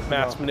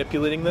mass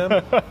manipulating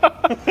them.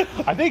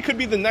 I think it could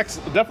be the next.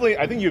 Definitely,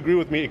 I think you agree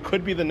with me. It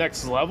could be the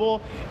next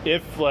level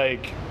if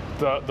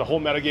the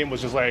whole metagame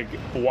was just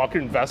Walker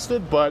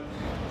invested. But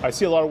I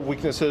see a lot of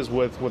weaknesses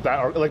with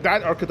that.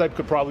 That archetype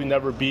could probably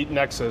never beat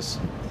Nexus,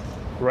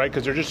 right?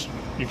 Because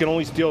you can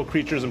only steal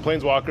creatures and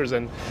planeswalkers,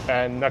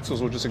 and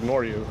Nexus will just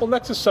ignore you. Well,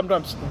 Nexus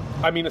sometimes,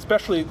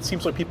 especially it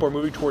seems like people are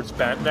moving towards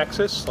Bant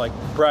Nexus.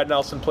 Brad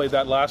Nelson played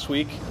that last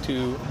week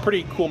to a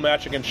pretty cool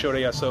match against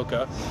Shodei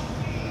Ahsoka.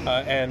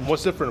 And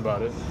what's different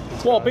about it?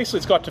 Basically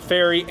it's got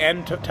Teferi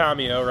and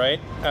Tamio, right?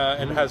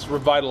 And has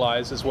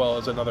Revitalize as well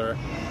as another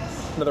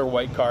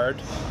white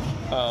card,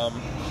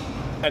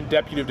 and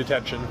Deputy of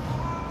Detention.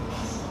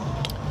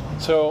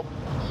 So,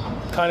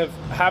 kind of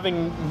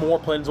having more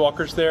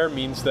planeswalkers there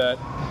means that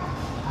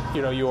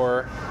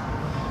your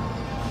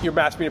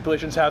mass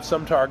manipulations have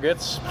some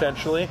targets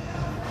potentially,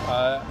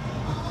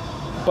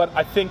 but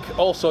I think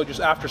also just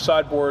after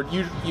sideboard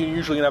you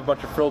usually gonna have a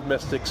bunch of Frilled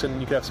Mystics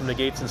and you can have some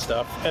negates and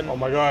stuff. And oh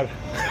my god,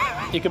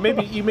 you can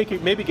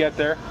maybe get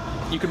there.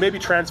 You can maybe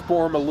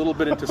transform a little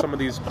bit into some of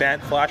these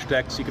Bant Flash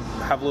decks. You could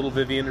have a little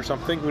Vivian or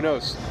something. Who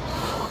knows?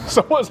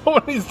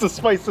 Someone needs to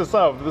spice this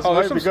up. This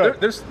might be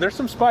good. There's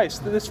some spice.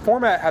 This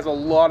format has a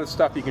lot of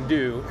stuff you can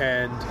do,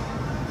 and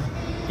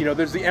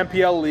there's the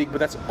MPL League, but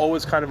that's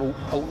always kind of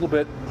a little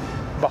bit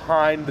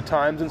behind the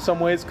times in some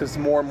ways because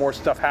more and more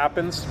stuff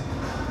happens.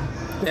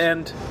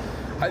 And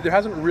there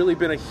hasn't really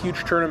been a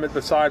huge tournament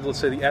besides, let's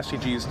say, the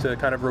SCGs to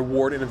kind of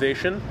reward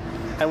innovation.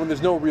 And when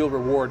there's no real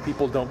reward,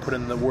 people don't put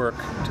in the work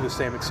to the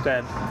same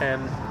extent.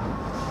 And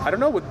I don't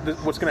know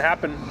what's going to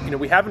happen.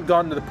 We haven't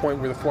gotten to the point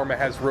where the format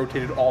has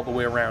rotated all the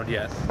way around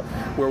yet,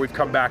 where we've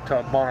come back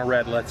to mono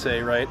red, let's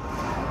say, right,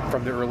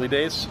 from the early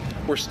days.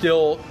 We're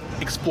still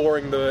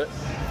exploring the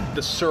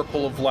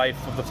circle of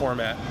life of the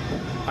format.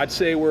 I'd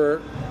say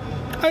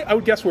I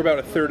would guess we're about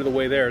a third of the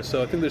way there.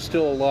 So I think there's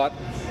still a lot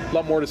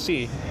more to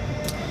see.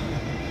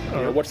 You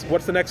know,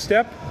 what's the next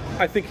step?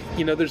 I think,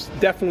 you know, there's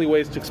definitely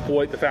ways to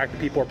exploit the fact that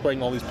people are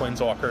playing all these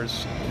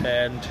planeswalkers,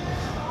 and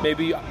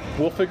maybe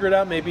we'll figure it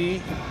out.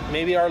 Maybe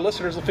our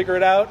listeners will figure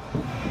it out,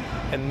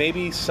 and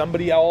maybe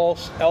somebody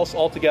else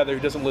altogether who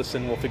doesn't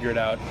listen will figure it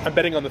out. I'm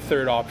betting on the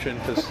third option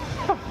because,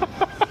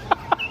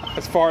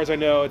 as far as I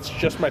know, it's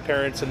just my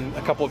parents and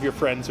a couple of your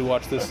friends who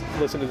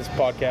listen to this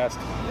podcast.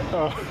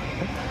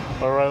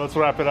 All right, let's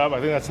wrap it up. I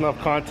think that's enough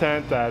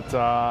content that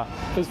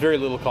There's very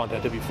little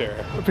content, to be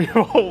fair.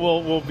 people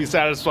will be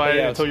satisfied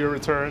until your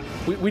return.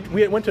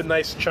 We went to a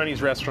nice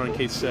Chinese restaurant in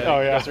case you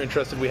guys are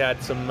interested. We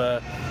had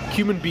some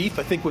cumin beef,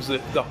 I think was the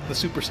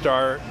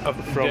superstar of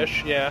the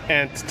dish. Yeah.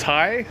 Aunt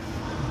Thai.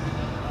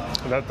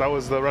 That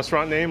was the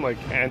restaurant name, like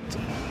Aunt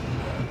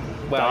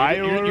Thai.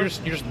 You're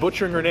just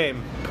butchering her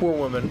name. Poor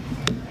woman.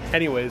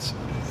 Anyways.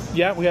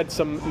 Yeah, we had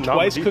some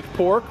twice cooked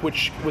pork,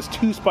 which was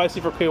too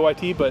spicy for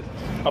KYT, but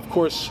of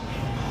course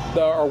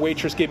our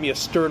waitress gave me a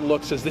stern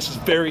look, says, "This is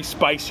very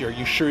spicy. Are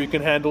you sure you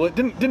can handle it?"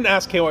 Didn't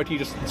ask KYT,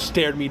 just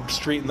stared me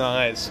straight in the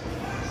eyes.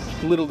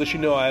 Little does she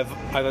know I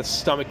have a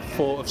stomach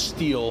full of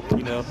steel,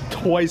 you know.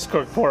 Twice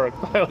cooked pork.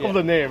 I love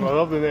the name.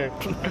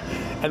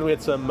 And we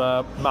had some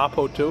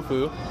mapo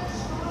tofu.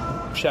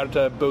 Shout out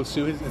to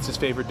Bosu, it's his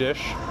favorite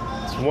dish.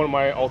 It's one of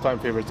my all-time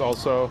favorites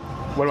also.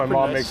 When my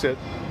mom makes it,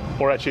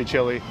 or at Shea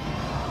Chili.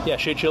 Yeah,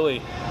 Shea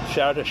Chili. Shout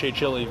out to Shea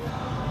Chili.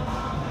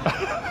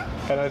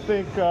 And I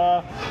think,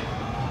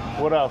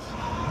 what else?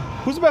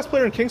 Who's the best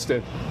player in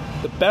Kingston?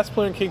 The best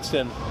player in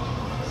Kingston?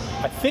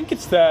 I think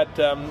it's that,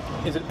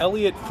 is it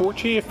Elliot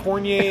Fournier,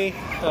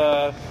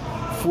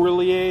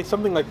 Fournier,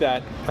 something like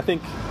that. I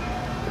think,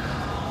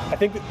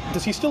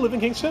 does he still live in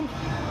Kingston?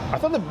 I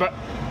thought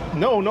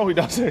no, he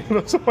doesn't.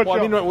 Well,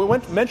 I mean, we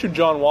mentioned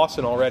John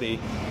Wasson already.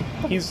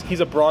 He's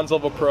a bronze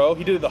level pro.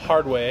 He did it the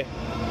hard way.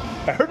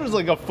 I heard there's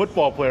like a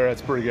football player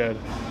that's pretty good.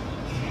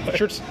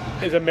 Sure, is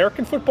it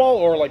American football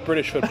or like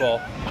British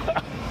football?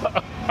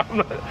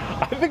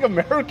 I think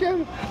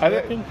American.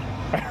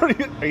 I heard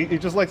he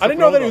just likes. I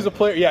didn't know that he was a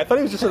player. Yeah, I thought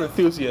he was just an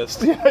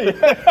enthusiast. Yeah.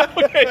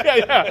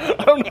 Okay, yeah.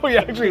 I don't know.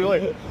 Yeah, actually,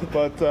 really.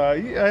 But I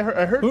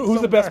heard.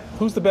 Who's the best?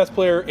 Who's the best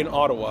player in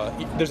Ottawa?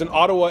 There's an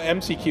Ottawa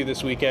MCQ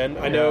this weekend.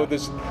 I know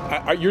this.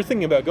 You're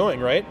thinking about going,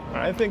 right?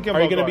 I think. Are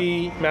you going to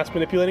be mass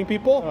manipulating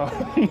people?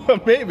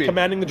 Maybe.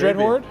 Commanding the Dread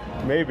Horde?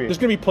 Maybe. There's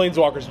going to be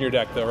planeswalkers in your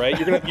deck, though, right?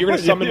 You're going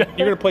to summon. You're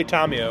going to play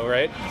Tamio,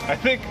 right? I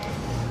think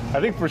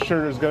for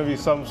sure there's going to be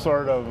some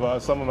sort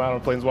of some amount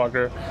of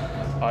planeswalker.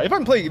 If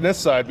I'm playing this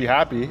side, I'd be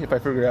happy if I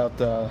figure out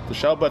the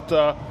shell. But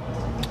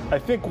I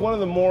think one of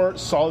the more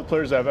solid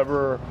players I've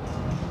ever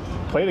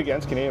played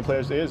against, Canadian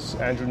players, is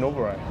Andrew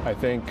Novarai. I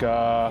think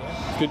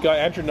good guy,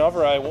 Andrew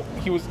Novarai.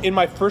 He was in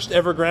my first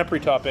ever Grand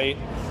Prix top 8.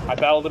 I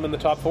battled him in the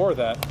top 4 of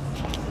that.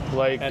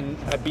 And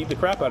I beat the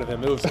crap out of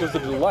him. It was a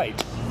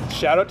delight.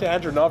 Shout out to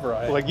Andrew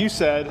Novarai. Like you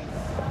said,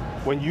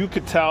 when you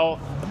could tell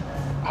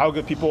how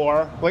good people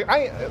are,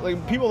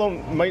 people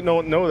might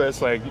not know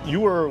this. Like,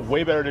 you were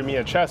way better than me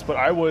at chess, but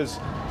I was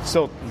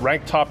still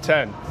ranked top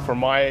 10 for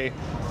my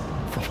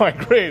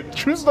grade.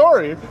 True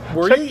story.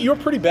 You were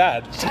pretty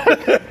bad.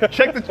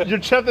 Check your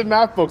Chess and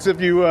Math books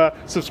if you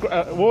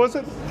subscribe. What was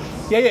it?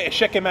 Yeah.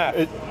 Check him out.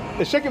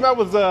 Check him out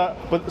with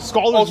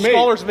Scholar's Mate.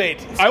 Scholar's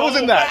Mate. I was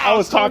in that. I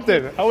was top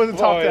 10. I was in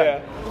top 10.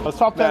 Yeah. I was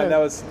top 10.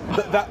 Man,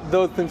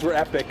 those things were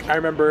epic. I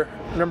remember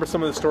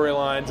some of the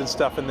storylines and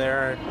stuff in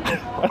there.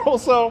 And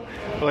also,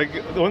 like,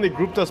 when they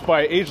grouped us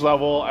by age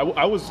level,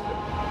 I was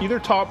either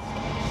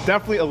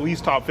definitely at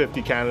least top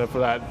 50 Canada for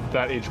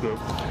that age group.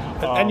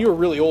 And you were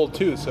really old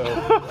too, so.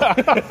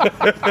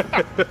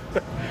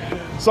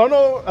 So I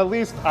know at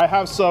least I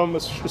have some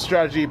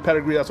strategy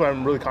pedigree. That's why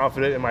I'm really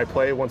confident in my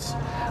play.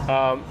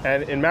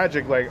 And in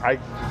Magic, like,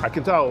 I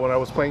can tell when I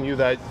was playing you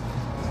that.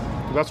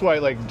 That's why,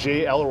 like,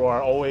 Jay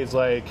Elroy always,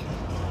 like,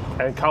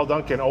 and Kyle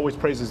Duncan always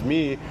praises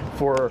me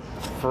for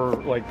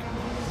like,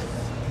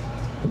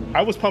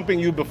 I was pumping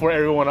you before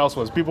everyone else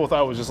was. People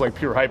thought it was just like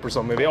pure hype or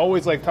something. They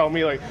always like tell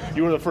me like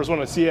you were the first one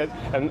to see it.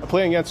 And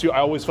playing against you, I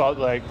always felt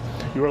like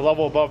you were a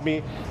level above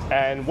me.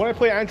 And when I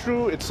play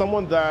Andrew, it's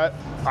someone that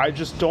I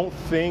just don't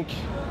think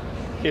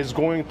is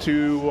going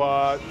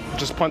to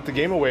just punt the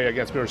game away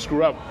against me or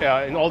screw up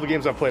in all the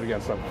games I've played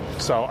against them.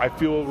 So I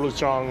feel really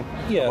strong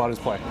about his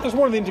play. That's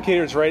one of the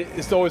indicators, right?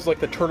 It's always like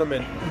the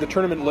tournament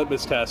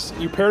litmus test.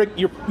 You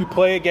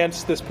play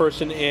against this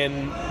person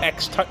in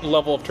X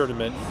level of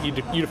tournament. You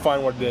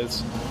define what it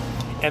is,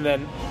 and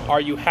then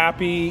are you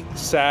happy,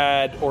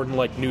 sad, or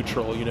like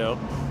neutral? You know,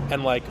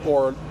 and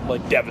or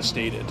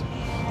devastated.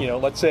 You know,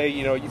 let's say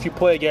if you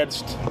play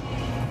against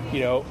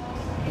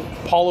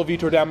Paulo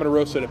Vitor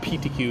Damarosa at a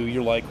PTQ,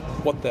 you're like,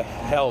 what the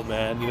hell,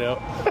 man?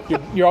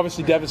 You're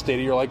obviously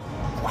devastated. You're like,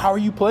 how are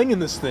you playing in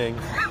this thing?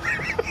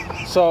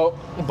 So,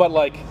 but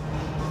like,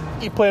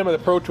 you play him at the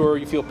Pro Tour,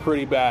 you feel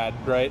pretty bad,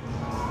 right?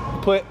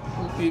 But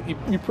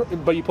you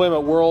play him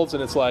at Worlds,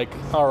 and it's like,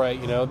 all right,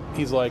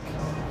 he's like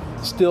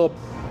still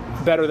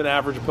better than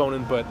average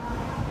opponent, but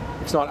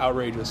it's not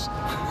outrageous.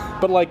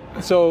 But like,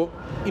 so,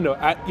 you know,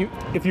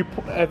 if you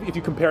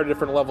compare to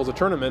different levels of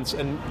tournaments,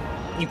 and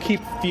you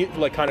keep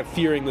kind of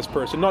fearing this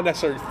person, not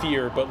necessarily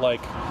fear, but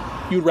like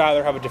you'd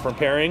rather have a different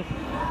pairing,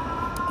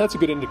 that's a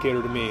good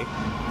indicator to me,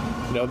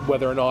 you know,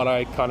 whether or not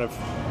I kind of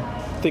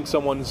think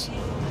someone's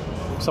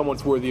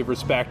worthy of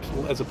respect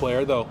as a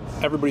player, though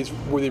everybody's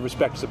worthy of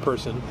respect as a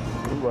person.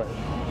 Right.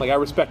 Like, I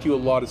respect you a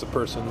lot as a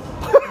person.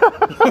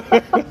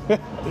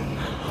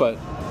 But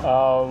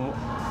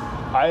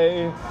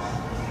I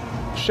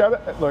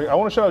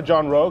want to shout out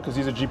John Rowe because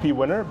he's a GP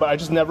winner, but I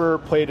just never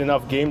played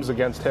enough games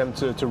against him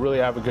to really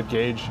have a good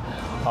gauge.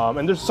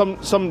 And there's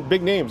some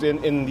big names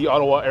in the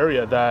Ottawa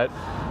area that,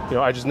 you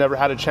know, I just never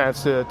had a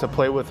chance to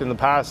play with in the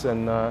past.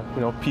 And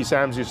you know, P.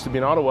 Sams used to be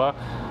in Ottawa.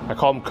 I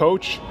call him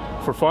Coach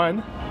for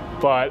fun.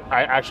 But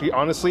I actually,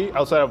 honestly,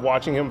 outside of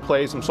watching him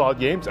play some solid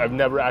games, I've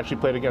never actually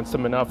played against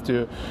him enough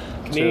to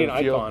Canadian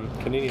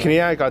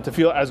icon to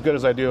feel as good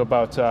as I do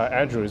about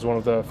Andrew. He's one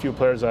of the few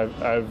players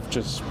I've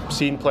just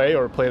seen play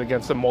or played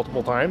against him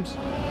multiple times.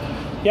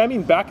 Yeah, I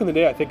mean, back in the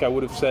day, I think I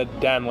would have said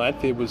Dan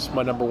Lanthe was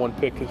my number one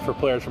pick for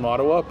players from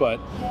Ottawa, but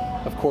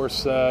of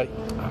course, I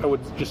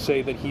would just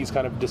say that he's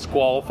kind of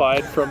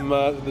disqualified from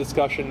the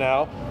discussion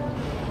now.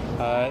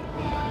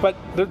 But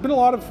there's been a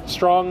lot of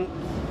strong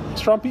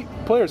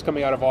players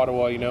coming out of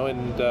Ottawa, you know,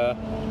 and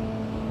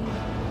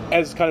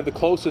as kind of the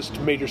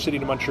closest major city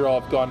to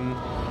Montreal, I've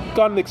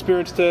gotten the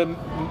experience to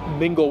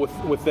mingle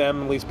with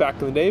them, at least back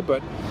in the day,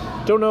 but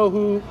don't know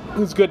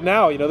who's good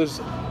now. You know,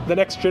 the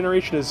next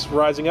generation is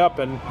rising up,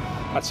 and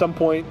at some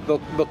point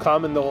they'll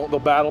come and they'll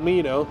battle me,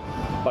 you know,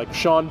 like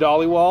Sean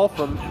Dollywall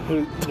from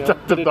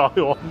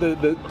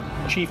the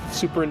chief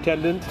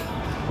superintendent.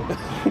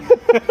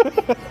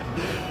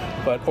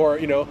 But, or,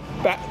 you know,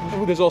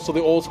 there's also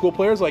the old school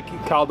players like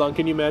Kyle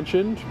Duncan you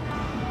mentioned,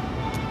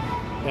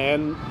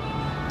 and,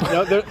 you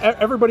know,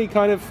 everybody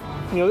kind of,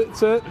 you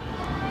know,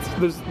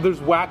 there's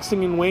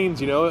waxing and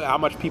wanes, you know, how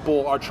much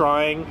people are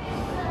trying,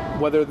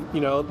 whether, you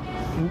know,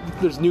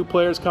 there's new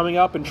players coming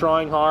up and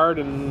trying hard,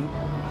 and,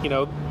 you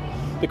know,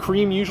 the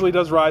cream usually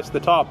does rise to the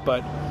top,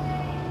 but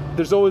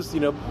there's always, you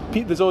know,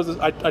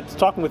 I was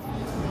talking with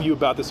you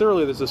about this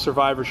earlier, there's a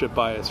survivorship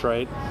bias,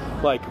 right?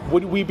 Like,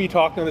 would we be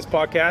talking on this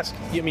podcast?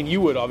 I mean, you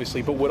would,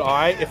 obviously, but would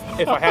I,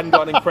 if I hadn't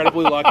gotten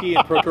incredibly lucky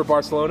in Pro Tour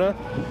Barcelona,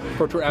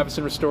 Pro Tour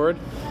Avicen Restored,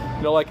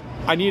 you know, like,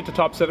 I needed to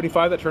top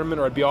 75 that tournament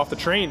or I'd be off the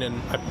train, and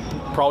I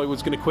probably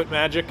was going to quit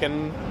Magic,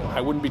 and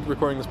I wouldn't be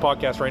recording this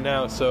podcast right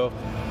now. So,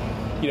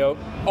 you know,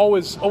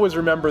 always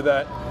remember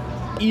that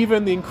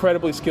even the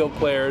incredibly skilled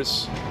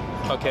players,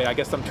 okay, I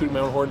guess I'm tooting my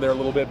own horn there a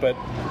little bit, but,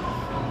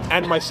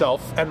 and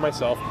myself,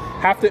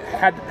 had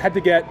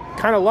to get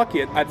kind of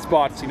lucky at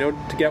spots, you know,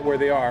 to get where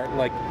they are.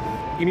 Like,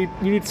 you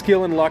need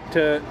skill and luck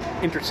to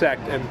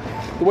intersect, and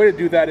the way to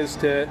do that is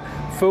to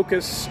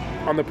focus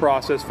on the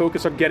process,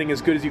 focus on getting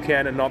as good as you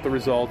can and not the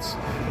results,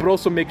 but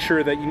also make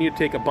sure that you need to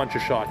take a bunch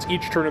of shots.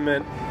 Each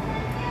tournament,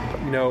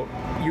 you know,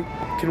 you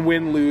can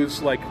win,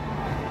 lose. Like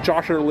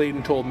Joshua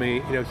Layton told me,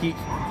 you know,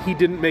 he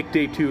didn't make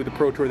day 2 of the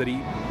Pro Tour that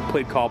he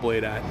played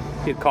Cobblade at.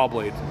 He had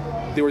Cobblade.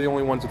 They were the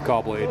only ones with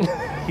Cobblade.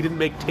 He didn't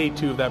make day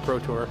 2 of that Pro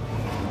Tour.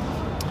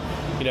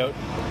 You know,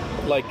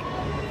 like,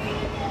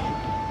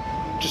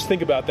 just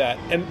think about that.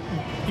 And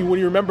when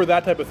you remember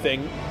that type of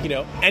thing, you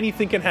know,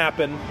 anything can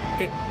happen.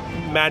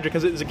 Magic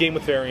is a game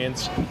with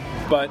variance,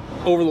 but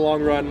over the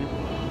long run,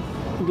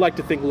 I'd like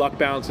to think luck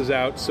balances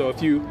out. So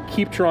if you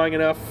keep trying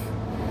enough,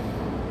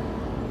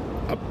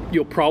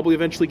 you'll probably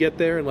eventually get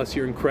there, unless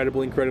you're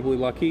incredibly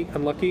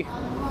unlucky.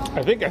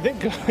 I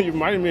think you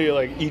reminded me of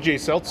like EJ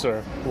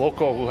Seltzer,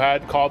 local, who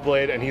had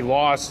Cobblade and he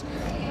lost.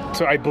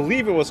 So I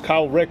believe it was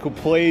Kyle Rick who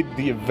played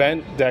the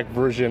event deck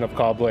version of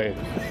Cobblade.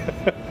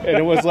 And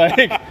it was like,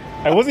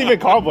 it wasn't even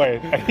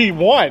Cobblade. And he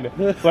won.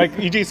 Like,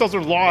 EJ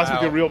Seltzer lost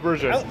with the real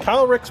version.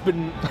 Kyle Rick's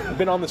been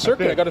on the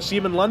circuit. I got to see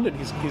him in London.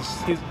 He's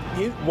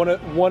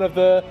one of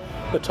the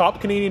top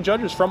Canadian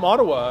judges from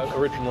Ottawa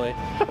originally.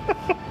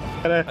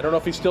 And I don't know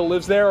if he still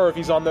lives there or if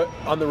he's on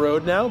the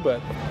road now,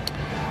 but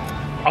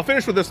I'll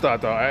finish with this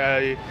thought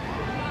though.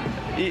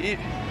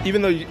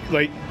 Even though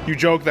you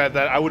joke that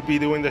I would be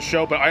doing this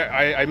show, but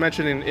I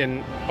mentioned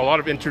in a lot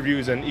of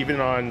interviews and even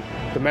on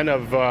the Men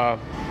of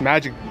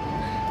Magic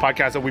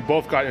podcast that we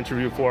both got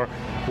interviewed for,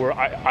 where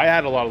I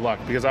had a lot of luck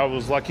because I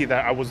was lucky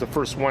that I was the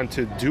first one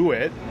to do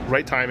it,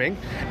 right timing,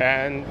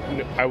 and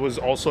I was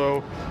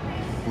also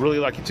really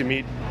lucky to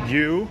meet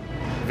you,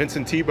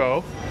 Vincent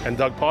Thibault, and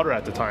Doug Potter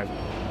at the time.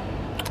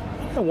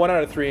 1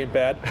 out of 3 ain't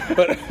bad,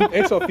 but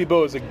Ansel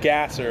Thibault is a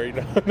gasser. You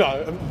know?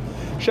 No,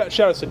 shout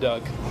out to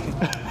Doug.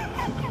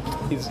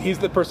 He's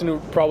the person who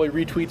probably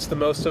retweets the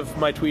most of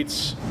my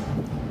tweets.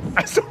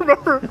 I still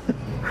remember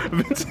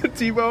Vincent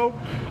Thibault.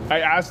 I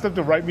asked him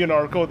to write me an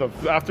article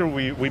after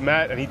we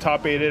met, and he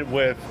top 8'd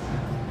with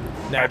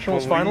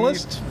Nationals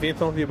finalist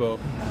Vincent Thibault.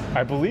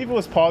 I believe it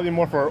was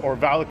Polymorph or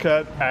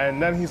Valakut, and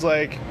then he's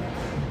like,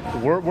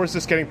 "Where's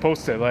this getting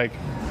posted? Like,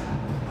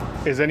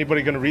 is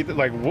anybody going to read it?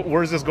 Like,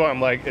 where's this going?"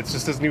 I'm like, "It's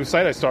just this new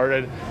site I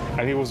started,"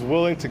 and he was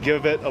willing to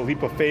give it a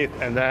leap of faith,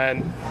 and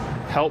then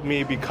helped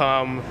me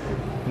become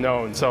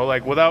known. So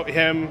like without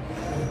him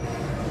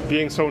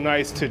being so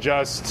nice to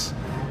just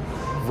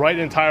write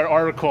an entire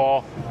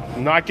article,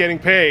 not getting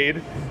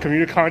paid,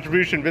 community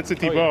contribution, Vincent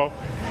Thibault,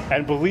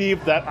 and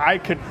believe that I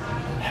could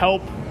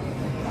help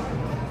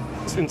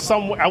in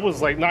some way. I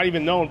was like not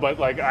even known, but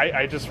like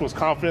I just was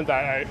confident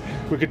that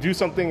we could do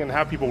something and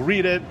have people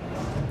read it.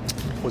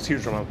 Was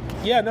huge for him.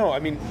 Yeah, no, I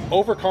mean,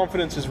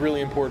 overconfidence is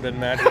really important in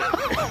Magic.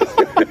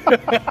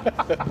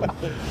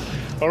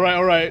 All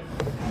right.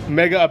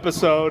 Mega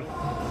episode.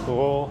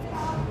 You'll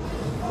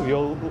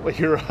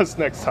hear us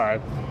next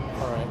time.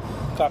 All right.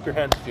 Clap your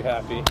hands if you're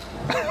happy.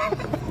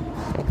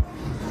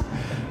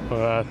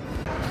 That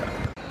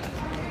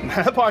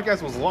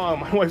podcast was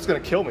long. My wife's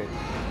going to kill me.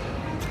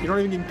 You don't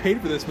even get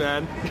paid for this,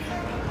 man.